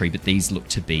base of the tree, but these look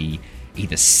to be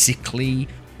either sickly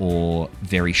or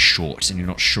very short, and you're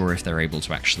not sure if they're able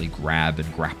to actually grab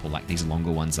and grapple like these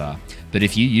longer ones are. But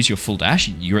if you use your full dash,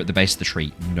 you're at the base of the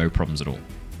tree, no problems at all.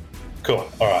 Cool.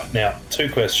 All right. Now, 2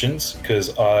 questions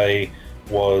because I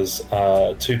was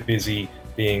too busy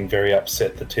being very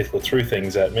upset that Tithla threw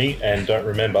things at me and don't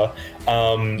remember.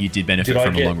 You did benefit I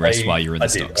from a get long rest while you were in the I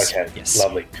did. stocks. Okay. Yes.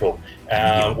 Lovely. Cool.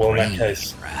 Well, in that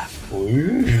case,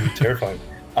 ooh, terrifying.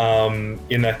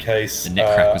 In that case, The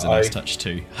neck crack was a nice I- touch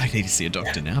too. I need to see a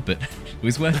doctor now, but it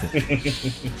was worth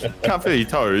it. Can't feel your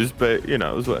toes, but, you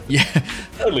know, it was worth it. Yeah.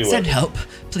 Totally Send worth it. help,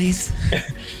 please.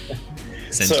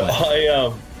 Send So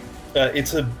Slade.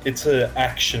 it's a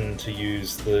action to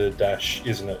use the dash,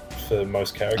 isn't it, for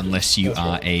most characters? Unless you That's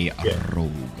are right. a Yeah.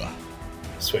 rogue.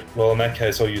 Sweet. Well, in that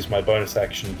case, I'll use my bonus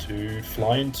action to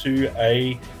fly into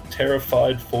a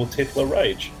terrified for Tithla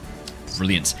rage.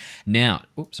 Brilliant. Now,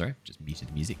 oops, sorry, just muted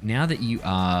the music. Now that you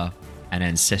are an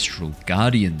Ancestral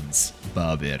Guardians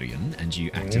barbarian and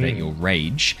you activate your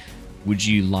rage, would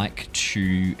you like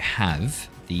to have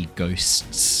the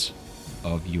ghosts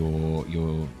of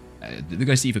the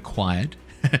ghosts that you've acquired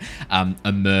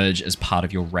emerge as part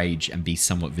of your rage and be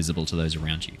somewhat visible to those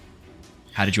around you?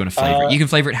 How did you want to flavor it? You can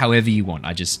flavor it however you want.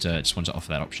 I just wanted to offer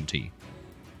that option to you.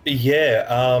 Yeah,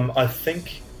 I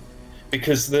think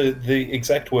because the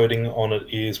exact wording on it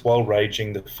is while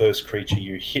raging, the first creature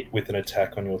you hit with an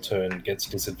attack on your turn gets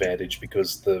disadvantage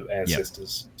because the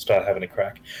ancestors start having a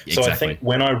crack. So I Exactly. think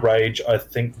when I rage, I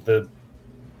think the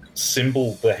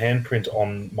symbol, the handprint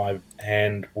on my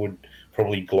hand would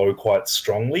probably glow quite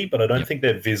strongly, but I don't think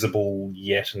they're visible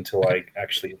yet until I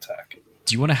actually attack.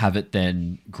 Do you want to have it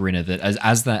then, Grinner, that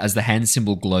as the hand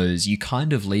symbol glows, you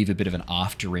kind of leave a bit of an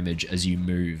after image as you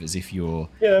move, as if your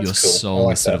that's cool. soul I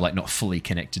like is sort of that. like not fully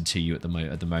connected to you at the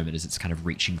moment, as it's kind of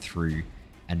reaching through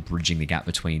and bridging the gap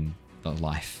between the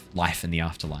life and the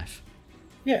afterlife.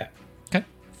 Yeah. Okay,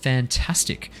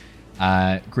 fantastic.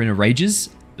 Grinner rages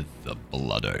the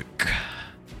Blood Oak.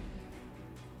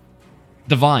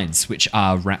 The vines, which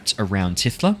are wrapped around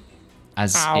Tithla,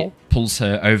 as it pulls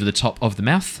her over the top of the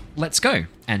mouth, lets go,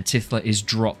 and Tithla is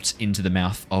dropped into the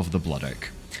mouth of the Blood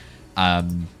Oak.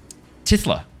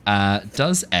 Tithla,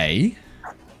 does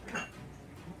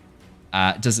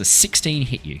a 16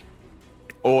 hit you?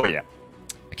 Oh, yeah.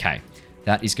 Okay,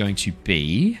 that is going to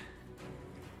be...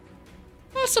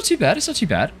 Oh, it's not too bad, it's not too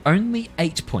bad. Only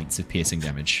 8 points of piercing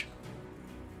damage.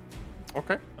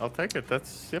 Okay, I'll take it.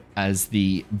 Yep. As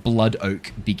the Blood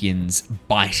Oak begins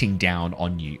biting down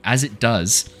on you. As it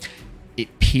does,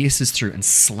 it pierces through and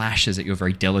slashes at your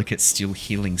very delicate, still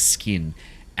healing skin,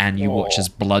 and you watch as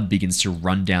blood begins to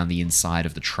run down the inside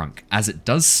of the trunk. As it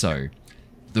does so,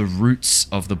 the roots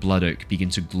of the blood oak begin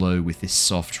to glow with this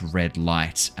soft red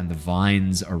light, and the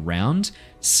vines around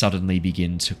suddenly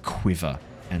begin to quiver.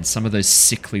 And some of those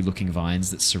sickly-looking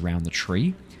vines that surround the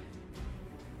tree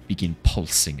begin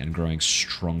pulsing and growing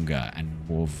stronger and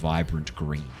more vibrant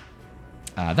green.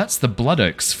 That's the blood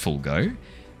oak's full go.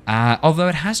 Although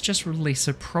it has just released,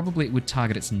 so probably it would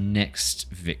target its next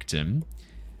victim.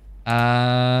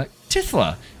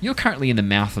 Tithla, you're currently in the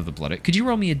mouth of the blood oak. Could you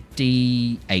roll me a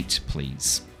D8,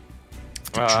 please?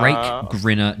 Drake,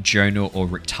 Grinner, Jonah, or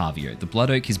Rictavio. The blood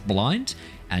oak is blind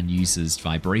and uses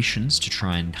vibrations to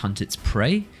try and hunt its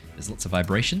prey. There's lots of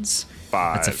vibrations.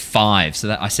 5. That's a 5. So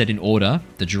that I said in order: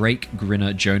 the Drake,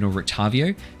 Grinner, Jonah,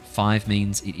 Rictavio. 5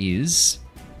 means it is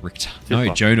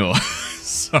No, Jonah.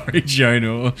 Sorry,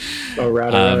 Jonah. Oh,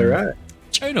 right.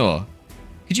 Jonah,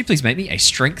 could you please make me a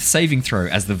strength saving throw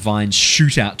as the vines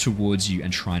shoot out towards you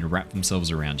and try and wrap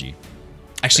themselves around you?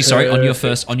 Actually, sorry, on your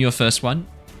first one.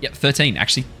 Yep, 13.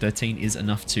 Actually, 13 is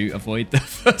enough to avoid the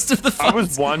first of the fights. I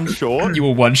was 1 short. You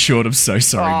were 1 short. I'm so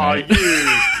sorry, mate.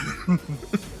 You.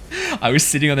 I was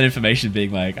sitting on that information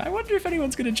being like, I wonder if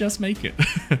anyone's going to just make it.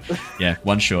 Yeah,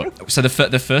 1 short. So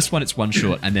the first one, it's 1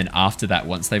 short. And then after that,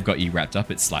 once they've got you wrapped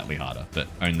up, it's slightly harder, but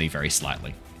only very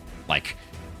slightly. Like,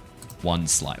 1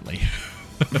 slightly.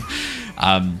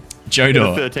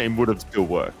 Jodor. 13 would have still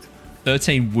worked.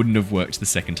 13 wouldn't have worked the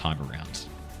second time around.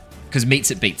 Because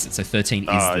meets it, beats it. So 13 is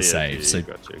the save. Yeah, so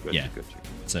gotcha.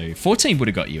 So 14 would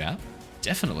have got you out.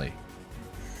 Definitely.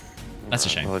 That's a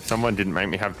shame. Well, if someone didn't make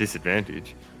me have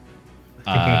disadvantage.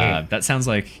 That sounds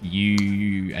like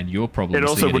you and your problems. It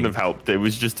also wouldn't have helped. It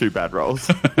was just 2 bad rolls.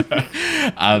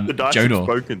 The dice have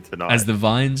spoken tonight. As the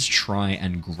vines try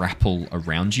and grapple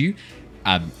around you,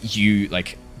 you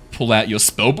like pull out your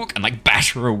spellbook and like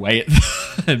batter away at them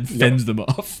and fend them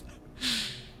off.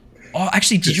 Oh,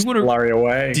 actually, did you want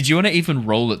to even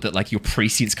roll it that like your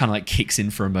prescience kind of like kicks in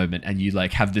for a moment and you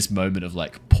like have this moment of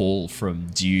like Paul from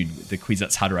Dune, the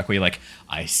Kwisatz Haderach, where you're like,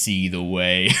 I see the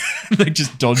way, like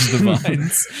just dodge the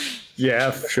vines.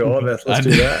 Yeah, sure. Let's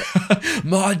do that.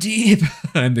 Muad'Dib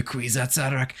and the Kwisatz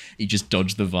Haderach. You just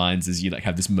dodge the vines as you like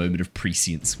have this moment of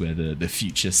prescience where the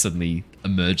future suddenly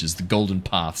emerges. The golden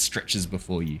path stretches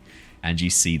before you, and you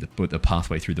see the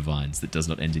pathway through the vines that does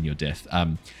not end in your death.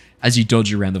 As you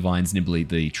dodge around the vines nimbly,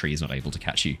 the tree is not able to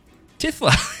catch you.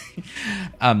 Tithla,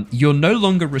 you're no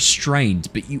longer restrained,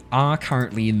 but you are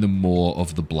currently in the maw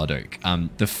of the blood oak.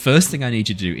 The first thing I need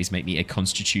you to do is make me a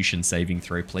constitution saving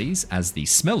throw, please, as the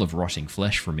smell of rotting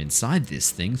flesh from inside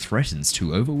this thing threatens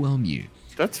to overwhelm you.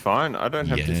 That's fine. I don't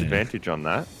have disadvantage on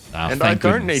that. And thank I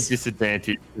don't goodness. need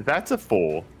disadvantage. That's a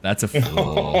 4. That's a 4.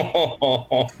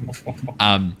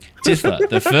 Tithla,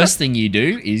 the first thing you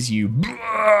do is you,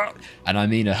 and I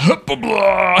mean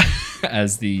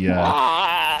as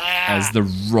the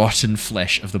rotten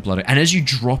flesh of the blood, and as you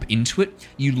drop into it,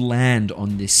 you land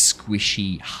on this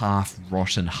squishy, half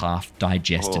rotten, half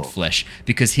digested flesh.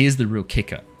 Because here's the real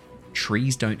kicker: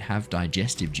 trees don't have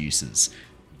digestive juices.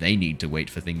 They need to wait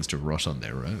for things to rot on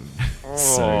their own.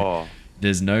 So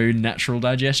there's no natural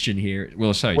digestion here.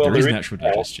 Well, sorry, there is natural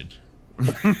digestion.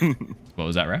 What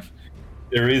was that, Raph?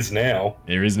 There is now.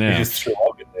 There is now. You just threw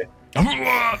up in there.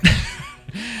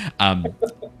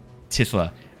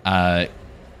 Tithla,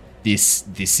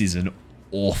 this is an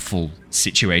awful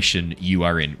situation you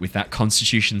are in. With that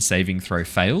Constitution saving throw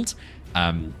failed,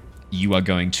 you are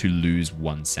going to lose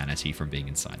 1 sanity from being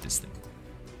inside this thing.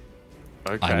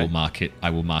 Okay. I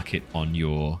will mark it on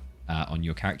your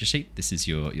character sheet. This is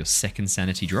your second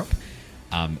sanity drop.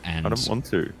 And I don't want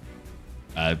to.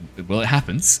 Well, it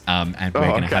happens. And we're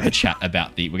going to have a chat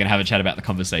about the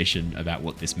conversation about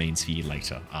what this means for you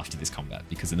later after this combat.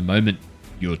 Because in the moment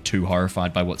you're too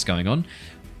horrified by what's going on,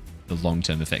 the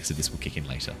long-term effects of this will kick in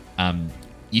later.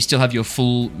 You still have your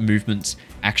full movement,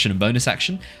 action, and bonus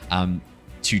action.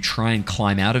 To try and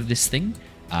climb out of this thing.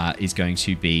 Is going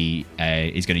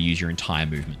to use your entire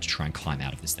movement to try and climb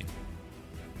out of this thing.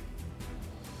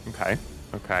 Okay.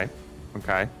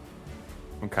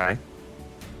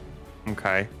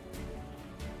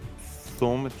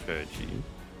 Thaumaturgy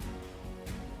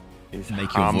is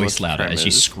Make your voice louder as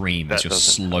you scream as you're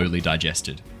slowly help.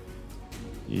 Digested.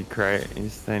 You create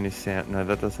instantaneous sound. No,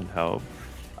 that doesn't help.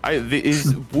 Is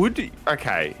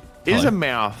a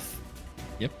mouth?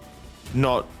 Yep.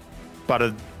 Not, but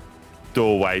a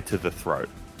doorway to the throat.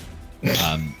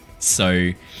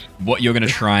 So what you're going to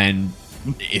try and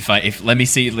let me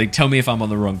see, like, tell me if I'm on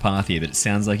the wrong path here, but it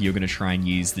sounds like you're going to try and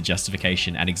use the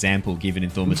justification and example given in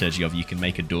thaumaturgy of you can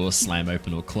make a door slam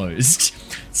open or closed.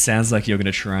 Sounds like you're going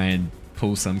to try and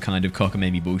pull some kind of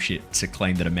cockamamie bullshit to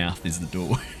claim that a mouth is the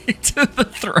doorway to the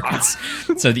throats,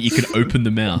 so that you can open the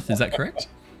mouth. Is that correct?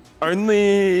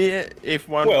 Only if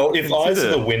one. Well, if eyes are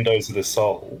the windows of the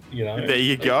soul, you know. There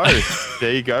you go.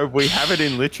 There you go. We have it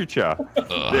in literature.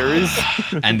 There is.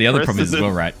 And the other problem is as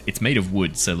well, right? It's made of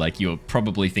wood, so like you're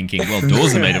probably thinking, well,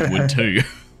 doors are made of wood too.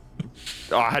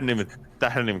 Oh,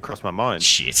 that hadn't even crossed my mind.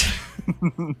 Shit.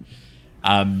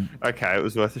 Okay, it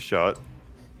was worth a shot.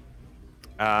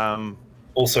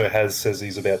 Also, Haz says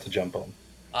he's about to jump on.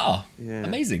 Oh, Yeah.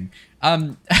 amazing.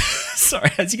 Sorry,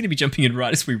 Haz, you're going to be jumping in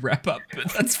right as we wrap up,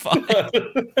 but that's fine.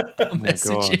 I'll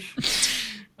message you.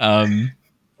 All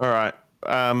right.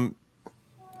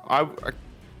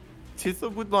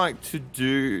 Tithla would like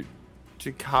to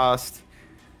cast.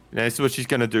 This is what she's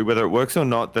going to do. Whether it works or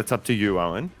not, that's up to you,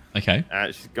 Owen. Okay.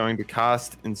 She's going to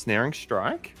cast Ensnaring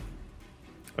Strike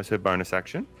as her bonus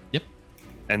action. Yep.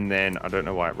 And then I don't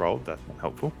know why it rolled. That's not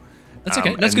helpful. That's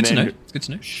okay. That's good to know. It's good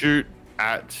to know. Shoot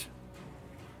at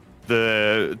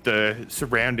the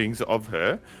surroundings of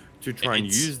her to try and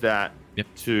use that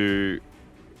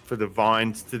for the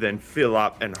vines to then fill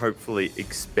up and hopefully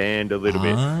expand a little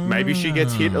bit. Maybe she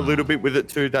gets hit a little bit with it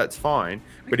too. That's fine.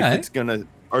 But if it's gonna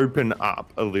open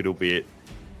up a little bit,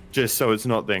 just so it's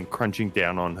not then crunching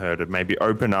down on her, to maybe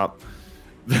open up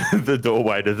the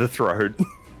doorway to the throat.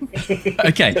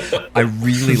 Okay, I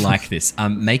really like this.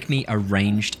 Make me a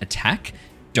ranged attack.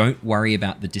 Don't worry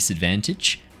about the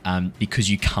disadvantage, because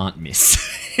you can't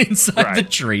miss inside the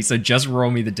tree. So just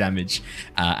roll me the damage,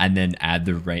 and then add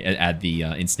the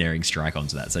ensnaring strike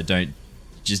onto that. So don't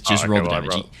just roll the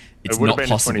damage. It's not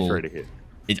possible. 23 to hit.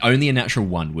 It's only a natural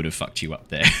 1 would have fucked you up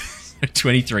there.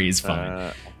 23 is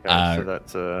fine. So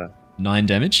that's 9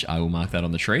 damage. I will mark that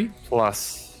on the tree.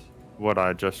 Plus what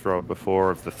I just rolled before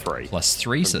of the 3. Plus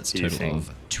 3, so it's a total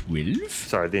of 12.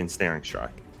 Sorry, the ensnaring strike.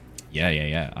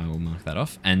 Yeah. I will mark that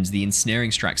off. And the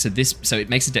ensnaring strike. So it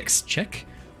makes a dex check.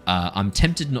 I'm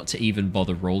tempted not to even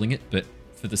bother rolling it, but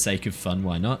for the sake of fun,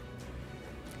 why not?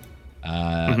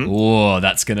 Oh,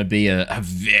 that's going to be a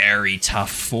very tough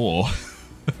 4.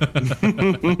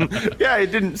 Yeah,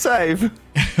 it didn't save.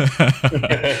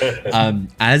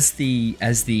 As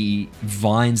the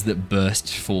vines that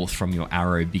burst forth from your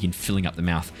arrow begin filling up the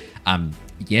mouth, I'm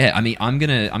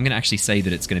gonna actually say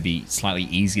that it's gonna be slightly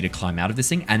easy to climb out of this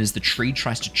thing. And as the tree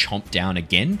tries to chomp down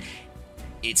again,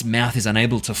 its mouth is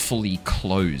unable to fully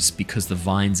close because the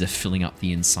vines are filling up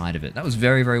the inside of it. That was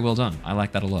very, very well done. I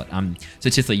like that a lot. So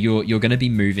Tithla, you're going to be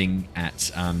moving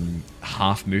at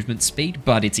half movement speed,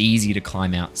 but it's easy to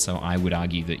climb out. So I would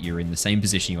argue that you're in the same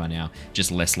position you are now, just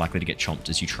less likely to get chomped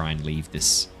as you try and leave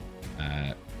this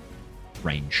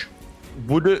range.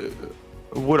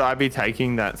 Would I be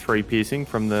taking that 3 piercing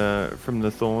from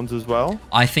the thorns as well?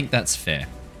 I think that's fair.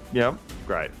 Yep,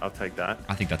 great. I'll take that.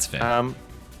 I think that's fair.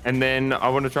 And then I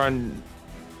want to try and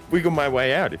wiggle my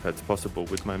way out if that's possible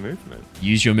with my movement.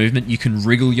 Use your movement. You can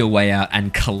wriggle your way out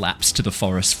and collapse to the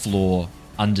forest floor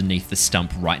underneath the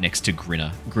stump right next to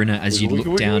Grinner. Grinner, as you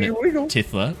look down at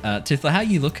Tithla. Tithla, how are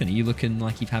you looking? Are you looking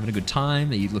like you're having a good time?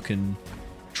 Are you looking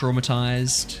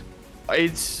traumatized?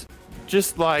 It's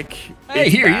just like...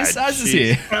 Hey, here he is. Ice is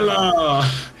here. Hello.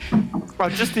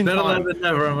 Just in Better time. late than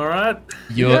never, am I right?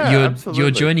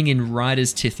 You're joining in right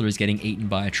as Tithla is getting eaten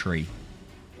by a tree.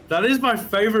 That is my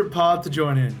favorite part to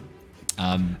join in.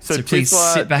 So please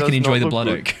sit back and enjoy the blood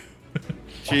oak.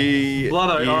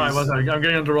 Blood oak. All right, one second. I'm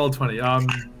getting on to roll 20.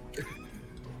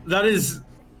 That is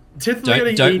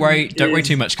Tithla don't worry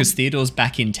too much because Theodore's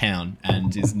back in town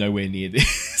and is nowhere near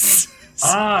this.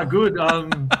 Good.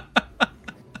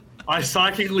 I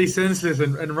psychically sense this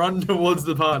and run towards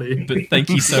the party. But thank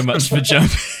you so much for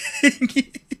jumping.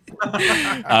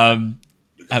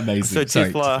 Amazing. So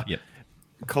Tithla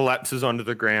collapses onto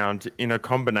the ground in a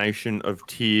combination of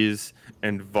tears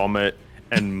and vomit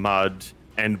and mud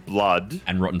and blood.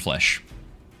 And rotten flesh.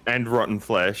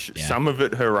 Yeah. Some of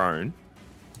it her own.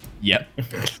 Yep.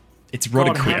 It's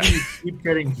rotted quick. Keep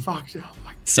getting fucked up.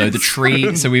 So the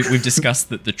tree, so we've discussed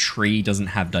that the tree doesn't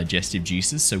have digestive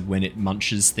juices, so when it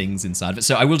munches things inside of it.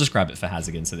 So I will describe it for Haz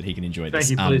again so that he can enjoy this.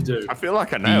 Thank you, please do. I feel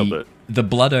like I nailed it. The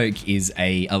blood oak is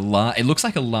it looks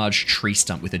like a large tree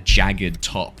stump with a jagged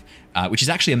top, which is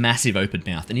actually a massive open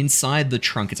mouth. And inside the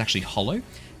trunk, it's actually hollow.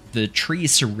 The tree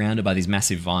is surrounded by these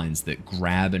massive vines that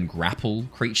grab and grapple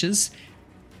creatures,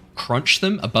 crunch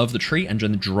them above the tree, and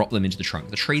then drop them into the trunk.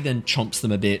 The tree then chomps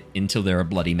them a bit until they're a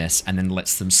bloody mess, and then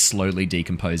lets them slowly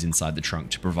decompose inside the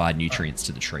trunk to provide nutrients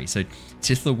to the tree. So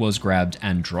Tithla was grabbed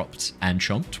and dropped and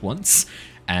chomped once,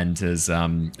 and has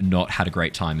not had a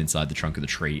great time inside the trunk of the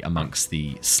tree amongst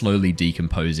the slowly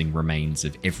decomposing remains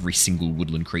of every single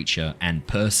woodland creature and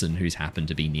person who's happened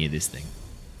to be near this thing.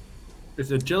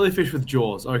 It's a jellyfish with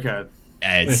jaws. Okay.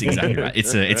 It's exactly right.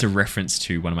 It's a reference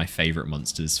to one of my favorite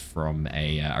monsters from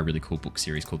a really cool book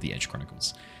series called The Edge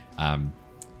Chronicles,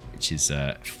 which is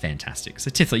fantastic. So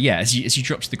Tithla, yeah, as you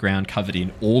drop to the ground covered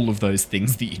in all of those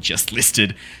things that you just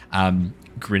listed,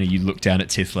 Grinner, you look down at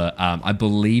Tithla. I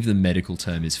believe the medical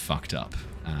term is fucked up.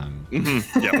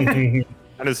 Yeah. And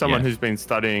as someone who's been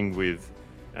studying with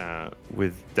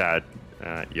Dad,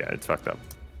 yeah, it's fucked up.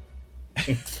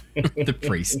 The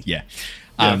priest, yeah.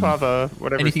 Father,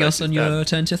 whatever. Anything else on your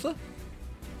turn, Tithla?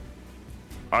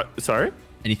 Sorry?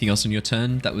 Anything else on your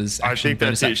turn? That was action, I think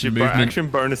bonus that's action, it. movement. Action,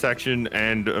 bonus action,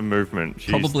 and a movement. She's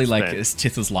Probably like spent. as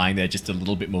Tithla's lying there, just a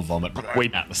little bit more vomit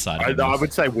at the side. Of I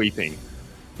would say weeping.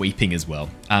 Weeping as well.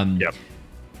 Yep.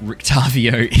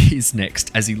 Rictavio is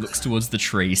next as he looks towards the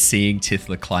tree, seeing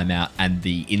Tithla climb out and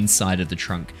the inside of the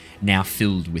trunk now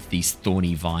filled with these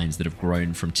thorny vines that have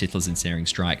grown from Tithla's ensnaring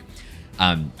strike.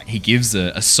 He gives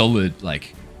a solid,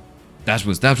 like, that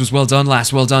was well done,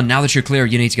 lass, well done. Now that you're clear,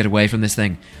 you need to get away from this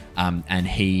thing. And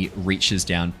he reaches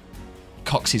down,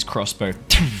 cocks his crossbow,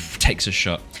 takes a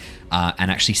shot,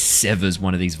 and actually severs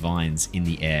one of these vines in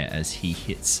the air as he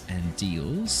hits and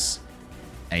deals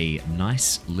a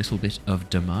nice little bit of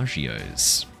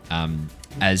damagios.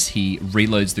 As he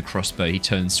reloads the crossbow, he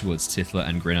turns towards Tithla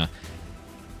and Grinner.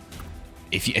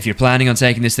 If you're planning on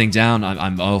taking this thing down,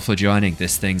 I'm all for joining.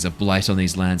 This thing's a blight on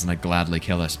these lands, and I'd gladly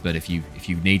kill it. But if you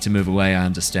need to move away, I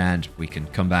understand. We can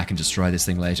come back and destroy this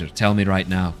thing later. Tell me right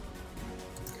now.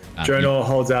 Jonor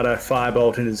holds out a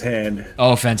firebolt in his hand.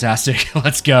 Oh, fantastic.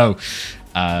 Let's go.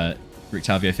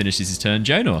 Rictavio finishes his turn.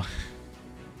 Jonor.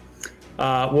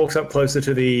 Walks up closer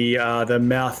to the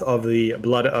mouth of the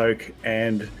blood oak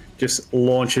and just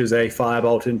launches a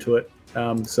firebolt into it.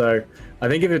 So I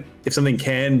think if something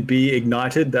can be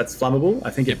ignited, that's flammable.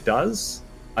 I think it does.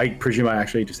 I presume I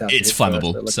actually just have to. It's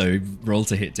flammable, first, so roll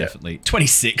to hit definitely.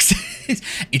 26.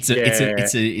 It's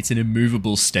an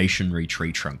immovable stationary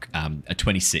tree trunk. A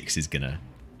 26 is gonna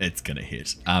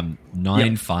hit.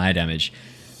 9 fire damage.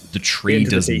 The tree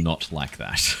does not like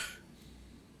that.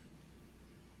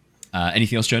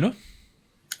 Anything else, Jonor?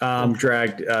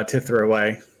 Dragged Tithla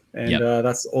away, and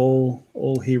that's all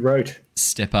he wrote.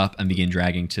 Step up and begin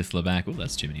dragging Tithla back. Oh,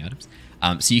 that's too many items.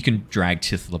 So you can drag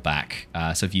Tithla back.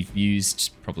 So if you've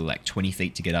used probably like 20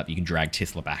 feet to get up, you can drag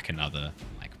Tithla back another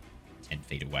like 10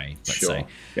 feet away, let's say.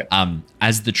 Yep.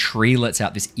 As the tree lets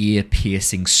out this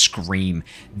ear-piercing scream,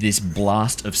 this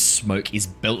blast of smoke is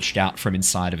belched out from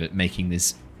inside of it, making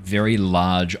this very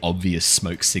large, obvious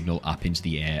smoke signal up into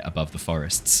the air above the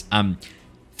forests.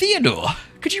 Theodore,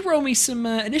 could you roll me some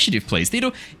initiative, please?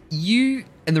 Theodore, you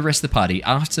and the rest of the party,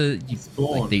 after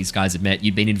these guys had met,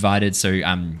 you'd been invited. So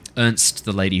Ernst,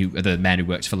 the man who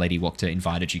works for Lady Wachter,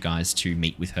 invited you guys to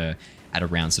meet with her at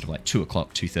around sort of like 2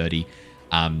 o'clock, 2:30.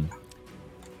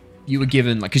 You were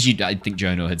given, like, because I think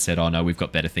Jonor had said, "Oh no, we've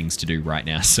got better things to do right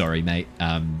now. Sorry, mate."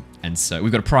 And so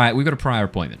we've got a prior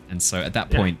appointment. And so at that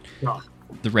point,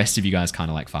 the rest of you guys kind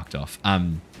of like fucked off.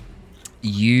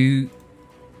 You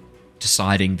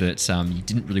deciding that you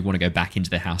didn't really want to go back into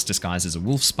the house disguised as a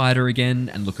wolf spider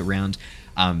again and look around.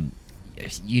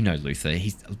 You know Luther,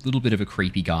 he's a little bit of a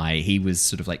creepy guy. He was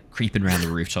sort of like creeping around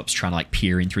the rooftops trying to like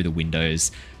peer in through the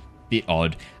windows. Bit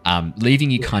odd,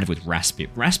 leaving you kind of with Raspip.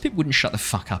 Raspip wouldn't shut the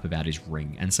fuck up about his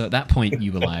ring, and so at that point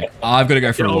you were like, I've got to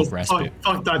go for a walk, Raspip.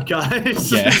 Fuck that guy.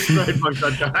 Yeah. Fuck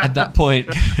that guy. At that point,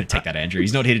 take that, Andrew.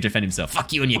 He's not here to defend himself.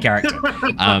 Fuck you and your character.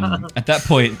 At that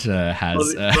point,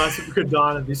 Raspip could die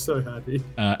and I'd be so happy.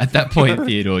 At that point,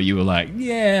 Theodore, you were like,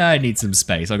 yeah, I need some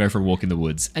space. I'll go for a walk in the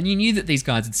woods. And you knew that these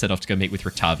guys had set off to go meet with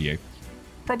Rictavio.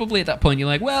 Probably at that point, you're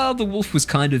like, well, the wolf was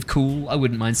kind of cool. I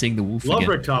wouldn't mind seeing the wolf again. Love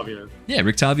Rictavio. Yeah,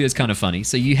 Rictavio's kind of funny.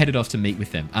 So you headed off to meet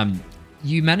with them.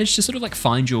 You managed to sort of like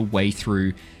find your way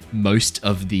through most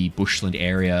of the bushland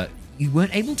area. You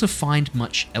weren't able to find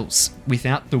much else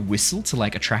without the whistle to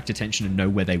like attract attention and know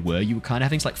where they were. You were kind of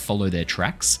having to like follow their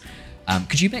tracks.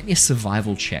 Could you make me a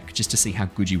survival check just to see how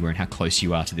good you were and how close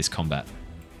you are to this combat?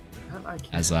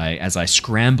 As I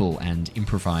scramble and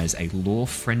improvise a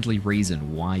law-friendly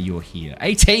reason why you're here.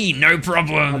 18, no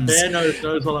problems. The bear knows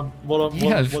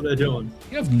what they're doing.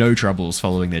 You have no troubles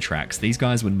following their tracks. These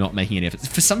guys were not making any efforts.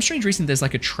 For some strange reason, there's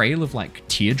like a trail of like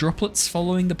tear droplets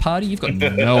following the party. You've got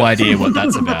no idea what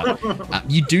that's about.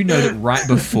 You do know that right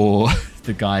before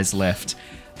the guys left,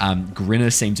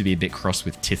 Grinner seemed to be a bit cross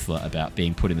with Tithla about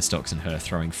being put in the stocks and her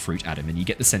throwing fruit at him, and you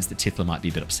get the sense that Tithla might be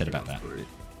a bit upset about that.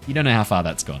 You don't know how far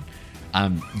that's gone.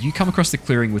 You come across the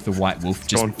clearing with the white wolf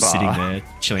just sitting there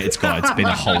chilling. It's been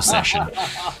a whole session.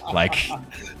 Like,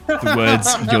 the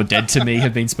words "you're dead to me"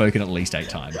 have been spoken at least 8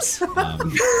 times.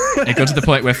 It got to the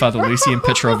point where Father Lucian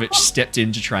Petrovich stepped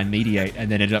in to try and mediate,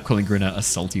 and then ended up calling Grinner a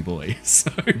salty boy.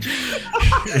 So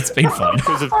it's been fun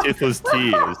because of Tifla's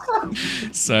tears.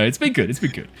 So it's been good.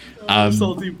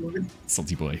 Salty boy.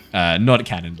 Salty boy. Not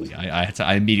canonly.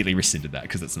 I immediately rescinded that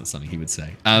because that's not something he would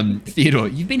say. Theodore,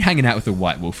 you've been hanging out with the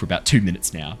white wolf for about 2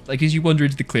 minutes now. Like, as you wander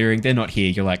into the clearing, they're not here.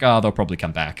 You're like, oh, they'll probably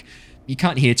come back. You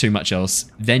can't hear too much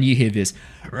else. Then you hear this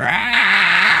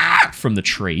from the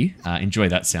tree. Enjoy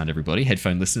that sound, everybody.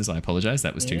 Headphone listeners, I apologize.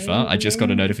 That was too far. I just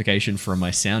got a notification from my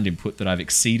sound input that I've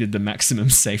exceeded the maximum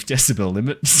safe decibel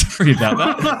limit. Sorry about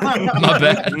that. My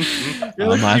bad.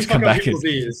 I might have to come back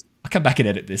I'll come back and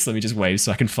edit this. Let me just wave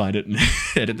so I can find it and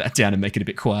edit that down and make it a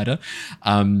bit quieter.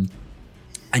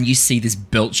 And you see this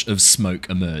belch of smoke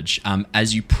emerge.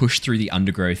 As you push through the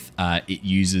undergrowth, it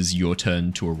uses your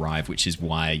turn to arrive, which is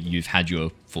why you've had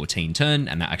your 14 turn,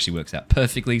 and that actually works out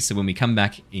perfectly. So when we come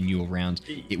back in your round,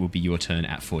 it will be your turn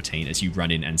at 14 as you run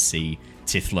in and see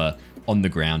Tithla on the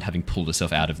ground, having pulled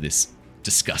herself out of this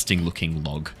disgusting-looking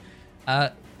log.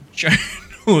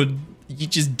 You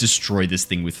just destroy this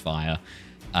thing with fire.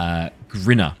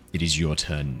 Grinner, it is your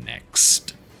turn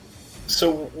next.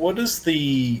 So what does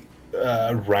the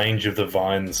range of the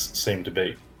vines seem to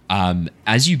be?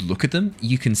 As you look at them,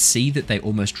 you can see that they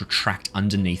almost retract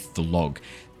underneath the log.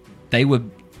 They were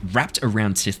wrapped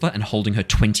around Tithla and holding her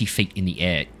 20 feet in the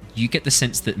air. You get the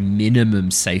sense that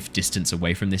minimum safe distance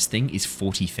away from this thing is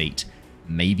 40 feet,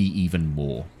 maybe even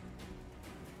more.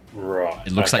 Right.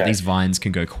 It looks like these vines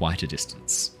can go quite a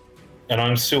distance. And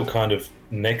I'm still kind of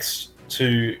next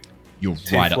to You're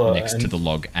Tithla right up next to the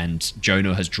log, and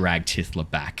Jonah has dragged Tithla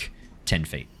back 10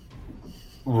 feet.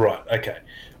 Right, okay.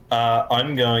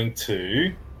 I'm going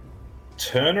to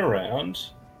turn around,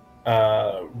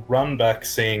 run back,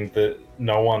 seeing that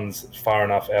no one's far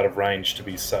enough out of range to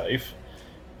be safe,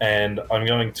 and I'm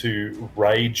going to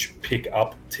rage pick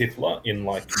up Tithla in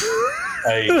like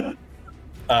a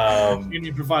an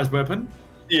improvised weapon.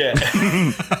 Yeah,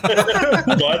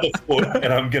 by the foot,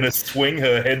 and I'm going to swing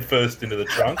her headfirst into the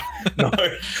trunk. No,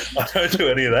 I don't do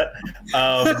any of that.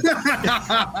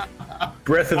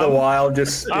 Breath of the Wild,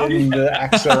 just spinning the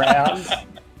axe around.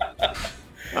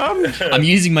 I'm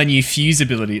using my new fuse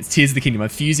ability. It's Tears of the Kingdom. I'm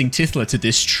fusing Tithla to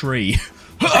this tree.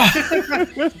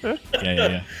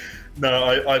 Yeah.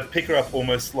 No, I pick her up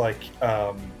almost like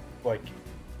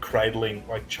cradling,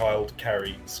 like child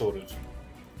carry, sort of.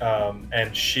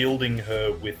 And shielding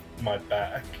her with my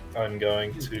back, I'm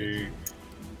going to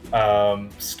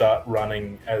start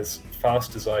running as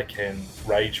fast as I can,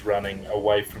 rage running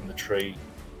away from the tree.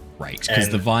 Right, because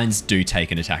the vines do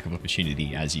take an attack of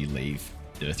opportunity as you leave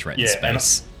the threatened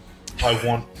space. I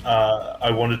want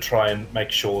to try and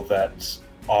make sure that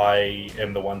I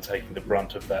am the one taking the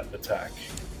brunt of that attack.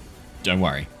 Don't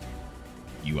worry.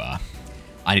 You are.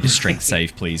 I need a strength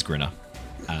save, please, Grinner.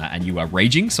 And you are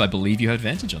raging, so I believe you have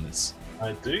advantage on this.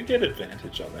 I do get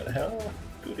advantage on that. How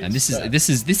good and is that? this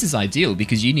is ideal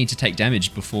because you need to take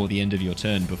damage before the end of your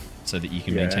turn, so that you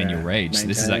can maintain your rage. So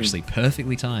this is actually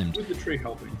perfectly timed. With the tree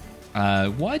helping.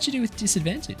 Why'd you do with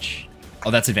disadvantage?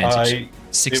 Oh, that's advantage.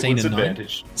 16 and 9.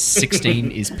 Advantage.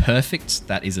 16 is perfect.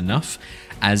 That is enough.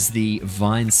 As the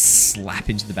vines slap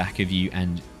into the back of you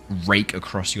and rake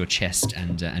across your chest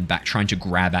and back, trying to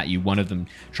grab at you. One of them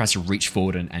tries to reach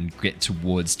forward and get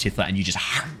towards Tithla, and you just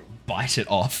bite it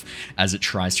off as it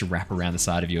tries to wrap around the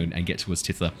side of you and get towards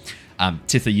Tithla.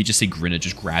 Tithla, you just see Grinner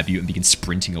just grab you and begin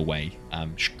sprinting away,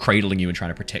 cradling you and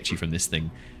trying to protect you from this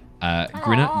thing.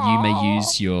 Grinner, you may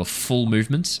use your full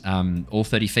movement, all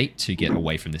 30 feet, to get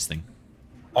away from this thing.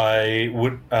 I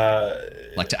would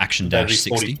like to action dash 60.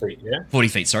 40 feet, yeah? 40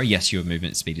 feet, sorry. Yes, your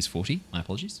movement speed is 40. My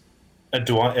apologies.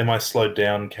 Am I slowed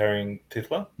down carrying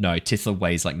Tithla? No, Tithla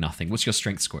weighs like nothing. What's your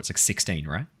strength score? It's like 16,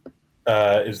 right?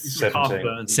 It's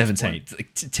 17. 17.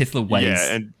 Tithla weighs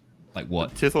and like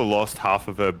what? Tithla lost half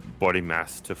of her body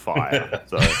mass to fire.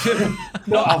 So come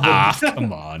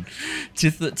on.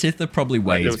 Tithla probably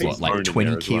weighs what, like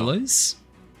 20 kilos?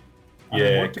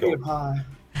 Yeah, I don't want to be a pie.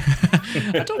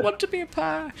 I don't want to be a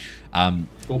pie.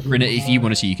 Grinner, if you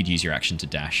wanted to, you could use your action to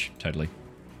dash. Totally.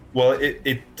 Well,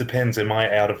 it depends. Am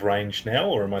I out of range now,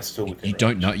 or am I still within range? You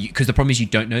don't know, because the problem is you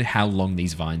don't know how long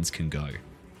these vines can go.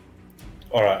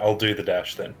 All right, I'll do the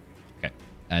dash then. Okay.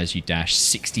 As you dash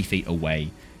 60 feet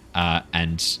away,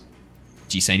 and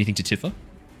do you say anything to Tithla?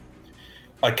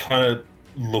 I kind of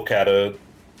look at her,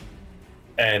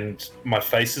 and my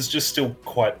face is just still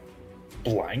quite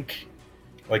blank.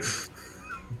 Like,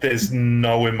 there's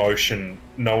no emotion,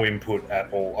 no input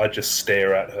at all. I just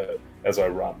stare at her as I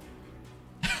run.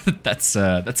 That's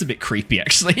a bit creepy,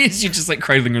 actually. As you're just like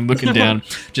cradling and looking down,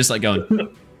 just like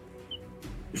going.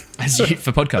 As you,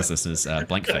 for podcast listeners,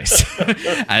 blank face.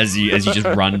 as you just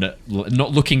run,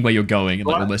 not looking where you're going, and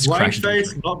like almost blank crashing.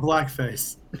 face, not black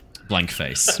face. Blank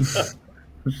face.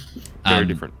 Very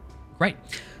different. Great.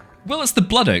 Well, it's the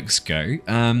Blood Oaks go.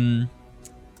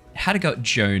 How'd it go at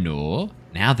Jonor?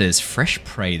 Now there's fresh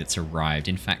prey that's arrived.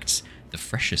 In fact, the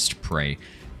freshest prey.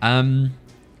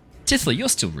 Tithla, you're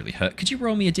still really hurt. Could you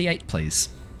roll me a d8, please?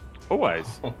 Always.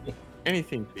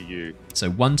 Anything for you. So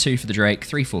 1-2 for the Drake,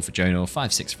 3-4 for Jonor,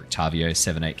 5-6 for Octavio,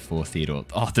 7-8 for Theodore.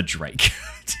 Oh, the Drake.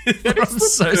 I'm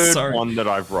so sorry. One that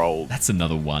I've rolled. That's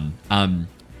another one.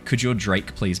 Could your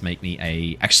Drake please make me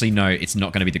a... Actually, no, it's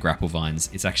not going to be the grapple vines.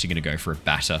 It's actually going to go for a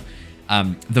batter.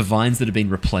 The vines that have been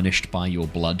replenished by your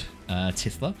blood,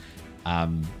 Tithla,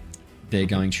 they're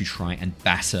going to try and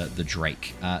batter the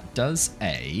Drake. Does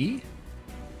a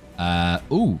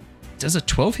 12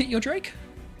 hit your Drake?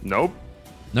 Nope.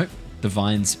 Nope. The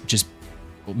vines just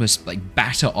almost like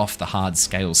batter off the hard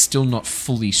scales, still not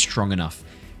fully strong enough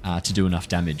to do enough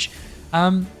damage.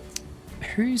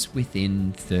 Who's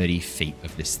within 30 feet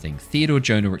of this thing? Theodore,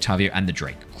 Jonor, Octavio, and the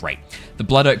Drake. Great. The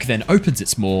Blood Oak then opens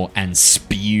its maw and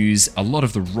spews a lot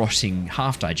of the rotting,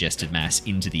 half-digested mass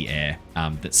into the air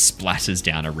that splatters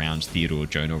down around Theodore,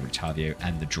 Jonor, Octavio,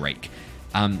 and the Drake.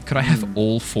 Could I have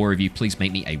all four of you please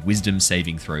make me a wisdom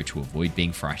saving throw to avoid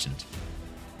being frightened?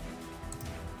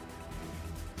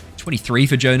 23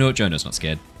 for Jonor. Jonor's not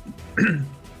scared.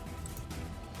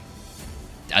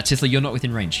 Tithla, you're not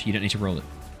within range. You don't need to roll it.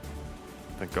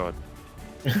 Thank God.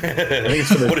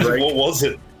 What was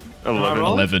it?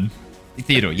 11.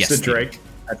 Theodore, yes. It's the Drake.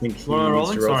 I think he What am I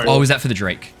needs to rolling? roll. Sorry. Oh, was that for the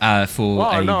Drake?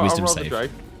 For a no, wisdom I'll roll save. The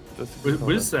Drake.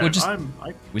 Wisdom. We'll just- I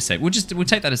We'll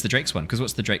take that as the Drake's one, because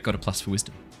what's the Drake got a plus for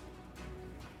wisdom?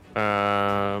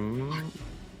 Plus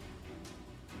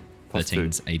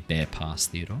 13's a bare pass,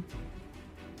 Theodore.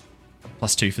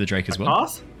 Plus 2 for the Drake as well.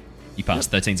 pass. You pass.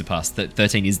 13's a pass.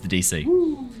 13 is the DC.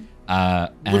 Look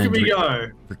And at me go.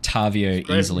 Octavio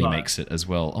Great easily luck. makes it as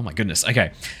well. Oh my goodness.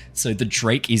 Okay. So the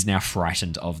Drake is now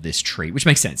frightened of this tree, which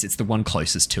makes sense. It's the one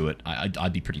closest to it.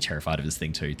 I'd be pretty terrified of this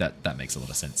thing too. That makes a lot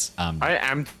of sense. I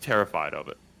am terrified of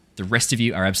it. The rest of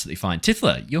you are absolutely fine.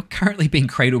 Tithla, you're currently being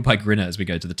cradled by Grinner as we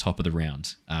go to the top of the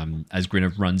round. As Grinner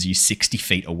runs you 60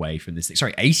 feet away from this thing.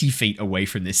 Sorry, 80 feet away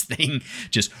from this thing.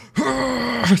 Just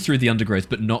through the undergrowth,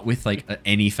 but not with like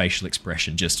any facial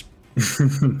expression. Just as he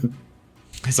The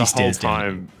whole stares down.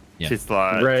 time, Yeah.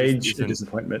 Tithla Rage just and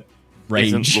disappointment.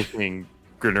 Rage. isn't looking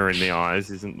Grinner in the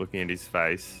eyes, isn't looking at his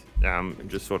face, and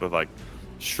just sort of like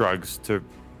shrugs to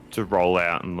roll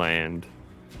out and land.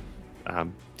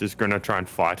 Does Grinner try and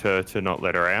fight her to not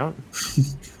let her out?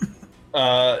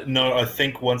 No, I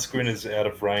think once Grinner's out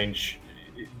of range,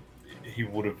 he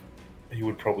would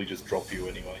probably just drop you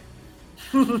anyway.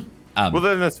 Well,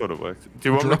 then that's what it works. Do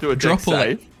you want me to do a dex drop or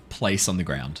like save? place on the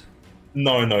ground?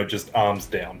 No, just arms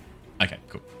down. Okay,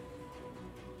 cool.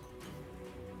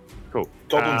 Cool.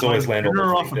 Goblins always land on Dinner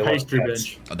their off feet. a They're like pastry cats.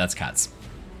 bench. Oh, that's cats.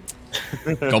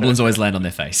 Goblins always land on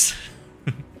their face.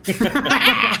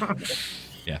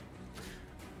 Yeah.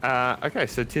 Okay,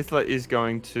 so Tithla is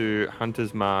going to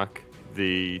Hunter's Mark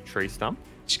the tree stump.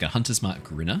 She's got Hunter's Mark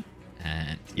Grinner,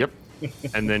 and Yep.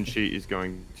 And then she is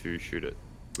going to shoot it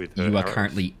with her you are arrows.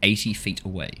 currently 80 feet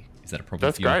away. Is that a problem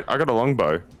That's for you? great. I got a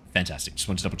longbow. Fantastic. Just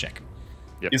wanted to double check.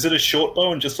 Is it a short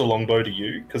bow and just a long bow to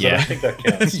you? Because I Yeah. don't think that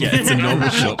counts. Yeah, it's a normal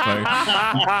short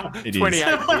bow. It is. 28.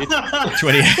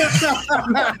 28.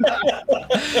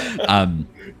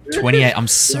 28. I'm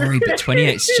sorry, but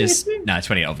 28's just... No,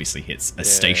 28 obviously hits a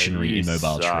stationary you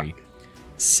immobile suck. tree.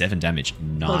 7 damage.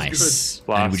 Nice.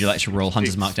 Plus And would you like to roll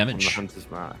Hunter's 6 Mark on the damage?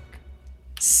 Hunter's Mark.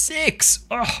 6!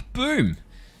 Oh, boom.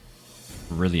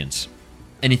 Brilliant.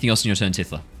 Anything else in your turn,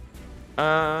 Tithla?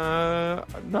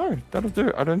 No, that'll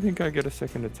do. I don't think I get a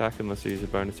second attack unless I use a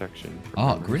bonus action.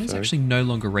 Oh, Grinner's So- actually no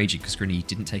longer raging because Grinner, you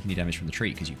didn't take any damage from the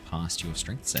tree because you passed your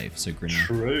strength save. So Grinner,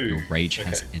 True. your rage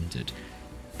has Okay. ended.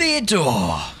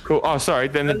 Theodore! Cool. Oh, sorry.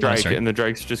 Then the Drake, sorry. and the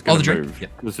Drake's just Oh, going the to Drake. move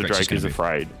Yep, because the Drake's just Drake is gonna move.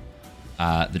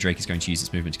 afraid. The Drake is going to use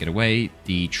its movement to get away.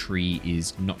 The tree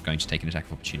is not going to take an attack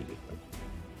of opportunity.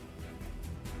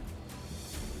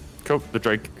 Cool. The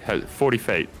Drake has 40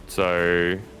 feet,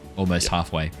 so Almost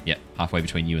halfway. Yep, halfway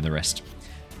between you and the rest.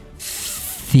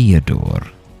 Theodore.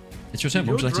 It's your turn.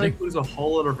 Did What would your you like to Drake do? lose a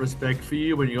whole lot of respect for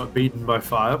you when you got beaten by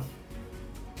fire?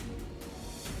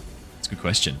 It's a good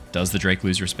question. Does the Drake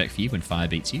lose respect for you when fire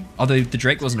beats you? Although the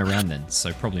Drake wasn't around then,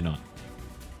 so probably not.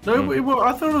 No, well,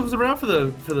 I thought it was around for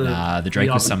the. Nah, the Drake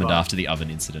was oven summoned fire. after the oven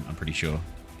incident, I'm pretty sure.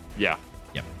 Yeah.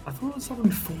 Yep. I thought it was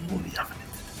something for the oven.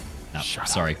 No,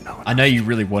 sorry. I know you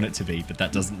really want it to be, but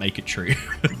that doesn't make it true.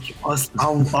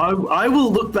 I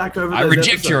will look back over. I those reject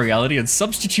episodes. your reality and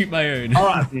substitute my own. All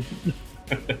right.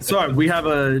 So we have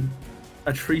a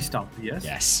tree stump. Yes.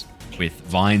 Yes, with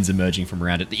vines emerging from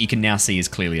around it that you can now see is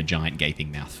clearly a giant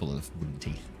gaping mouth full of wooden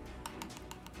teeth.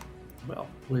 Well,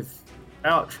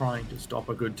 without trying to stop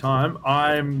a good time,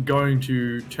 I'm going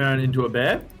to turn into a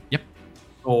bear. Yep.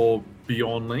 Or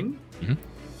beyondling. Mhm.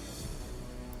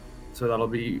 So that'll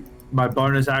be my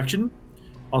bonus action.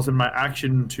 Also, my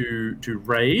action to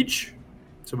rage.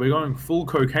 So we're going full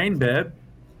cocaine bear.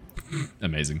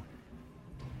 Amazing.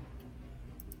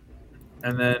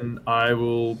 And then I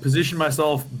will position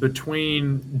myself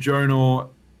between Jonor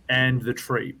and the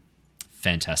tree.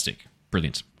 Fantastic.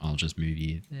 Brilliant. I'll just move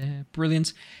you there.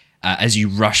 Brilliant. As you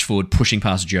rush forward, pushing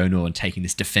past Jonor and taking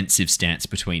this defensive stance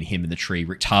between him and the tree,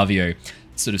 Rictavio,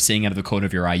 sort of seeing out of the corner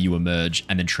of your eye, you emerge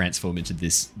and then transform into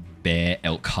this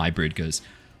bear-elk hybrid, goes,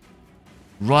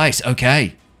 right,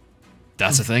 okay.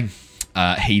 That's a thing.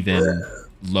 He then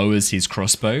lowers his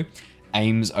crossbow,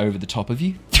 aims over the top of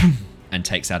you, and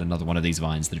takes out another one of these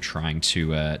vines that are trying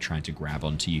to grab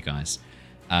onto you guys.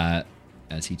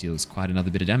 As he deals quite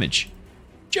another bit of damage.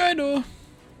 Jonor! Oh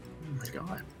my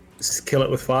god. Just kill it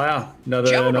with fire.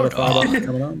 Another fireball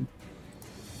coming on.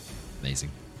 Amazing.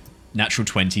 Natural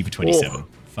 20 for 27. Oh,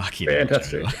 fuck you.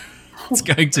 fantastic. It's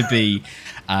going to be,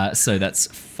 so that's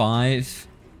 5,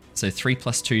 so 3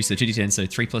 plus 2, so 2d10, so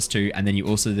 3 plus 2, and then you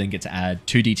also then get to add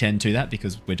 2d10 to that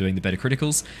because we're doing the better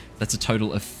criticals. That's a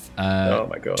total of oh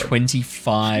my God.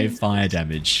 25 fire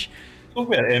damage. Talk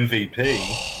about MVP.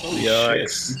 Holy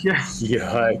Yikes. shit.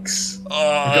 Yikes.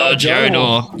 Oh,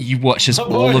 Jonor, you watch as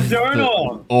all of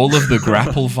the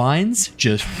grapple vines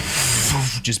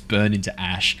just burn into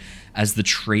ash as the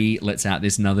tree lets out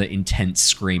this another intense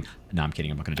scream. No, I'm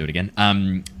kidding. I'm not going to do it again.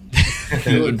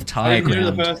 The entire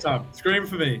ground. The first time. Scream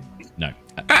for me. No.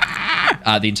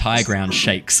 The entire ground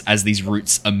shakes as these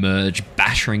roots emerge,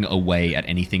 battering away at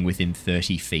anything within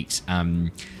 30 feet.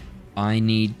 I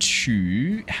need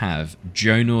to have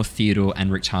Jonor, Theodore, and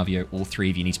Rictavio. All three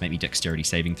of you need to make me dexterity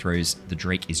saving throws. The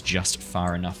Drake is just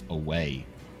far enough away.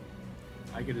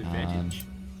 I get advantage.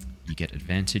 You get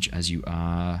advantage as you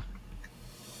are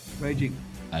Raging.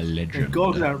 a legend.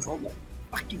 God, I rolled that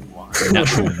fucking one.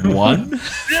 Natural 1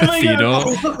 for Theodore,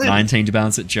 19 to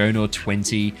balance it. Jonor,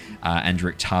 20, and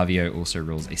Rictavio also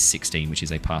rolls a 16, which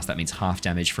is a pass. That means half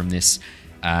damage from this.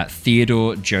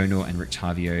 Theodore, Jonor, and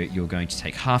Rictavio, you're going to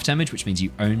take half damage, which means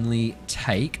you only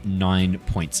take 9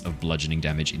 points of bludgeoning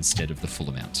damage instead of the full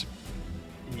amount.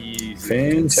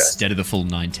 Fantastic. Instead of the full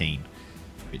 19,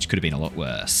 which could have been a lot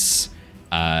worse.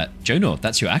 Jonor,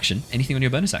 that's your action. Anything on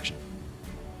your bonus action?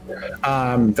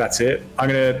 That's it.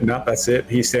 That's it.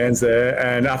 He stands there,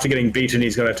 and after getting beaten,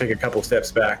 he's going to take a couple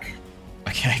steps back.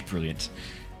 Okay, brilliant.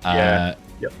 Yep.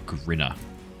 Grinner,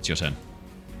 it's your turn.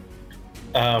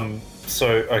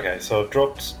 So I've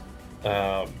dropped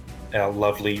our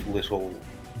lovely little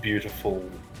beautiful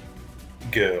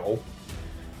girl.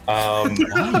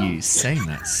 Why are you saying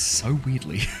that so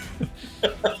weirdly?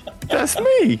 That's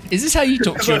me. Is this how you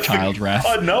talk to your child, Raph?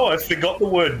 I know, I forgot the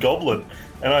word goblin,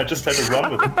 and I just had to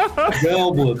run with it.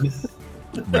 Goblin.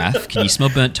 Raph, can you smell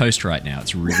burnt toast right now?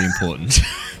 It's really important.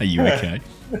 Are you okay?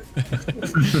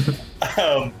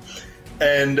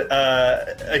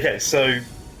 Okay, so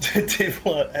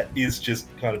Tifla is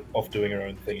just kind of off doing her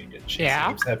own thing again. She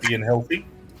seems happy and healthy.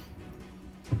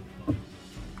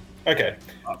 Okay,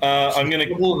 I'm gonna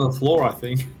on the floor. I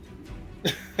think.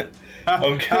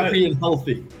 Happy and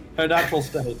healthy. Her natural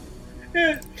state.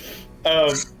 Yeah.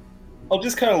 I'll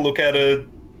just kind of look at her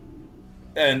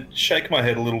and shake my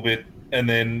head a little bit, and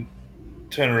then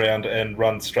turn around and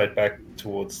run straight back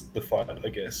towards the fight, I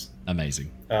guess.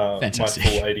 Amazing. Fantastic. My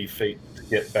full 80 feet to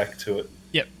get back to it.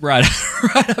 Yep, right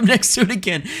up next to it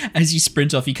again. As you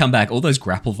sprint off, you come back, all those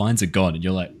grapple vines are gone, and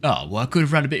you're like, oh, well, I could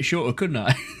have run a bit shorter, couldn't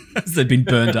I? As they've been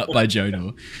burned up by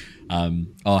Jonor. I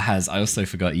also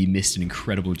forgot you missed an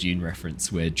incredible Dune reference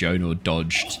where Jonor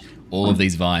dodged all of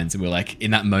these vines, and we're like,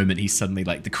 in that moment, he's suddenly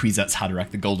like the Kwisatz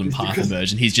Haderach, the Golden Path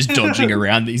emerged, and he's just dodging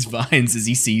around these vines as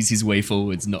he sees his way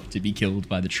forwards, not to be killed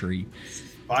by the tree.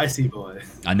 Spicy boy.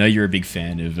 I know you're a big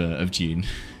fan of Dune,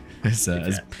 as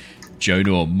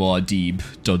Jonor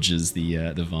Muad'Dib dodges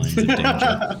the vines of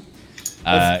danger.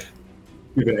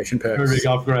 Divination perks. Very big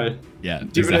upgrade. Yeah,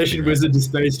 Divination exactly wizard to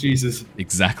space Jesus.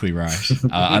 Exactly right.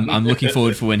 I'm looking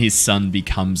forward for when his son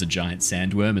becomes a giant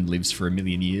sandworm and lives for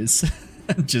 1,000,000 years.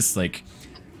 Just like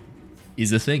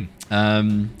is a thing.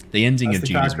 The ending That's of the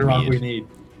Dune is character arc we weird. need.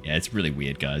 Yeah, it's really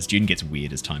weird, guys. Dune gets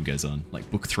weird as time goes on. Like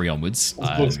book 3 onwards.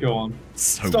 As books go on.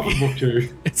 So Stop weird. at book 2.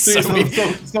 It's so weird.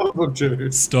 Stop at book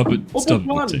 2. Stop it. Or Stop book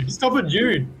book 1. 2. Stop at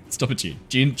June. Stop at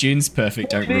June. June's perfect.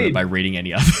 Don't ruin it by reading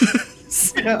any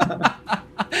others.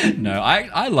 No,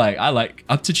 I like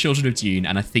Up to Children of Dune,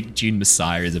 and I think Dune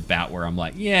Messiah is about where I'm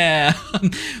like, yeah,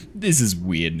 this is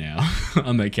weird now.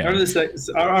 I'm okay.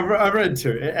 I've read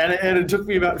 2, and it took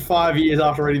me about 5 years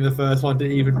after reading the first one to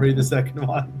even read the second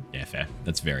one. Yeah, fair.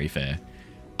 That's very fair.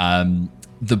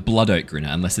 The Blood Oak Grinner,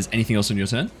 unless there's anything else on your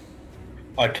turn.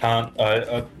 I can't.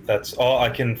 I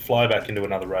can fly back into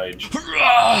another rage.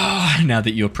 Now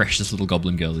that your precious little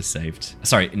goblin girl is saved.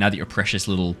 Sorry, now that your precious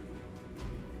little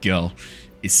girl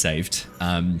is saved,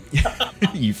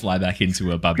 you fly back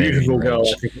into a barbarian Beautiful rage. girl,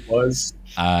 I think it was.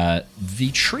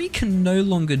 The tree can no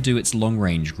longer do its long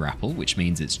range grapple, which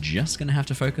means it's just going to have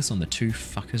to focus on the 2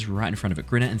 fuckers right in front of it,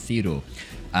 Grinner and Theodore.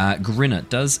 Grinner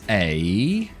does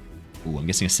a... Ooh, I'm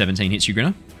guessing a 17 hits you,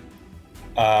 Grinner?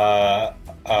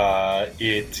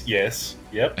 Yes.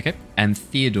 Yep. Okay. And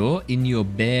Theodore, in your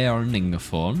Bearling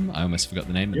form, I almost forgot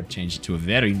the name and changed it to a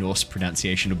very Norse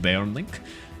pronunciation of Bearling.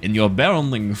 In your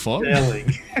Bearling form,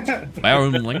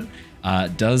 Bearling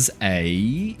does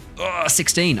a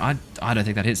 16. I don't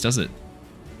think that hits, does it?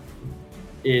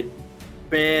 It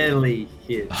barely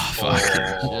hits. Oh, fuck.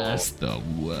 That's the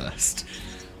worst.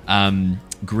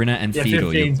 Grinner and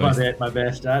Theodore, you're 15's both... my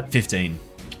best at. 15.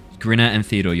 Grinner and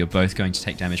Theodore, you're both going to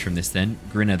take damage from this then.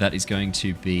 Grinner, that is going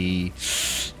to be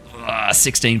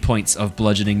 16 points of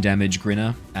bludgeoning damage,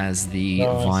 Grinner, as the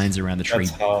vines around the tree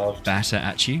batter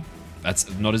at you.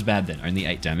 That's not as bad then, only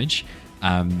 8 damage.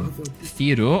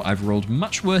 Theodore, I've rolled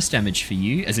much worse damage for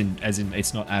you, as in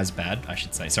it's not as bad, I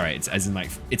should say. Sorry, it's as in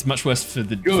like it's much worse for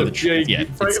the Yeah,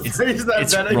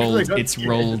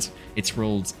 it's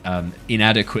rolled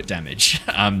inadequate damage.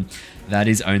 That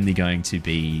is only going to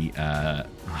be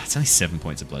it's only 7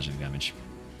 points of bludgeoning damage.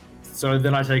 So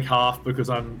then I take half because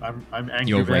I'm angry.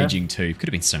 You're bear. raging too. Could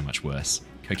have been so much worse.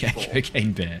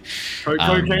 Cocaine bear.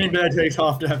 Cocaine bear takes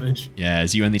half damage. Yeah,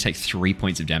 as you only take 3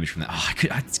 points of damage from that. Oh,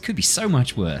 it could be so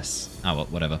much worse. Oh well,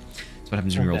 whatever. That's what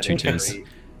happens when you roll 2 twos.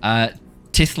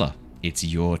 Tithla, it's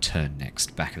your turn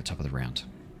next. Back at the top of the round.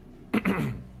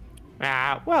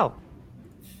 Well,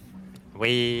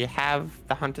 we have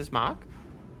the hunter's mark.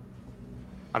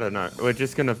 I don't know. We're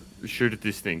just gonna shoot at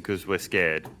this thing because we're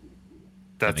scared.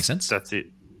 That makes sense. That's it.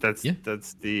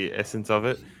 That's the essence of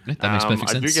it. Yeah, that makes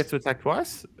perfect sense. I do get to attack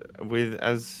twice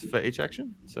as for each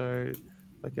action. So,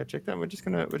 check that. We're just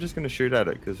gonna shoot at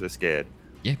it because we're scared.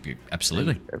 Yeah,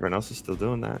 absolutely. And everyone else is still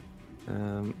doing that.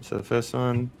 So the first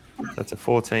one, that's a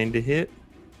 14 to hit.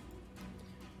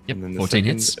 Yep, And then the 14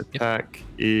 second hits. attack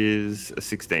is a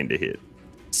 16 to hit.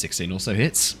 16 also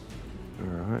hits. All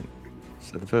right.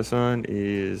 So the first one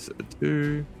is a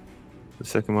 2. The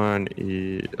second one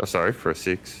is... Oh, sorry, for a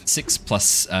 6. 6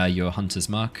 plus your hunter's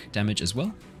mark damage as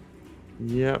well.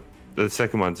 Yep. The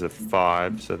second one's a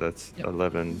 5, so that's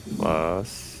 11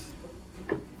 plus...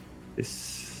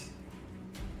 This...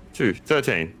 2.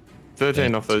 13.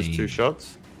 13 off those 2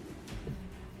 shots.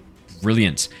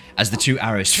 Brilliant. As the 2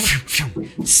 arrows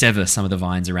sever some of the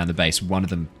vines around the base, one of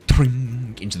them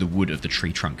into the wood of the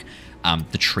tree trunk.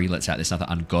 The tree lets out this other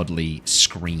ungodly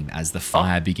scream as the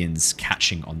fire begins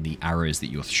catching on the arrows that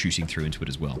you're shooting through into it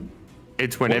as well.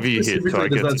 It's whenever you hit, so I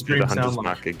get to do the hunter's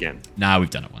mark again. Nah, we've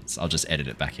done it once. I'll just edit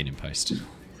it back in post.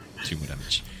 2 more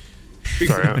damage.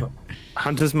 Sorry,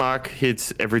 hunter's mark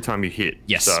hits every time you hit.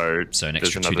 Yes. So an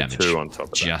extra 2 damage. 2 on top of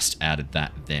that. Just added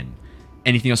that then.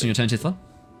 Anything else on your turn, Tithla?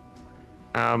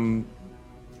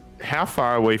 How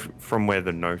far away from where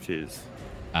the note is?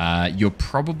 You're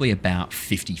probably about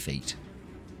 50 feet.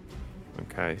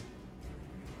 Okay.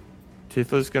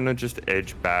 Tithla's gonna just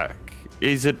edge back.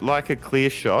 Is it like a clear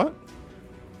shot?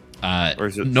 Or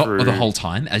is it not through... the whole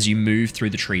time. As you move through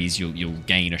the trees, you'll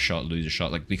gain a shot, lose a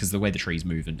shot, like because the way the trees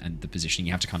move and the positioning,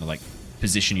 you have to kind of like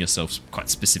position yourself quite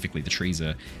specifically. The trees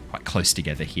are quite close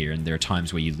together here, and there are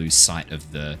times where you lose sight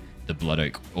of the blood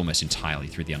oak almost entirely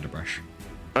through the underbrush.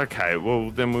 Okay, well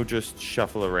then we'll just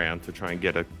shuffle around to try and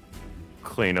get a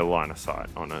cleaner line of sight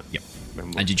on it. Yep.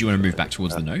 And did you want to move back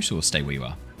towards the note or stay where you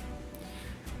are?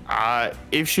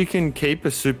 If she can keep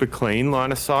a super clean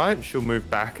line of sight, she'll move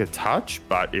back a touch,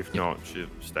 but if not, she'll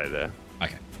stay there.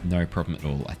 Okay, no problem at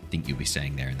all. I think you'll be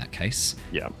staying there in that case.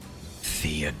 Yeah.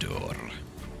 Theodore.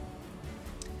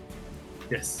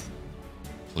 Yes.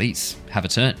 Please, have a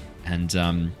turn.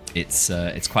 And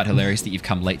it's quite hilarious that you've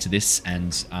come late to this,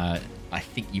 and I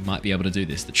think you might be able to do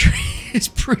this. The tree is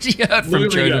pretty hurt from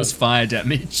Jodo's fire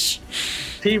damage.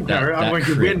 Team Power, I'm going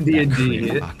to win D&D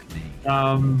here. Fuck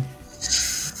me.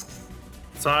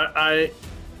 So I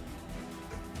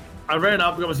I ran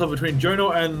up, got myself between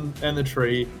Jonor and the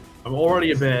tree. I'm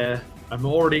already a bear. I'm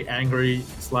already angry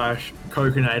 /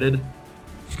 coconated.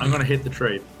 I'm going to hit the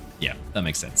tree. Yeah, that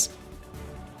makes sense.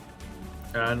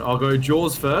 And I'll go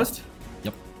jaws first.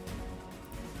 Yep.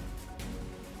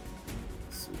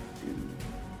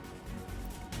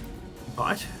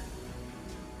 Bite.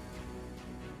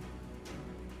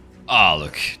 Oh,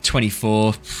 look.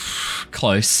 24.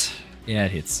 Close. Yeah,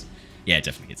 it hits. Yeah, it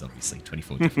definitely hits, obviously.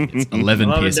 24 definitely hits.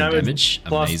 11 piercing damage.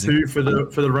 Plus Amazing. 2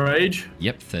 for the rage.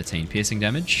 Yep, 13 piercing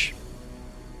damage.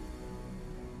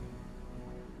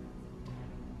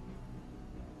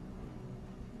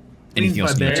 Anything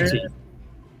else you need to?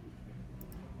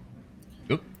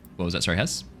 Oop, what was that? Sorry,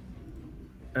 Has?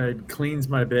 It cleans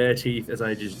my bare teeth as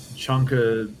I just chunk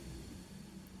a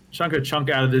chunk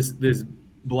out of this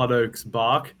blood oak's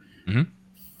bark. Mm-hmm.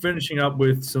 Finishing up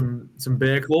with some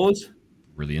bear claws.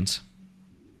 Brilliant.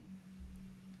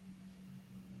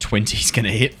 20's going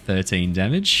to hit, 13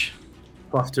 damage.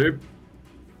 Plus 2.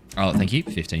 Oh, thank you.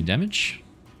 15 damage.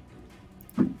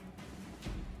 Oh,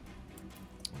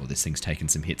 this thing's taking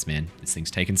some hits, man. This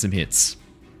thing's taking some hits.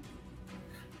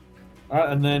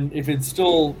 And then if it's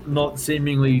still not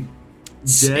seemingly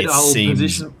dead, I'll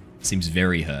position... Seems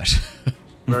very hurt.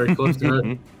 Very close to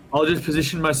it. I'll just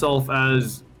position myself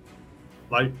as,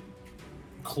 like,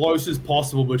 close as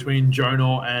possible between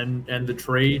Jonor and the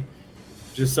tree.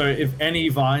 Just so if any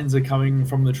vines are coming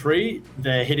from the tree,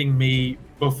 they're hitting me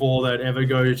before they'd ever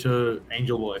go to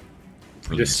Angel Boy.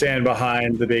 Brilliant. Just stand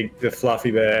behind the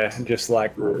fluffy bear, just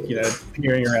like,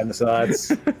 peering around the sides.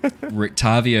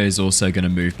 Rictavio is also going to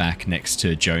move back next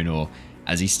to Jonor.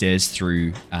 As he stares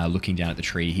through, looking down at the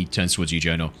tree, he turns towards you,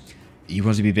 Jonor. You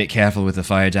want to be a bit careful with the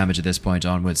fire damage at this point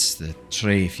onwards. The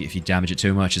tree, if you damage it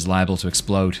too much, is liable to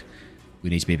explode. We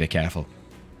need to be a bit careful.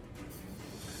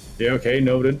 Yeah, okay,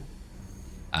 noted.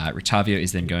 Rictavio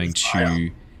is then going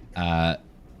to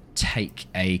take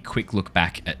a quick look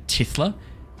back at Tithla.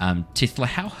 Tithla,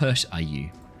 how hurt are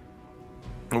you?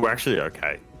 We're actually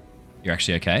okay. You're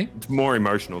actually okay? It's more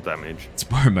emotional damage.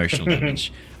 It's more emotional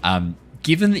damage.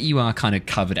 Given that you are kind of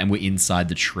covered and we're inside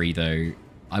the tree, though,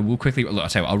 I will quickly... Look, I'll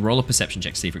tell you what, I'll roll a perception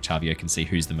check to see if Rictavio can see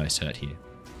who's the most hurt here.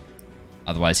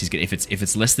 Otherwise, he's gonna, if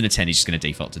it's less than a 10, he's just going to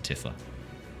default to Tithla.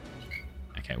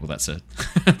 Okay, well, that's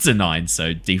a 9,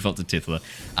 so default to Tithla.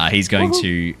 He's going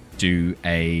to do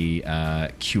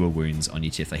a Cure Wounds on you,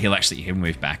 Tithla. He'll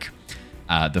move back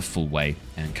the full way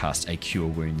and cast a Cure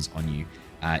Wounds on you.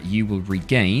 You will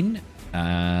regain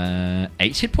 8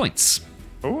 hit points.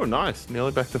 Oh, nice.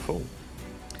 Nearly back to full.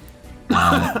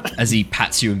 As he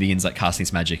pats you and begins like casting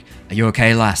his magic. Are you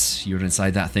okay, lass? You were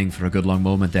inside that thing for a good long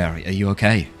moment there. Are you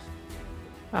okay?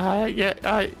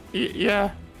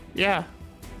 Yeah.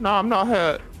 No, I'm not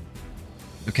hurt.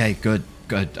 Okay, good.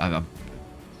 I'm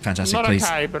fantastic. I'm not please.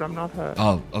 okay, but I'm not hurt.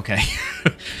 Oh, okay.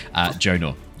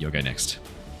 Jonor, you'll go next.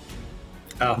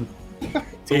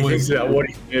 He thinks about what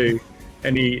he can do,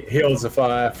 and he heals the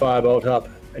firebolt up,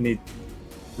 and he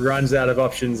runs out of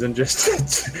options and just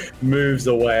moves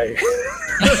away.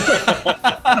 Look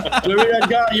at that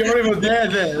guy, you're not even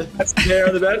there. That's there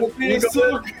on the back. You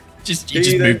just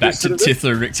move back to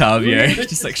Tithla and Rictavio,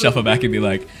 just like shuffle back and be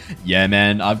like, yeah,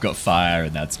 man, I've got fire,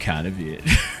 and that's kind of it.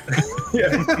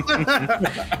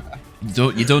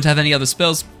 You don't have any other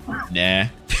spells? Nah.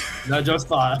 No, just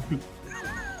fire.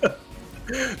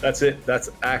 That's it. That's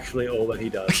actually all that he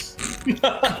does.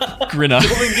 Grinner.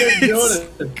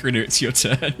 Grinner, it's your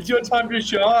turn. It's your time to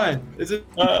shine. Is it?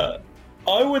 I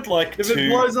would like if to... If it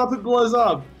blows up, it blows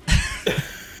up.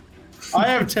 I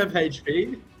have 10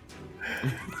 HP.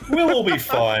 We'll all be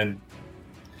fine.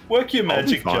 Work your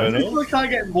magic, Jonor. People can't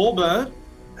get more burnt.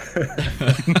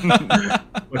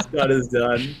 What's done is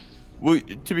done. Well,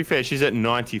 to be fair, she's at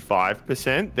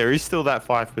 95%. There is still that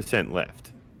 5% left.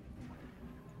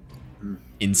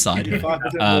 Inside her.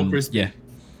 Yeah.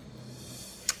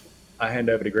 I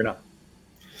hand over to Grinner.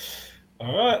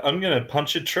 All right, I'm going to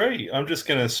punch a tree. I'm just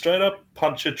going to straight up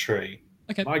punch a tree.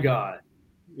 Okay. My guy.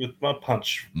 With my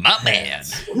punch. My man.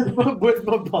 With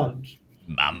my punch.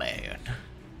 My man.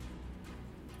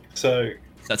 So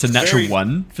that's a natural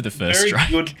 1 for the first strike.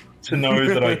 Very good to know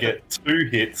that I get 2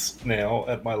 hits now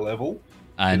at my level.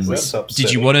 And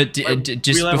did you want to,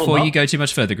 just before you go too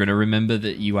much further, Grinner, remember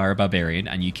that you are a barbarian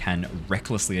and you can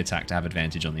recklessly attack to have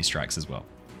advantage on these strikes as well.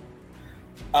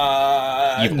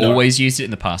 You've always used it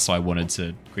in the past, so I wanted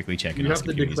to quickly check. You have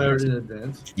to declare it in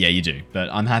advance. Yeah, you do. But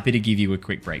I'm happy to give you a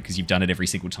quick break because you've done it every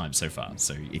single time so far.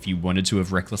 So if you wanted to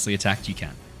have recklessly attacked, you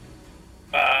can.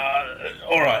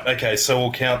 All right. Okay. So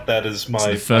we'll count that as my.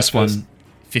 So the first one,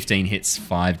 15 hits,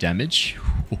 5 damage.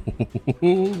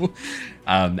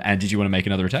 And did you want to make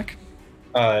another attack?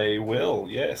 I will,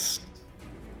 yes.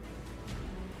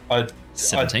 I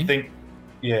 17? think,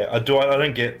 yeah, I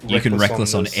don't get You can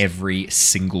reckless on this. every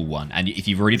single one. And if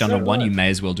you've already done a that 1, right? you may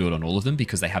as well do it on all of them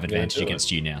because they have advantage do it.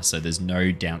 against you now. So there's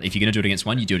no down. If you're going to do it against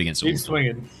one, you do it against all Keep of them.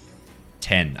 swinging.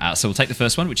 10. So we'll take the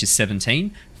first one, which is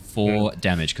 17 for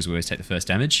damage because we always take the first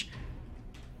damage.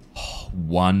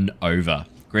 1 over.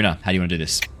 Grinner, how do you want to do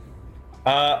this?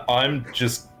 I'm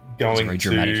just It's a going very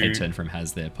dramatic to... head turn from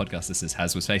Haz there. Podcast, this is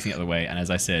Haz was facing the other way, and as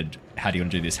I said, how do you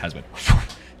want to do this? Haz went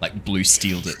like blue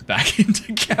steeled it back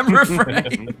into camera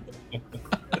frame.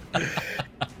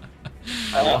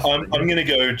 I'm going to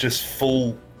go just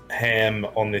full ham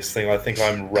on this thing. I think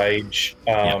I'm rage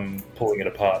pulling it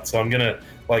apart. So I'm going to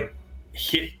like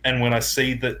hit, and when I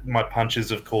see that my punches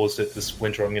have caused it to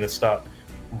splinter, I'm going to start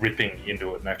ripping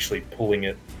into it and actually pulling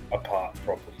it apart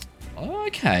properly.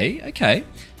 Okay.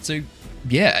 So,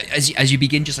 yeah, as you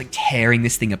begin just like tearing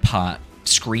this thing apart,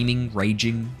 screaming,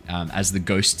 raging, as the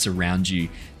ghosts around you,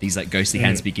 these like ghostly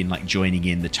hands begin like joining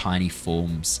in the tiny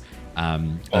forms I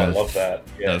love that.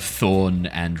 Yeah. of Thorn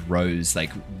and Rose,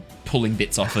 like pulling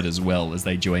bits off it as well as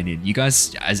they join in. You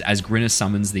guys, as Grinner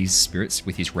summons these spirits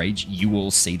with his rage, you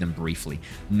all see them briefly,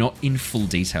 not in full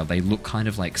detail. They look kind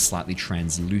of like slightly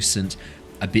translucent,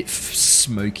 a bit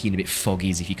smoky and a bit foggy,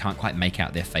 as if you can't quite make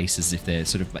out their faces, if they're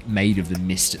sort of like made of the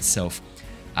mist itself.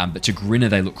 But to Grinner,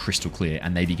 they look crystal clear,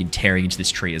 and they begin tearing into this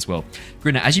tree as well.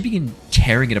 Grinner, as you begin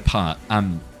tearing it apart,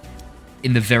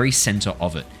 in the very center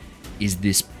of it is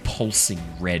this pulsing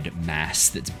red mass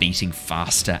that's beating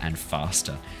faster and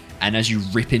faster. And as you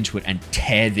rip into it and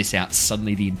tear this out,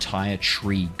 suddenly the entire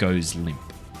tree goes limp.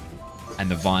 And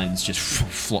the vines just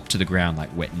flop to the ground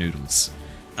like wet noodles.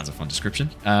 That's a fun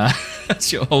description.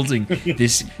 As you're holding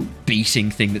this beating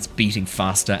thing that's beating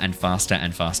faster and faster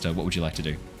and faster, what would you like to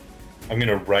do? I'm going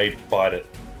to rage bite it.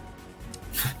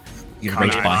 You're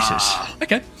going to rage bite it.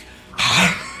 Okay.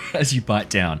 As you bite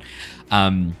down,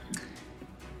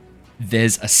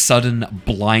 there's a sudden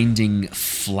blinding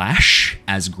flash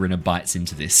as Grinner bites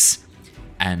into this,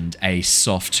 and a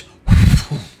soft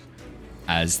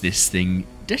as this thing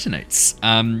detonates.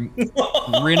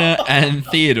 Grinner and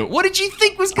Theodore, what did you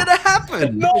think was going to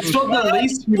happen? No, it's not the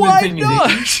least human Why thing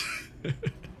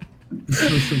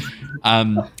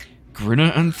not?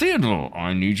 Grinner and Theodore,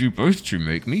 I need you both to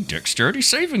make me dexterity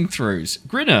saving throws.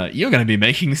 Grinner, you're going to be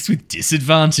making this with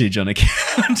disadvantage on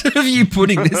account of you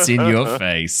putting this in your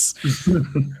face.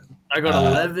 I got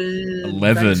 11.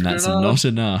 11, Thanks, that's Grinner. not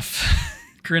enough.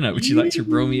 Grinner, would you like to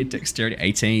roll me a dexterity?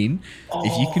 18.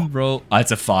 If you can roll... Oh,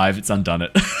 it's a 5, it's undone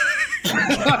it.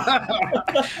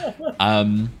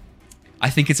 I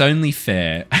think it's only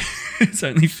fair. It's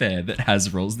only fair that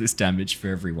Haz rolls this damage for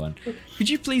everyone. Could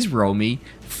you please roll me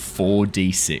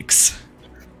 4d6?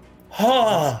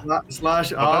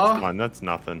 Slash Oh, R. that's fine. That's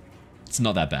nothing. It's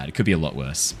not that bad. It could be a lot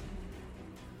worse.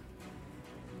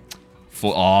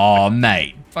 Oh,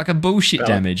 mate. Fucking bullshit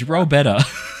damage. Roll better.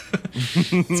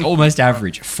 It's almost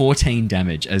average. 14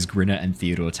 damage as Grinner and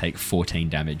Theodore take 14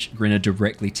 damage. Grinner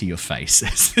directly to your face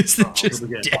as this just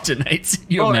detonates in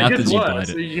your mouth it as gets you worse. bite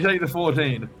So it. you take the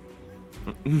 14.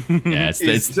 Yeah,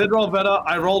 it's Did roll better.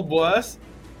 I rolled worse.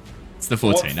 It's the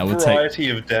 14. I What will take.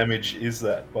 variety of damage is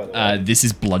that, by the way? This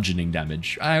is bludgeoning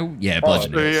damage. Yeah, Oh,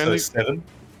 bludgeoning. so 7?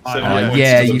 Oh, 7 points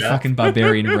yeah, to the you mouth. fucking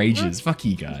barbarian rages. Fuck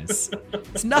you guys.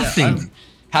 It's nothing.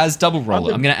 Has double roll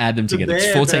it. I'm going to add them together.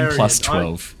 It's 14 plus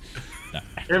 12.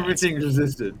 Everything's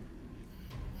resisted.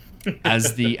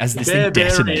 As this thing Barbarian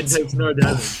detonates. takes no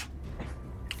damage.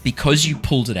 Because you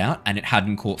pulled it out and it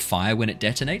hadn't caught fire when it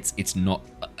detonates, it's not.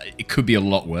 It could be a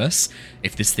lot worse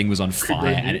if this thing was on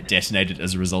fire and it detonated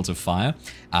as a result of fire.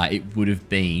 It would have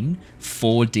been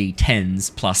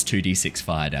 4d10s plus 2d6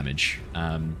 fire damage.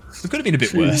 It could have been a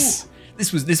bit worse.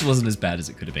 This wasn't as bad as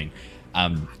it could have been.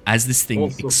 As this thing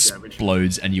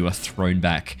explodes and you are thrown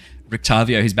back,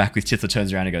 Rictavio, who's back with Tithla,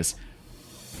 turns around and goes,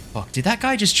 "Fuck! Did that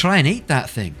guy just try and eat that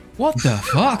thing? What the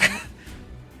fuck?"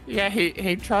 Yeah,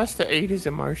 he tries to eat his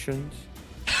emotions.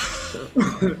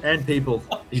 And people.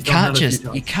 You can't eat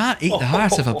the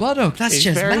heart of a blood oak. That's He's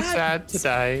just very mad. sad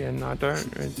today, and I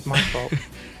don't. It's my fault.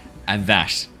 And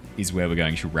that is where we're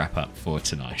going to wrap up for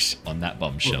tonight on that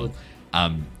bombshell.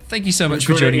 Thank you so much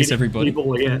for joining us, everybody.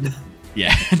 People again.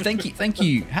 Yeah, thank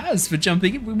you, Haz, for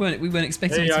jumping in. We weren't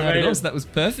expecting it tonight at all, so that was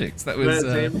perfect. That was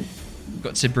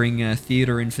got to bring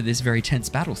Theodore in for this very tense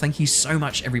battle. Thank you so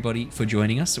much, everybody, for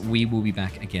joining us. We will be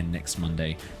back again next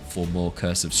Monday for more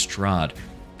Curse of Strahd.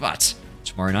 But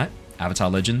tomorrow night, Avatar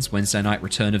Legends. Wednesday night,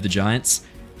 Return of the Giants.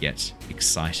 Get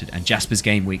excited. And Jasper's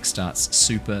Game Week starts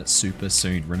super, super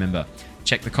soon. Remember,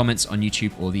 Check the comments on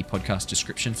YouTube or the podcast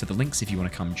description for the links if you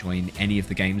want to come join any of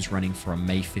the games running from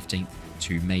May 15th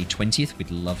to May 20th.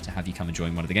 We'd love to have you come and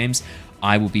join one of the games.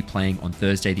 I will be playing on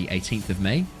Thursday, the 18th of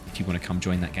May. If you want to come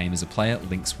join that game as a player,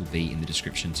 links will be in the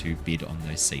description to bid on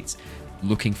those seats.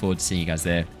 Looking forward to seeing you guys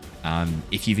there.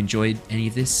 If you've enjoyed any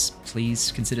of this,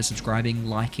 please consider subscribing,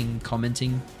 liking,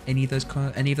 commenting, any of those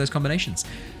combinations.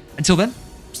 Until then,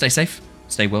 stay safe,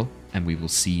 stay well, and we will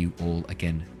see you all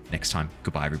again next time.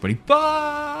 Goodbye, everybody.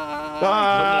 Bye.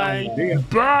 Bye.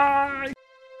 Bye.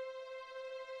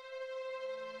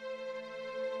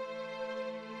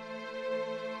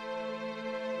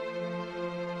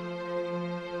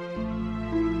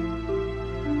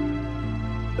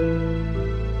 Bye.